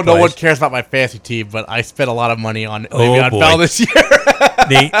agency. I don't know what cares about my fantasy team, but I spent a lot of money on Le'Veon Bell this year.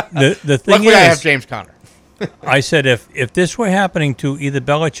 The thing Luckily, I have James Conner. I said if this were happening to either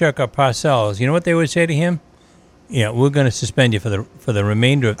Belichick or Parcells, you know what they would say to him? Yeah, we're going to suspend you for the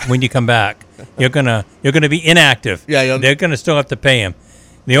remainder of when you come back. You're gonna be inactive. Yeah, they're going to still have to pay him.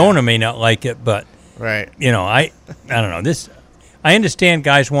 The owner may not like it, but right. I don't know this. I understand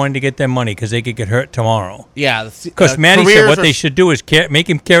guys wanting to get their money because they could get hurt tomorrow. Yeah. Because Matty said what they should do is make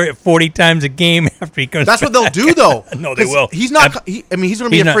him carry it 40 times a game after he comes That's back. What they'll do, though. No, they will. He's not. He's going to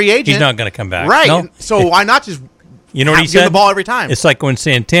be a free agent. He's not going to come back. Right. No? So why not just you know what he give said? the ball every time? It's like when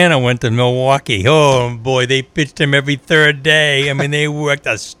Santana went to Milwaukee. Oh, boy, they pitched him every third day. I mean, they worked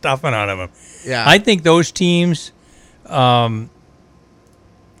the stuffing out of him. Yeah. I think those teams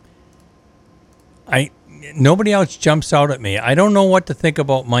nobody else jumps out at me. I don't know what to think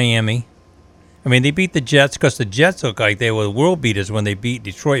about Miami. I mean, they beat the Jets because the Jets look like they were world beaters when they beat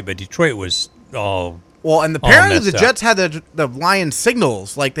Detroit, but Detroit was all well. And apparently the Jets had the Lions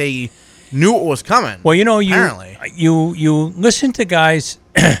signals, like they knew it was coming. Well, you listen to guys.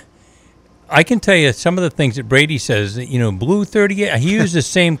 I can tell you some of the things that Brady says. Blue 38. He used the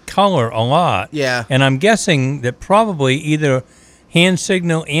same color a lot. Yeah. And I'm guessing that probably either hand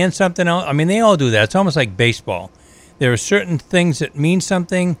signal and something else. I mean, they all do that. It's almost like baseball. There are certain things that mean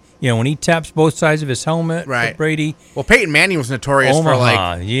something. When he taps both sides of his helmet, right? Brady. Well, Peyton Manning was notorious for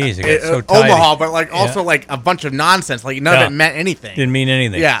Jeez, it got so tight. Omaha, but also a bunch of nonsense. Like none of it meant anything. Didn't mean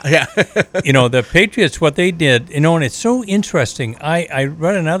anything. Yeah. The Patriots, what they did, and it's so interesting. I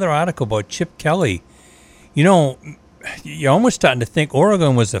read another article about Chip Kelly. You're almost starting to think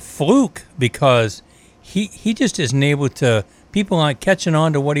Oregon was a fluke because he just isn't able to. People aren't catching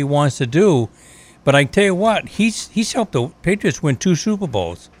on to what he wants to do. But I tell you what, he's helped the Patriots win 2 Super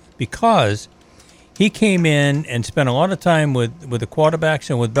Bowls because he came in and spent a lot of time with the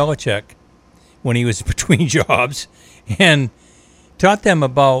quarterbacks and with Belichick when he was between jobs and taught them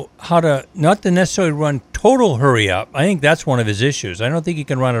about how to not to necessarily run total hurry up. I think that's one of his issues. I don't think he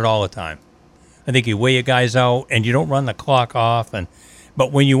can run it all the time. I think you weigh your guys out and you don't run the clock off.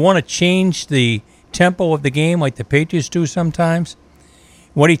 But when you want to change the tempo of the game like the Patriots do sometimes,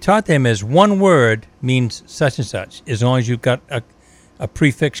 what he taught them is one word means such and such, as long as you've got a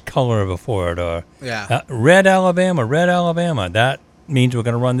prefix color before it. Or red Alabama. That means we're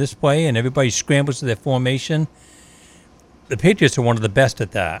going to run this play, and everybody scrambles to their formation. The Patriots are one of the best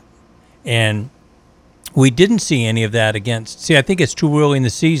at that. And we didn't see any of that against... See, I think it's too early in the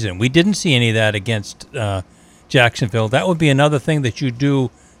season. We didn't see any of that against Jacksonville. That would be another thing that you do,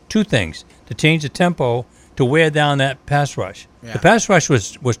 2 things, to change the tempo, to wear down that pass rush. Yeah. The pass rush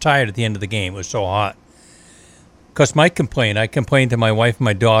was tired at the end of the game. It was so hot. Because I complained to my wife and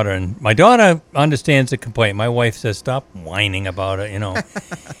my daughter, and my daughter understands the complaint. My wife says, stop whining about it,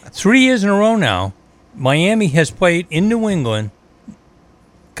 3 years in a row now, Miami has played in New England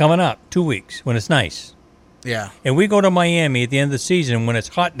coming up 2 weeks when it's nice. Yeah. And we go to Miami at the end of the season when it's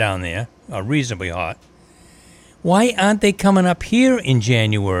hot down there, reasonably hot. Why aren't they coming up here in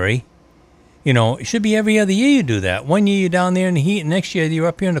January? It should be every other year you do that. 1 year you're down there in the heat, and next year you're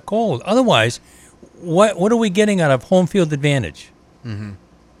up here in the cold. Otherwise, what are we getting out of home field advantage? Mm-hmm.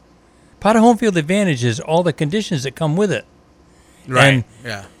 Part of home field advantage is all the conditions that come with it. Right,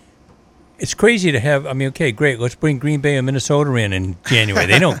 and it's crazy to have, okay, great, let's bring Green Bay or Minnesota in January.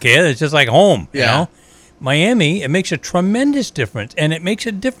 They don't care. It's just like home, Miami, it makes a tremendous difference, and it makes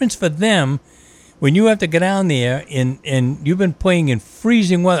a difference for them when you have to get down there and you've been playing in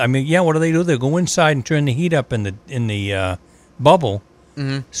freezing weather. What do? They go inside and turn the heat up in the bubble.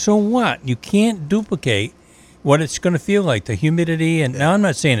 Mm-hmm. So what? You can't duplicate what it's going to feel like, the humidity. And now I'm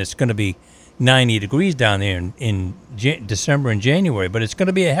not saying it's going to be 90 degrees down there in December and January, but it's going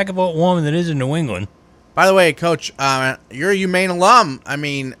to be a heck of a lot warmer than it is in New England. By the way, Coach, you're a UMaine alum.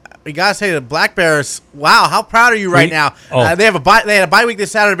 We gotta say the Black Bears. Wow, how proud are you right now? They had a bye week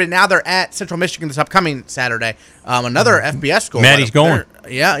this Saturday, but now they're at Central Michigan this upcoming Saturday. Another FBS school. Maddie's going.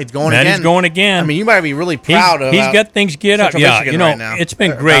 He's going Maddie's again. going again. You might be really proud of. He's got things geared up. Michigan right now. It's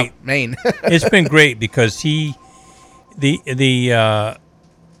been great. Maine. It's been great because there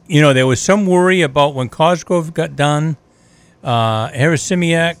was some worry about when Cosgrove got done. Harris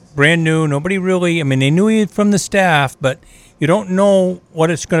Simiak, brand new. Nobody really. They knew him from the staff, but you don't know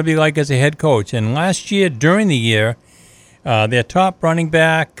what it's going to be like as a head coach. And last year, during the year, their top running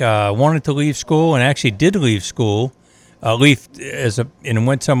back wanted to leave school and actually did leave school, and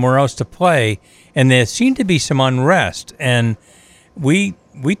went somewhere else to play. And there seemed to be some unrest. And we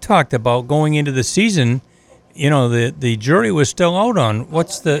talked about going into the season. The jury was still out on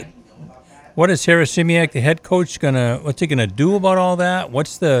what is Harris Simiak, the head coach, what's he gonna do about all that?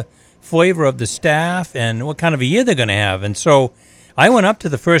 What's the flavor of the staff and what kind of a year they're going to have? And so I went up to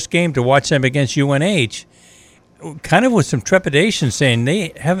the first game to watch them against UNH, kind of with some trepidation, saying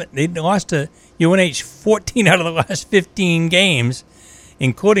they lost to UNH 14 out of the last 15 games,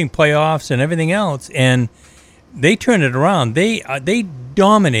 including playoffs and everything else, and they turned it around. They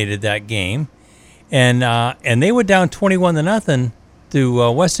dominated that game, and they were down 21-0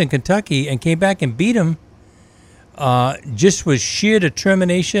 to Western Kentucky and came back and beat them. Just with sheer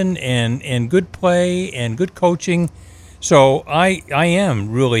determination and good play and good coaching. So I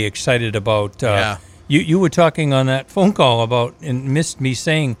am really excited about you were talking on that phone call about and missed me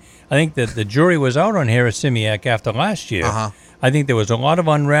saying I think that the jury was out on Harris Simiak after last year. I think there was a lot of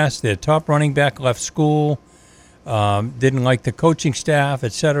unrest. Their top running back left school, didn't like the coaching staff,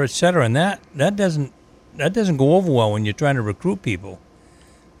 et cetera, and that doesn't go over well when you're trying to recruit people.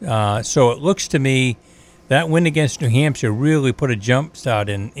 So it looks to me that win against New Hampshire really put a jump start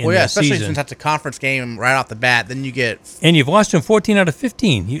in the especially season. since that's a conference game right off the bat. Then you get... And you've lost them 14 out of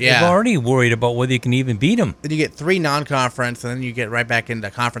 15. You're already worried about whether you can even beat them. Then you get 3 non-conference, and then you get right back into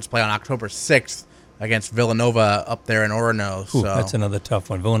conference play on October 6th against Villanova up there in Orono. Ooh, that's another tough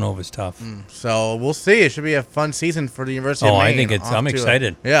one. Villanova's tough. So we'll see. It should be a fun season for the University of Maine. I think I'm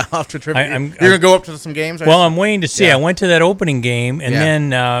excited. Off to a trip. You're going to go up to some games? Well, I'm waiting to see. I went to that opening game, and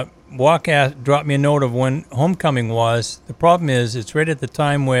then Walk dropped me a note of when homecoming was. The problem is it's right at the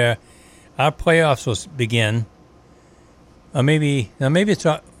time where our playoffs will begin. Maybe it's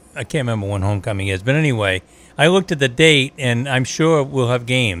I can't remember when homecoming is. But anyway, I looked at the date, and I'm sure we'll have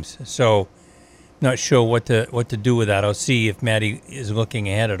games. So not sure what to do with that. I'll see if Matty is looking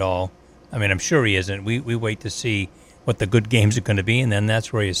ahead at all. I mean, I'm sure he isn't. We wait to see what the good games are going to be, and then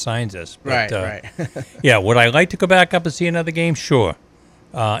that's where he assigns us. But, right. Yeah, would I like to go back up and see another game? Sure.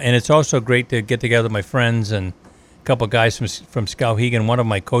 And it's also great to get together with my friends and a couple of guys from Skowhegan. One of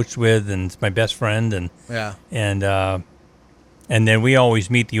them I coached with, and it's my best friend. And then we always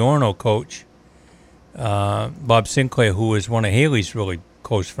meet the Orono coach, Bob Sinclair, who is one of Haley's really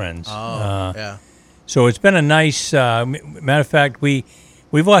close friends. So it's been a nice. Matter of fact, we've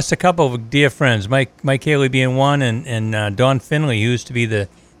lost a couple of dear friends. Mike Haley being one, and Don Finley, who used to be the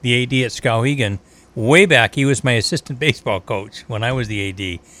AD at Skowhegan. Way back, he was my assistant baseball coach when I was the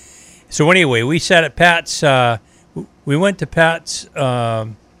AD. So anyway, we sat at Pat's. We went to Pat's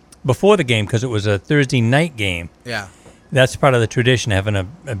before the game because it was a Thursday night game. Yeah. That's part of the tradition, having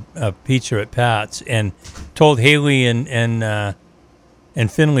a pizza at Pat's, and told Haley and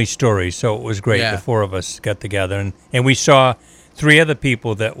Finley's stories. So it was great. Yeah. The 4 of us got together, and we saw 3 other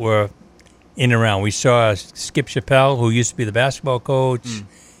people that were in and around. We saw Skip Chappelle, who used to be the basketball coach.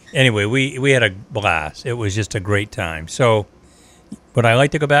 Anyway, we had a blast. It was just a great time. So, would I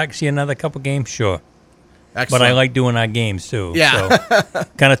like to go back and see another couple games? Sure. Excellent. But I like doing our games, too. Yeah. So,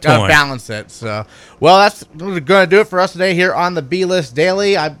 kind of torn. Got to balance it. So, well, that's going to do it for us today here on the B-List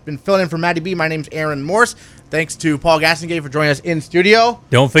Daily. I've been filling in for Matty B. My name's Aaron Morse. Thanks to Paul Gastonguay for joining us in studio.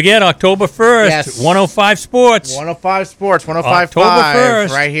 Don't forget, October 1st, 105 Sports. 105 Sports, 105.5 October 1st.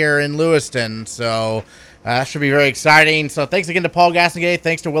 Right here in Lewiston. So... that should be very exciting. So thanks again to Paul Gastonguay.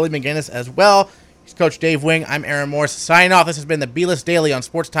 Thanks to Willie McGinest as well. He's Coach Dave Wing. I'm Aaron Morse. Signing off. This has been the B-List Daily on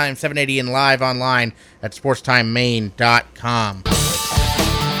Sports Time 780 and live online at sportstimemaine.com.